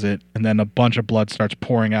he does it, and then a bunch of blood starts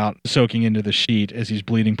pouring out, soaking into the sheet as he's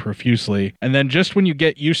bleeding profusely. And then just when you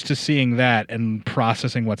get used to seeing that and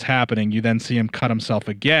processing what's happening, you then see him cut himself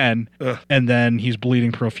again, and then he's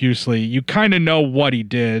bleeding profusely. You kind of know what he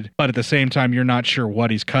did, but at the same time, you're not sure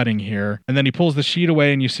what he's cutting here. And then he pulls the sheet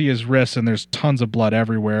away, and you see his wrists, and there's tons of blood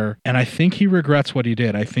everywhere. And I think he regrets what he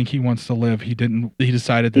did. I think he wants to live. He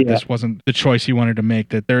decided that this wasn't the choice he wanted to make,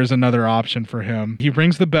 that there is another option for him. He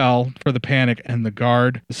rings the bell for the panic, and the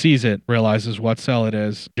guard sees it, realizes what cell it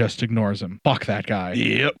is, just ignores him. Fuck that guy.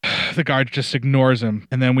 Yep. The guard just ignores him.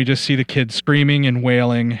 And then we just see the kid screaming and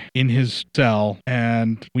wailing in his cell,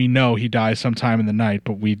 and we know he dies sometime in the night,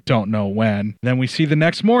 but we don't know when. Then we see the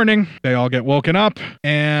next morning, they all get woken up,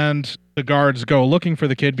 and the guards go looking for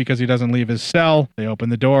the kid because he doesn't leave his cell. They open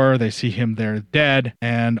the door, they see him there dead,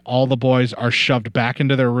 and all the boys are shoved back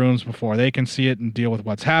into their rooms before they can see it and deal with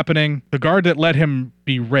what's happening. The guard that let him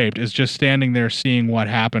be raped is just standing there seeing what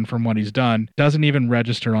happened from what he's done. Doesn't even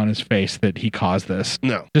register on his face that he caused this.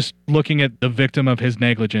 No. Just looking at the victim of his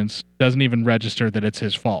negligence, doesn't even register that it's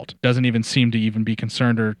his fault. Doesn't even seem to even be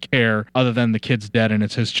concerned or care, other than the kid's dead and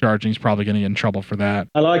it's his charge, and he's probably going to get in trouble for that.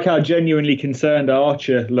 I like how genuinely concerned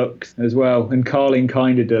Archer looks as well, and Carlin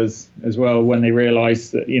kind of does as well when they realise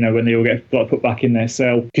that, when they all get put back in their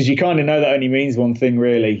cell. Because you kind of know that only means one thing,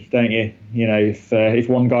 really, don't you? If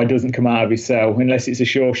one guy doesn't come out of his cell, unless it's a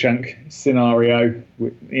Shawshank scenario,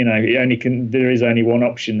 there is only one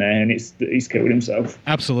option there, and it's that he's killed himself.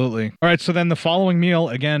 Absolutely. All right, so then the following meal,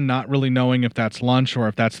 again, not really knowing if that's lunch or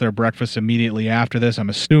if that's their breakfast immediately after this. I'm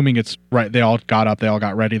assuming it's right. They all got up, they all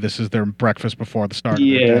got ready. This is their breakfast before the start of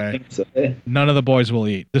the day. I think so. None of the boys will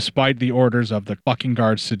eat, despite the orders of the fucking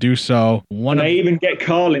guards to do so. They even get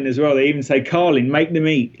Carlin as well. They even say, Carlin, make them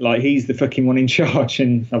eat. Like, he's the fucking one in charge,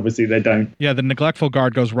 and obviously they don't. Yeah, the neglectful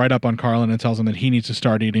guard goes right up on Carlin and tells him that he needs to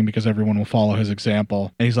start eating because everyone will follow his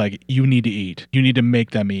example. And he's like, you need to eat. You need to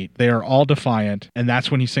make them eat. They are all defiant. And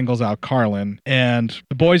that's when he singles out Carlin. And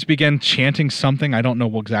the boys begin chanting something. I don't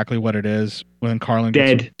know exactly what it is. When Carlin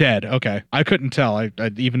gets dead. Okay. I couldn't tell. I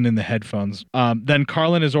even in the headphones. Then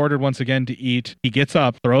Carlin is ordered once again to eat. He gets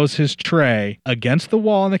up, throws his tray against the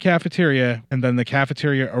wall in the cafeteria, and then the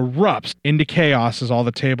cafeteria erupts into chaos as all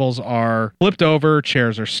the tables are flipped over,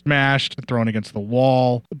 chairs are smashed, thrown against the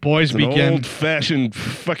wall. The boys begin old-fashioned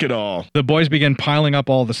fuck it all. The boys begin piling up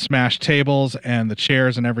all the smashed tables and the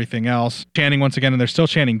chairs and everything else, chanting once again, and they're still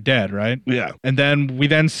chanting dead, right? Yeah. And then we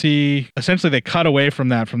then see essentially they cut away from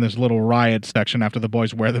that, from this little riot section after the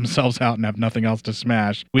boys wear themselves out and have nothing else to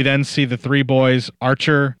smash. We then see the three boys,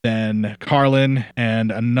 Archer, then Carlin,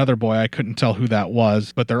 and another boy. I couldn't tell who that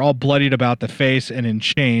was, but they're all bloodied about the face and in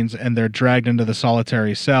chains, and they're dragged into the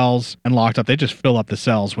solitary cells and locked up. They just fill up the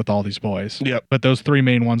cells with all these boys. Yep. But those three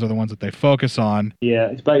main ones are the ones that they focus on.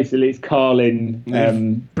 Yeah, it's Carlin,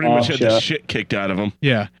 Pretty much had Archer. the shit kicked out of him.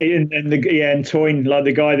 Yeah. And Toyne, like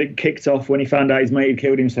the guy that kicked off when he found out his mate had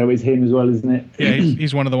killed himself, is him as well, isn't it? Yeah,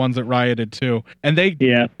 he's one of the ones that rioted too. And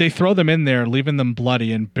they throw them in there, leaving them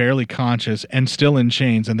bloody and barely conscious and still in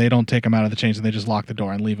chains, and they don't take them out of the chains, and they just lock the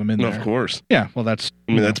door and leave them in there. Of course. Yeah, well, that's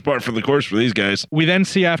par for the course for these guys. We then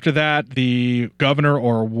see after that the governor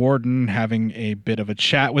or warden having a bit of a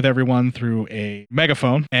chat with everyone through a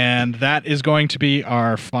megaphone, and that is going to be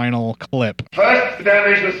our final clip. First, the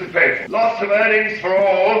damage must be paid for. Loss of earnings for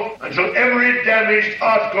all until every damaged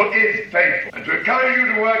article is paid for. And to encourage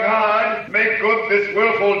you to work hard, make good this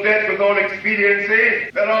willful debt with all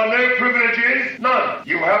expediency, there are no privileges, none.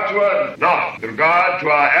 You have to earn them. Now, with regard to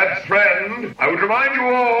our abs friend, I would remind you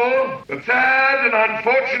all that sad and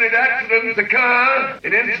unfortunate accidents occur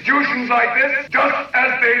in institutions like this just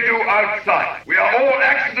as they do outside. We are all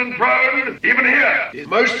accident prone, even here. It is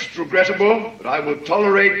most regrettable, but I will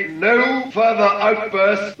tolerate no further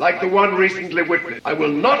outbursts like the one recently witnessed. I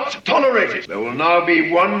will not tolerate it. There will now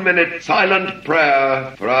be 1 minute silent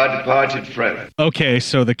prayer for our departed friend. Okay,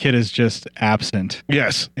 so the kid is just absent.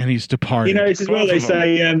 Yes. And he's departed. You notice as well they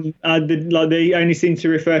say they only seem to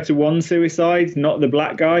refer to one suicide, not the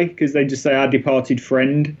black guy, because they just say our departed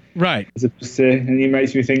friend. Right. As opposed to, and it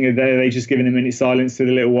makes me think that they just giving a minute silence to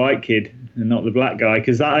the little white kid and not the black guy,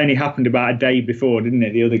 because that only happened about a day before, didn't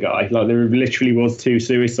it? The other guy, like there literally was 2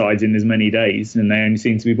 suicides in as many days, and they only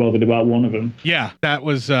seem to be bothered about one of them. Yeah, that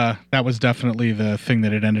was definitely the thing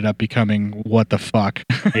that it ended up becoming. What the fuck?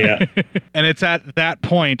 Yeah. And it's at that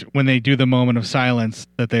point when they do the moment of silence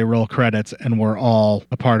that they roll credits, and we're all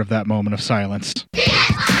a part of that moment of silence.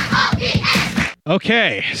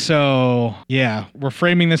 Okay, so yeah, we're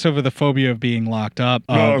framing this over the phobia of being locked up.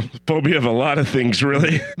 Phobia of a lot of things,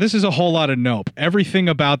 really. This is a whole lot of nope. Everything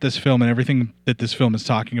about this film and everything that this film is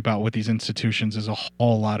talking about with these institutions is a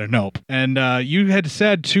whole lot of nope. And you had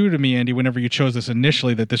said too to me, Andy, whenever you chose this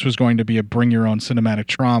initially, that this was going to be a bring your own cinematic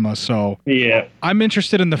trauma. So yeah, I'm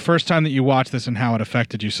interested in the first time that you watched this and how it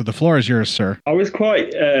affected you. So the floor is yours, sir. I was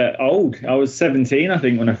quite old. I was 17, I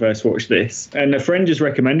think, when I first watched this, and a friend just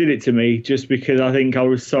recommended it to me just because I think I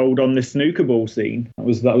was sold on the snooker ball scene.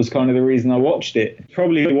 That was kind of the reason I watched it.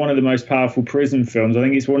 Probably one of the most powerful prison films. I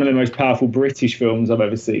think it's one of the most powerful British films I've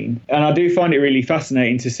ever seen. And I do find it really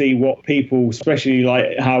fascinating to see what people, especially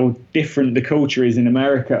like how different the culture is in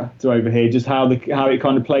America to over here, just how it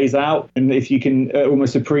kind of plays out. And if you can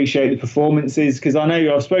almost appreciate the performances, because I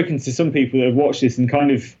know I've spoken to some people that have watched this and kind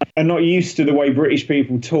of are not used to the way British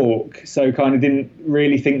people talk, so kind of didn't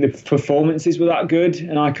really think the performances were that good.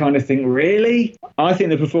 And I kind of think, really? I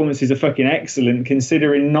think the performances are fucking excellent,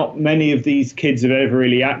 considering not many of these kids have ever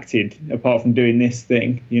really acted apart from doing this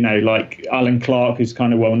thing. You know, like Alan Clark, who's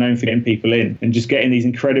kind of well known for getting people in and just getting these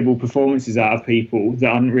incredible performances out of people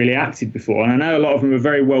that hadn't really acted before. And I know a lot of them are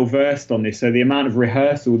very well versed on this, so the amount of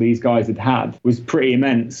rehearsal these guys had was pretty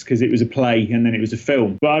immense because it was a play and then it was a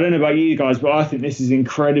film. But I don't know about you guys, but I think this is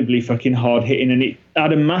incredibly fucking hard hitting, and it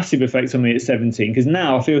had a massive effect on me at 17, because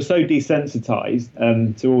now I feel so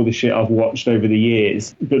desensitized to all the shit I've watched over the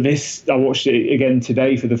years. But this, I watched it again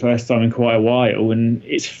today for the first time in quite a while, and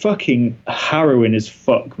it's fucking harrowing as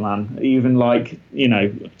fuck, man. Even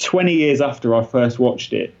 20 years after I first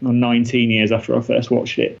watched it, or 19 years after I first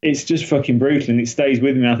watched it, it's just fucking brutal, and it stays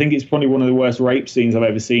with me. I think it's probably one of the worst rape scenes I've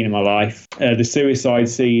ever seen in my life. The suicide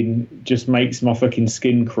scene just makes my fucking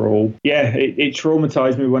skin crawl. Yeah, it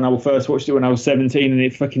traumatized me when I first watched it when I was 17, and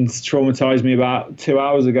it fucking traumatized me about 2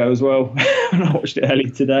 hours ago as well when I watched it earlier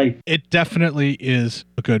today. It definitely is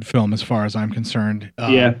a good film as far as I'm concerned.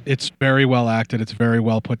 Yeah. It's very well acted. It's very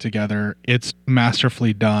well put together. It's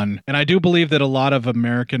masterfully done. And I do believe that a lot of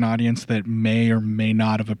American audience that may or may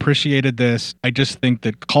not have appreciated this, I just think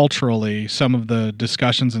that culturally, some of the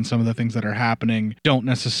discussions and some of the things that are happening don't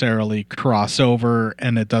necessarily cross over,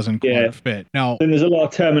 and it doesn't quite fit. Now, and there's a lot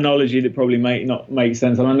of terminology that probably may not make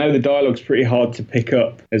sense. And I know the dialogue's pretty hard to pick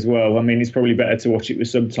up as well. I mean, it's probably better to watch it with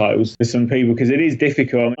subtitles for some people because it is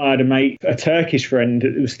difficult. I had a Turkish friend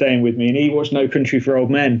who was staying with me, and he watched No Country for Old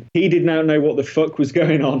Men. He did not know what the fuck was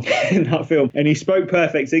going on in that film, and he spoke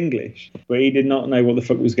perfect English, but he did not know what the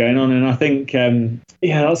fuck was going on. And I think,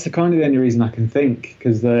 that's the only reason I can think,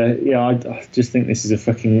 because I just think this is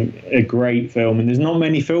a great film, and there's not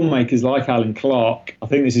many filmmakers like Alan Clark. I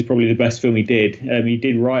think this is probably the best film he did. He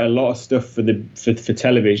did write a lot of stuff for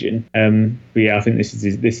television. But yeah, I think this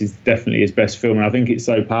is definitely his best film, and I think it's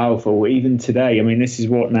so powerful even today. I mean, this is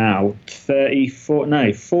what now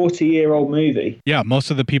 40-year-old movie. Yeah,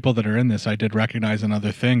 most of the people that are in this I did recognize in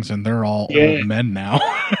other things, and they're all old men now.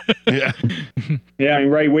 Yeah. Yeah, I mean,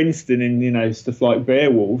 Ray Winston in stuff like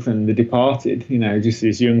Beowulf and The Departed, just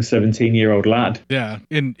this young 17-year-old lad. Yeah,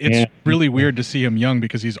 and it's really weird to see him young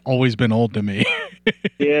because he's always been old to me.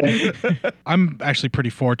 Yeah. I'm actually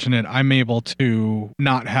pretty fortunate. I'm able to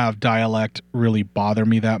not have dialect really bother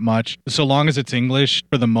me that much. So long as it's English,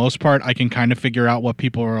 for the most part, I can kind of figure out what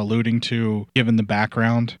people are alluding to given the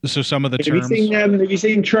background. So some of the terms... Have you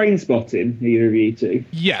seen Trainspotting, either of you two?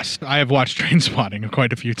 Yes, I have watched Trainspotting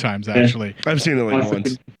quite a few times, actually. I've seen it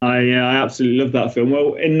once. I absolutely love that film.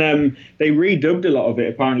 Well, they redubbed a lot of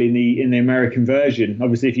it, apparently, in the American version.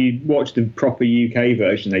 Obviously, if you watch the proper UK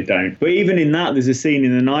version, they don't. But even in that, there's a scene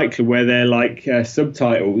in the nightclub where they're like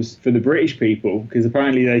subtitles for the British people, because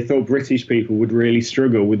apparently they thought British people would really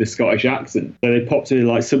struggle with the Scottish accent. So they popped to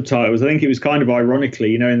like subtitles. I think it was kind of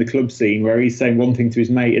ironically, in the club scene where he's saying one thing to his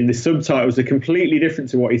mate and the subtitles are completely different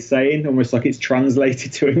to what he's saying, almost like it's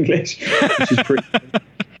translated to English, which is pretty...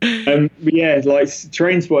 But yeah, like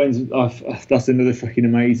Trainspotting, that's another fucking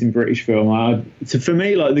amazing British film. For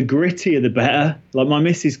me, like, the grittier the better. Like, my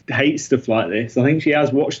missus hates stuff like this. I think she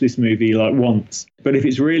has watched this movie like once. But if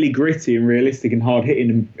it's really gritty and realistic and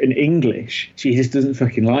hard-hitting in English, she just doesn't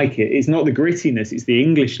fucking like it. It's not the grittiness, it's the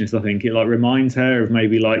Englishness, I think. It, like, reminds her of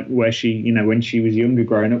maybe, like, where she, when she was younger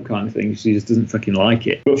growing up kind of thing. She just doesn't fucking like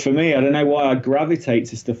it. But for me, I don't know why I gravitate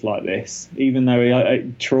to stuff like this, even though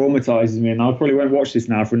it traumatises me. And I probably won't watch this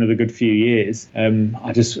now for another good few years.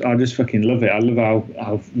 I just fucking love it. I love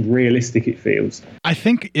how realistic it feels. I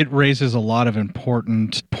think it raises a lot of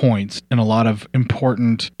important points and a lot of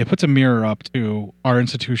important... It puts a mirror up to our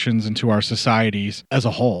institutions and to our societies as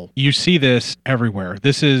a whole. You see this everywhere.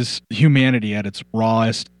 This is humanity at its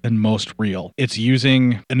rawest and most real. It's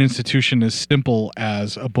using an institution as simple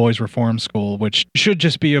as a boys' reform school, which should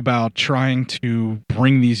just be about trying to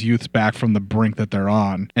bring these youths back from the brink that they're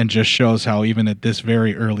on, and just shows how even at this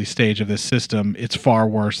very early stage of this system, it's far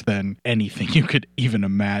worse than anything you could even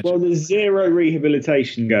imagine. Well, there's zero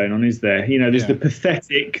rehabilitation going on, is there? There's the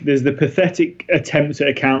pathetic attempt at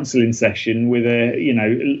a counselling session with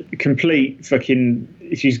a complete fucking...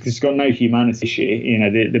 She's got no humanity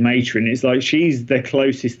shit, the matron. It's like she's the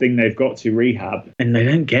closest thing they've got to rehab, and they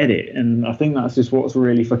don't get it. And I think that's just what's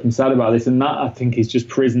really fucking sad about this. And that, I think, is just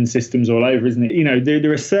prison systems all over, isn't it?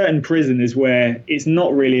 There are certain prisoners where it's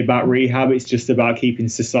not really about rehab, it's just about keeping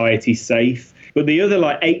society safe. But the other,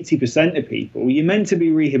 80% of people, you're meant to be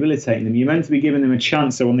rehabilitating them. You're meant to be giving them a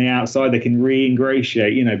chance so on the outside they can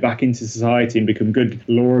re-ingratiate, back into society and become good,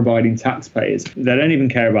 law-abiding taxpayers. They don't even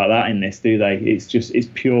care about that in this, do they? It's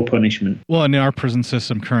pure punishment. Well, in our prison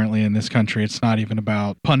system currently in this country, it's not even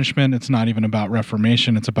about punishment. It's not even about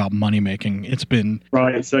reformation. It's about money-making. It's been...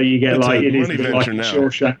 Right, so you get it is like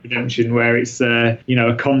Shawshank Redemption, where it's, a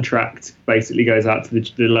contract basically goes out to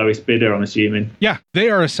the lowest bidder, I'm assuming. Yeah, they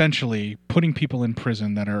are essentially putting people in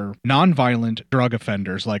prison that are non-violent drug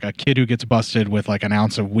offenders, like a kid who gets busted with like an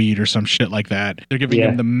ounce of weed or some shit like that. They're giving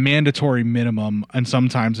them the mandatory minimum and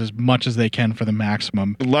sometimes as much as they can for the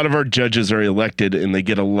maximum. A lot of our judges are elected and they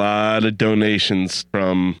get a lot of donations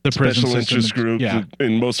from the special interest groups,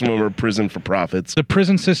 and most of them are prison for profits. The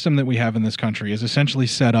prison system that we have in this country is essentially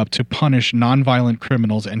set up to punish non-violent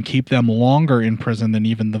criminals and keep them longer in prison than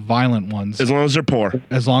even the violent ones. As long as they're poor.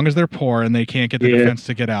 As long as they're poor and they can't get the defense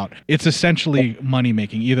to get out. It's essentially money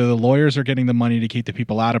making. Either the lawyers are getting the money to keep the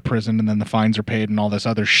people out of prison and then the fines are paid and all this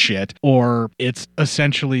other shit, or it's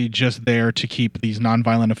essentially just there to keep these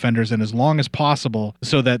nonviolent offenders in as long as possible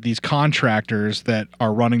so that these contractors that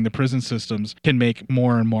are running the prison systems can make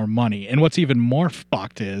more and more money. And what's even more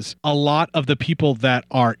fucked is a lot of the people that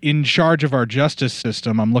are in charge of our justice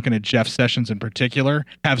system, I'm looking at Jeff Sessions in particular,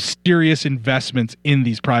 have serious investments in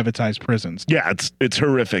these privatized prisons. Yeah, it's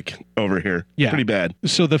horrific over here. Yeah. Pretty bad.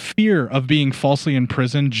 So the fear of being being falsely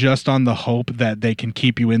imprisoned just on the hope that they can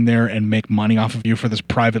keep you in there and make money off of you for this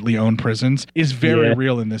privately owned prisons is very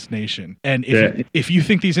real in this nation. And if you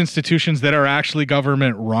think these institutions that are actually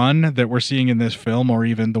government run that we're seeing in this film, or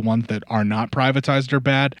even the ones that are not privatized, are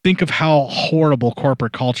bad, think of how horrible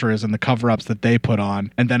corporate culture is and the cover-ups that they put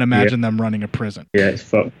on, and then imagine them running a prison. Yeah, it's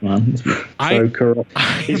fucked, man. It's so corrupt.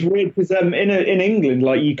 It's weird because in England,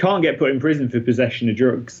 like, you can't get put in prison for possession of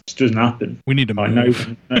drugs. It just doesn't happen. We need to move. I know.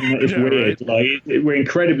 It's weird. Like, we're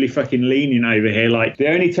incredibly fucking lenient over here. Like, the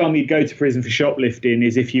only time you'd go to prison for shoplifting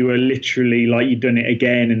is if you were literally, like, you'd done it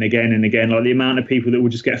again and again and again. Like, the amount of people that will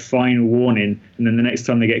just get a final warning, and then the next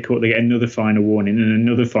time they get caught, they get another final warning and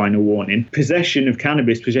another final warning. Possession of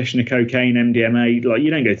cannabis, possession of cocaine, MDMA, like, you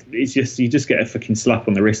don't go, it's just, you just get a fucking slap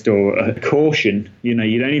on the wrist or a caution. You know,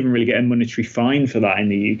 you don't even really get a monetary fine for that in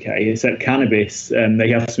the UK, except cannabis. They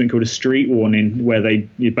have something called a street warning where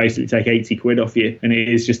you basically take 80 quid off you, and it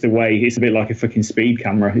is just a way, it's a bit like a fucking speed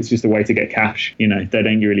camera. It's just a way to get cash. You know, they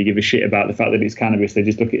don't really give a shit about the fact that it's cannabis. They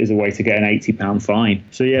just look at it as a way to get an £80 fine.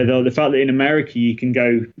 So yeah, the fact that in America you can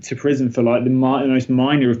go to prison for like the most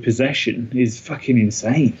minor of possession is fucking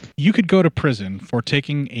insane. You could go to prison for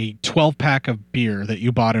taking a 12-pack of beer that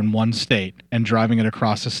you bought in one state and driving it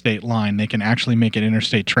across a state line. They can actually make it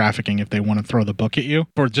interstate trafficking if they want to throw the book at you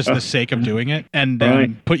for just the sake of doing it, and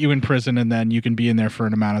then put you in prison, and then you can be in there for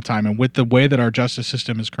an amount of time. And with the way that our justice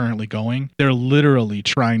system is currently going, they're literally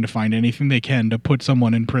trying to find anything they can to put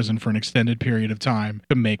someone in prison for an extended period of time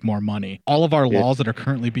to make more money. All of our laws that are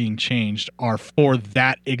currently being changed are for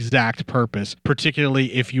that exact purpose,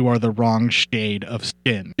 particularly if you are the wrong shade of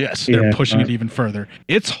skin. Yes, they're pushing it even further.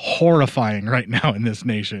 It's horrifying right now in this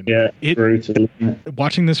nation. Yeah, brutal.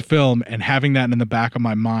 Watching this film and having that in the back of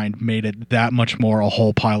my mind made it that much more a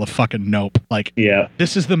whole pile of fucking nope. Like,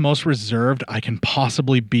 this is the most reserved I can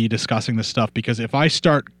possibly be discussing this stuff, because if I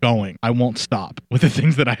start going, I won't stop with the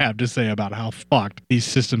things that I have to say about how fucked these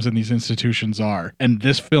systems and these institutions are. And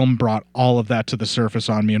this film brought all of that to the surface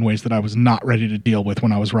on me in ways that I was not ready to deal with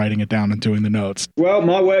when I was writing it down and doing the notes. Well,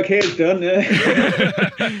 my work here is done.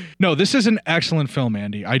 No, this is an excellent film,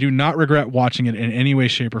 Andy. I do not regret watching it in any way,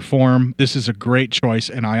 shape, or form. This is a great choice,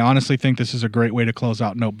 and I honestly think this is a great way to close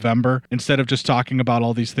out November. Instead of just talking about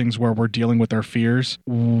all these things where we're dealing with our fears,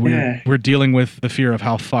 we're dealing with the fear of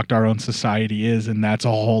how fucked our own society is, and that's a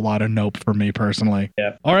whole lot of nope for me personally.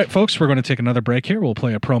 Yeah. All right, folks, we're going to take another break here. We'll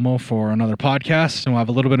play a promo for another podcast, and we'll have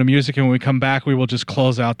a little bit of music, and when we come back, we will just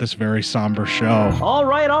close out this very somber show. All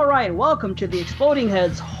right. Welcome to the Exploding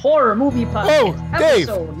Heads Horror Movie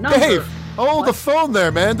Podcast. Dave, hold the phone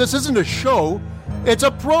there, man. This isn't a show. It's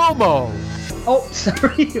a promo. Oh,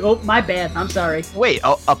 sorry. Oh, my bad. I'm sorry. Wait,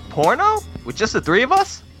 a porno? With just the three of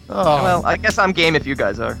us? Oh. Well, I guess I'm game if you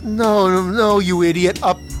guys are. No, you idiot.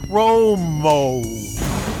 A promo.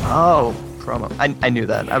 Oh, promo. I knew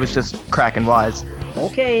that. I was just cracking wise.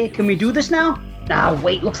 Okay, can we do this now?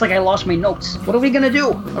 Wait, looks like I lost my notes. What are we gonna do?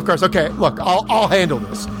 Of course, okay. Look, I'll handle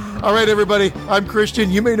this. All right, everybody. I'm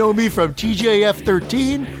Christian. You may know me from TJF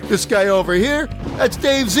 13. This guy over here, that's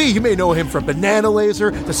Dave Z. You may know him from Banana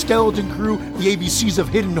Laser, The Skeleton Crew, The ABCs of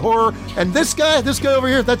Hidden Horror. And this guy over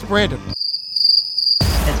here, that's Brandon.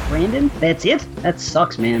 That's Brandon? That's it? That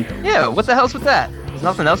sucks, man. Yeah, what the hell's with that? There's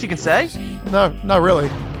nothing else you can say? No, not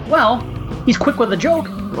really. Well, he's quick with a joke.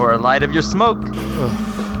 Or a light of your smoke.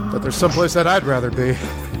 But there's someplace that I'd rather be.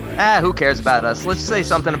 Who cares about us? Let's say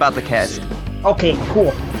something about the cast. Okay,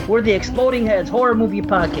 cool. We're the Exploding Heads Horror Movie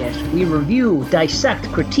Podcast. We review,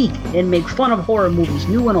 dissect, critique, and make fun of horror movies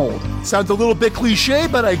new and old. Sounds a little bit cliche,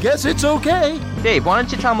 but I guess it's okay. Dave, why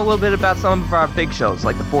don't you tell them a little bit about some of our big shows,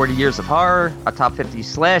 like the 40 Years of Horror, our top 50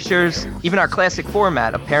 slashers, even our classic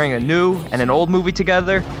format of pairing a new and an old movie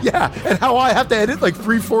together? Yeah, and how I have to edit like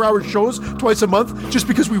 3-4 hour shows twice a month just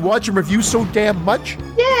because we watch and review so damn much?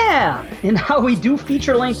 Yeah, and how we do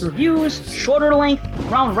feature-length reviews, shorter length,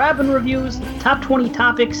 round-robin reviews, top 20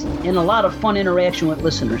 topics, and a lot of fun interaction with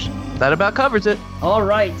listeners. That about covers it. All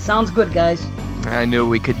right, sounds good, guys. I knew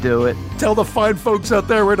we could do it. Tell the fine folks out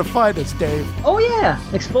there where to find us, Dave. Oh yeah,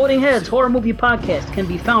 Exploding Heads Horror Movie Podcast can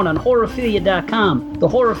be found on Horrorphilia.com, the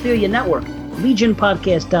Horrorphilia Network,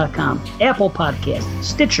 LegionPodcast.com, Apple Podcasts,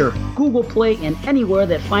 Stitcher, Google Play, and anywhere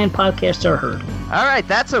that fine podcasts are heard. All right,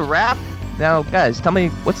 that's a wrap. Now, guys, tell me,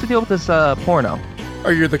 what's the deal with this porno?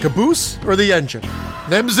 Are you the caboose or the engine?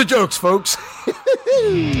 Them's the jokes, folks.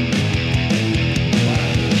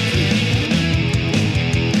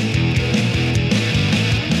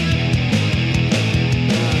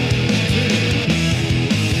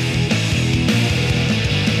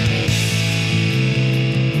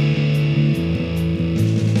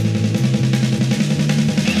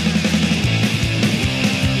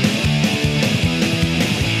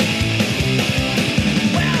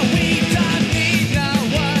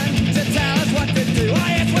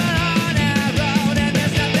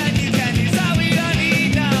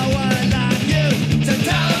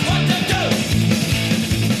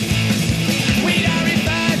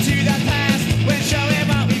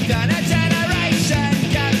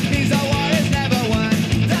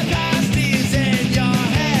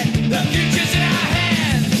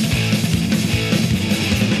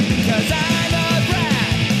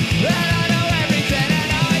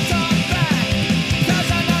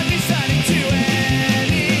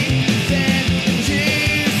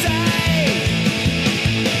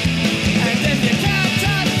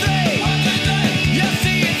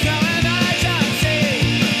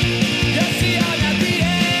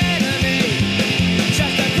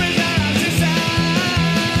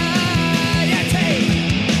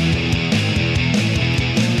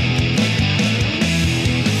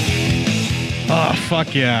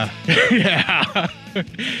 fuck yeah. Yeah.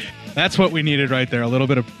 That's what we needed right there. A little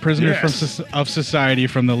bit of Prisoner of Society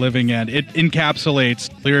from the living end. It encapsulates,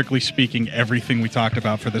 lyrically speaking, everything we talked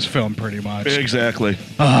about for this film pretty much. Exactly.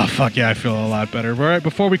 Oh, fuck yeah. I feel a lot better. All right,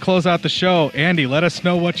 before we close out the show, Andy, let us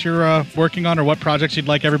know what you're working on or what projects you'd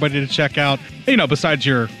like everybody to check out, besides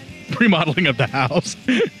your remodeling of the house.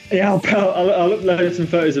 Yeah, I'll upload some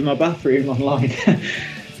photos of my bathroom online.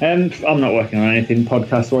 I'm not working on anything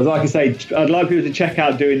podcast-wise. Like I say, I'd like people to check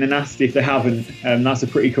out Doing the Nasty if they haven't. That's a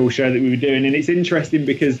pretty cool show that we were doing. And it's interesting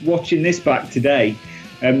because watching this back today,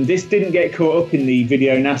 this didn't get caught up in the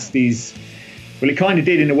Video Nasties. Well, it kind of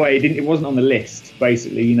did in a way. It wasn't on the list,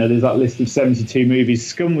 basically. There's that list of 72 movies.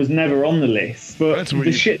 Scum was never on the list. But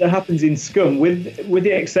the shit that happens in Scum, with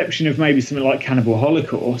the exception of maybe something like Cannibal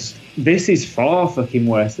Holocaust, this is far fucking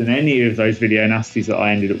worse than any of those Video Nasties that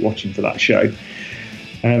I ended up watching for that show.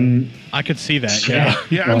 I could see that. Yeah.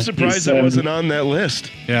 I'm surprised that wasn't on that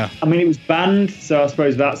list. Yeah. I mean, it was banned, so I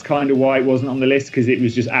suppose that's kind of why it wasn't on the list, because it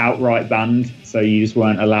was just outright banned, so you just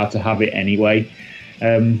weren't allowed to have it anyway.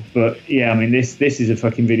 But yeah, I mean, this is a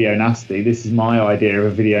fucking Video Nasty. This is my idea of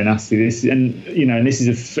a Video Nasty. This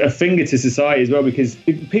is a finger to society as well, because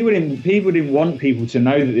people didn't want people to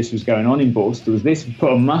know that this was going on in Borstalls. This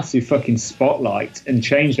put a massive fucking spotlight and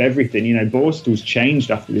changed everything. Borstalls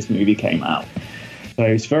changed after this movie came out. So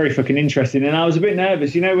it's very fucking interesting. And I was a bit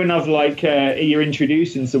nervous, when I've you're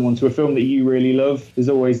introducing someone to a film that you really love, there's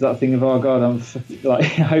always that thing of, oh God, I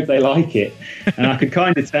hope they like it. And I could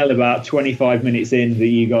kind of tell about 25 minutes in that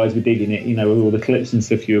you guys were digging it, with all the clips and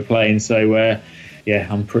stuff you were playing. So, yeah,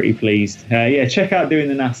 I'm pretty pleased. Check out Doing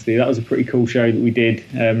the Nasty. That was a pretty cool show that we did.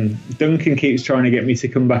 Duncan keeps trying to get me to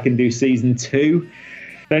come back and do season 2.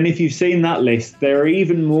 Then if you've seen that list, there are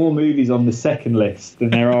even more movies on the second list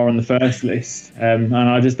than there are on the first list. And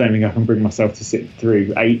I just don't think I can bring myself to sit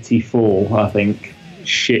through 84, I think,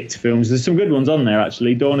 shit films. There's some good ones on there,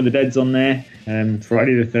 actually. Dawn of the Dead's on there,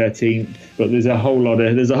 Friday the 13th. But there's a whole lot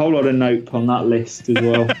of Nope on that list as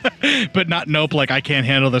well. But not Nope like I can't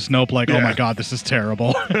handle this. Nope like, oh my God, this is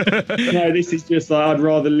terrible. No, this is just like I'd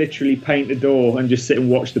rather literally paint the door and just sit and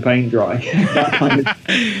watch the paint dry. Yeah,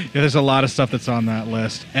 there's a lot of stuff that's on that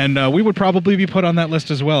list. And we would probably be put on that list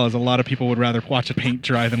as well, as a lot of people would rather watch a paint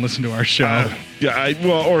dry than listen to our show.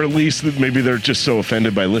 Or at least maybe they're just so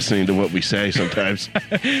offended by listening to what we say sometimes.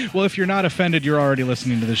 Well, if you're not offended, you're already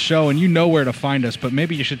listening to the show and you know where to find us, but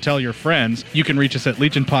maybe you should tell your friends. You can reach us at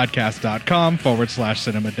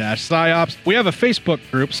legionpodcast.com/cinema-psyops. We have a Facebook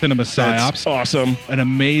group, Cinema Psyops. That's awesome. An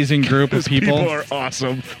amazing group of people. People are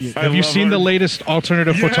awesome. Have you seen the latest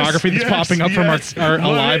alternative photography that's popping up from our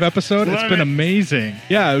live episode? It's been amazing.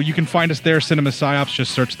 Yeah, you can find us there, Cinema Psyops.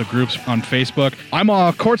 Just search the groups on Facebook. I'm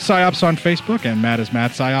Court Psyops on Facebook, and Matt is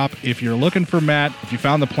Matt Psyop. If you're looking for Matt, if you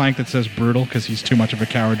found the plank that says brutal because he's too much of a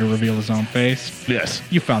coward to reveal his own face, yes,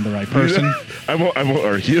 you found the right person. I won't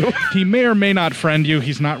argue. He may or may not friend you.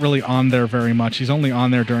 He's not really on there very much. He's only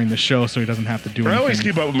on there during the show, so he doesn't have to do anything. I always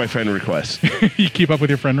keep up with my friend requests. You keep up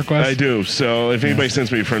with your friend requests? I do. So if anybody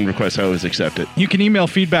sends me a friend request, I always accept it. You can email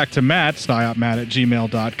feedback to Matt,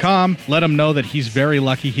 psyopmatt@gmail.com. Let him know that he's very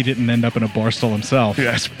lucky he didn't end up in a Borstal himself.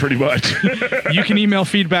 Yes, pretty much. You can email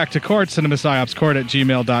feedback to Court,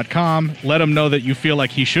 cinemapsyopscourt@gmail.com. Let him know that you feel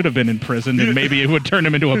like he should have been in prison and maybe it would turn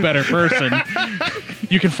him into a better person.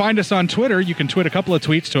 You can find us on Twitter. You can tweet a couple of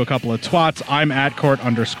tweets to a couple of twats. I'm at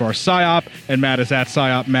Court_Psyop, and Matt is at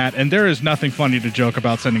Psyop Matt. And there is nothing funny to joke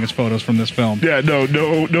about sending us photos from this film. Yeah,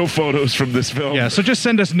 no photos from this film. Yeah, so just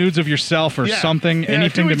send us nudes of yourself or something,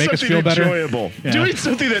 anything to make us feel better. Enjoyable. Yeah. Doing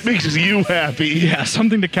something that makes you happy. Yeah,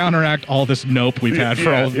 something to counteract all this nope we've had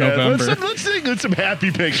for all of November. Let's get some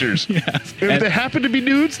happy pictures. Yes. If they happen to be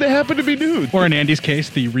nudes, they happen to be nudes. Or in Andy's case,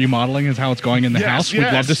 the remodeling is how it's going in the house. We'd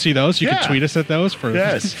love to see those. You can tweet us at those for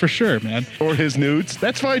sure, man. Or his nudes.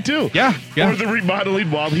 That's fine too. Yeah. Or the remodeling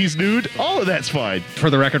while he's nude. All of that's fine. For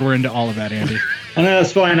the record, we're into all of that, Andy. I know,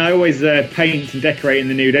 that's fine. I always paint and decorate in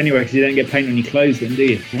the nude anyway, because you don't get paint on your clothes then, do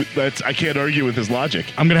you? I can't argue with his logic.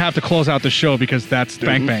 I'm going to have to close out the show because that's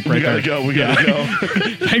Bank right there. We gotta go.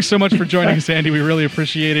 Thanks so much for joining us, Andy. We really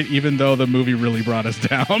appreciate it, even though the movie really brought us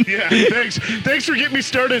down. Yeah, thanks. Thanks for getting me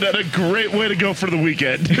started on a great way to go for the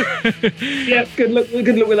weekend. Yeah, good luck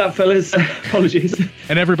with that, fellas. Apologies.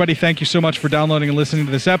 And everybody, thank you so much for downloading and listening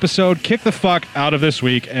to this episode. Kick the fuck out of this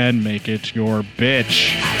week and make it your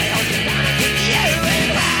bitch.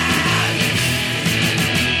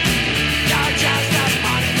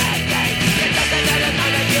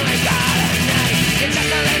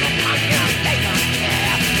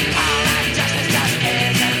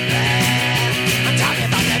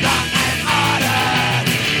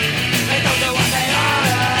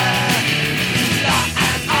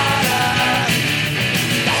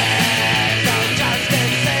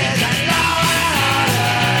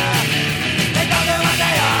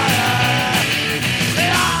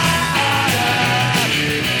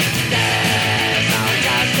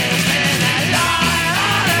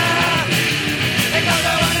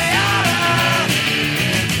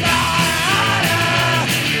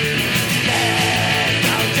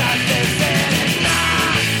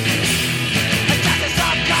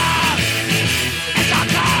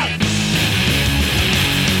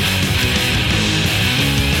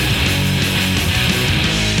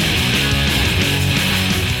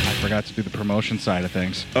 promotion side of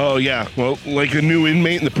things. Oh, yeah. Well, like a new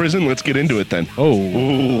inmate in the prison, let's get into it then.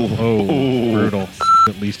 Brutal.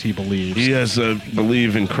 At least he believes. He has a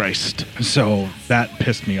believe in Christ. So that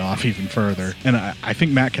pissed me off even further. And I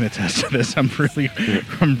think Matt can attest to this. I'm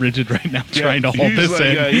rigid right now trying to hold this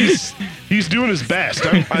in. He's doing his best.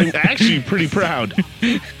 I'm actually pretty proud.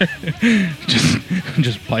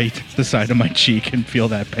 Just bite the side of my cheek and feel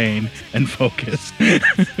that pain and focus.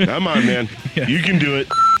 Come on, man. Yeah. You can do it.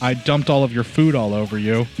 I dumped all of your food all over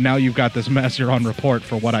you. Now you've got this mess. You're on report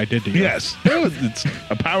for what I did to you. Yes. It's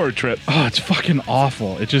a power trip. Oh, it's fucking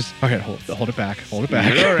awful. It just... Okay, hold it back. Hold it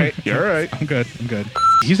back. You're all right. You're all right. I'm good.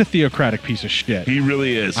 He's a theocratic piece of shit. He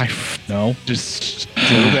really is. No. Just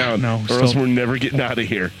slow down. No. Or else we're never getting out of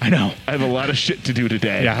here. I know. I have a lot of shit to do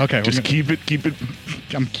today. Yeah, okay. Just keep it.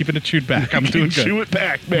 I'm keeping it chewed back. I'm doing good. Chew it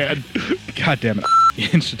back, man. God damn it.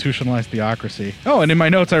 Institutionalized theocracy. Oh, and in my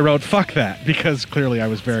notes I wrote, fuck that, because clearly I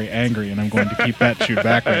was very angry and I'm going to keep that chewed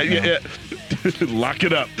back right now. Yeah. Lock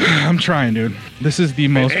it up. I'm trying, dude. This is the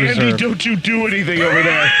most Andy, reserved. don't you do anything over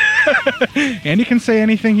there. Andy can say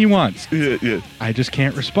anything he wants. Yeah. I just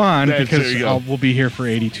can't respond because we'll be here for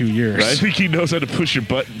 82 years. I think he knows how to push your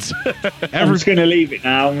buttons. I'm just going to leave it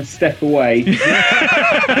now. I'm going to step away.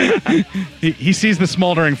 He sees the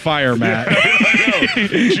smoldering fire, Matt.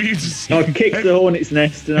 Jesus. I'll kick the hornet's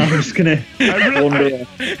nest and I'm just going to wander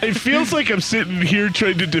off. It feels like I'm sitting here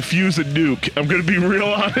trying to defuse a nuke. I'm going to be real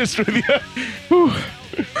honest with you.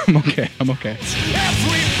 I'm okay. Everybody's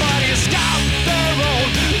got their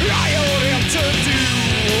own rioting to do.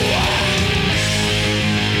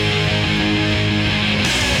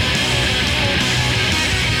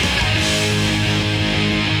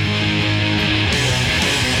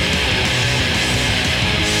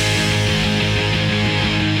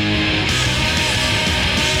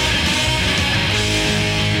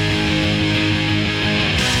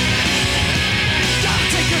 Gotta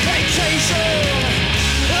take a vacation.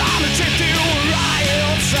 I'm a trip to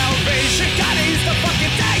riot salvation. Gotta ease the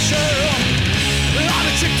fucking tension. I'm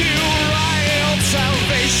a trip to riot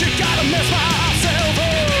salvation. Gotta mess myself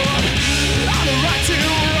up. I'm a right to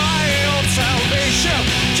riot salvation.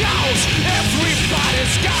 Cause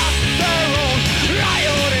everybody's got their own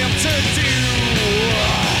rioting to do.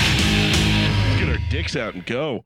 Get our dicks out and go.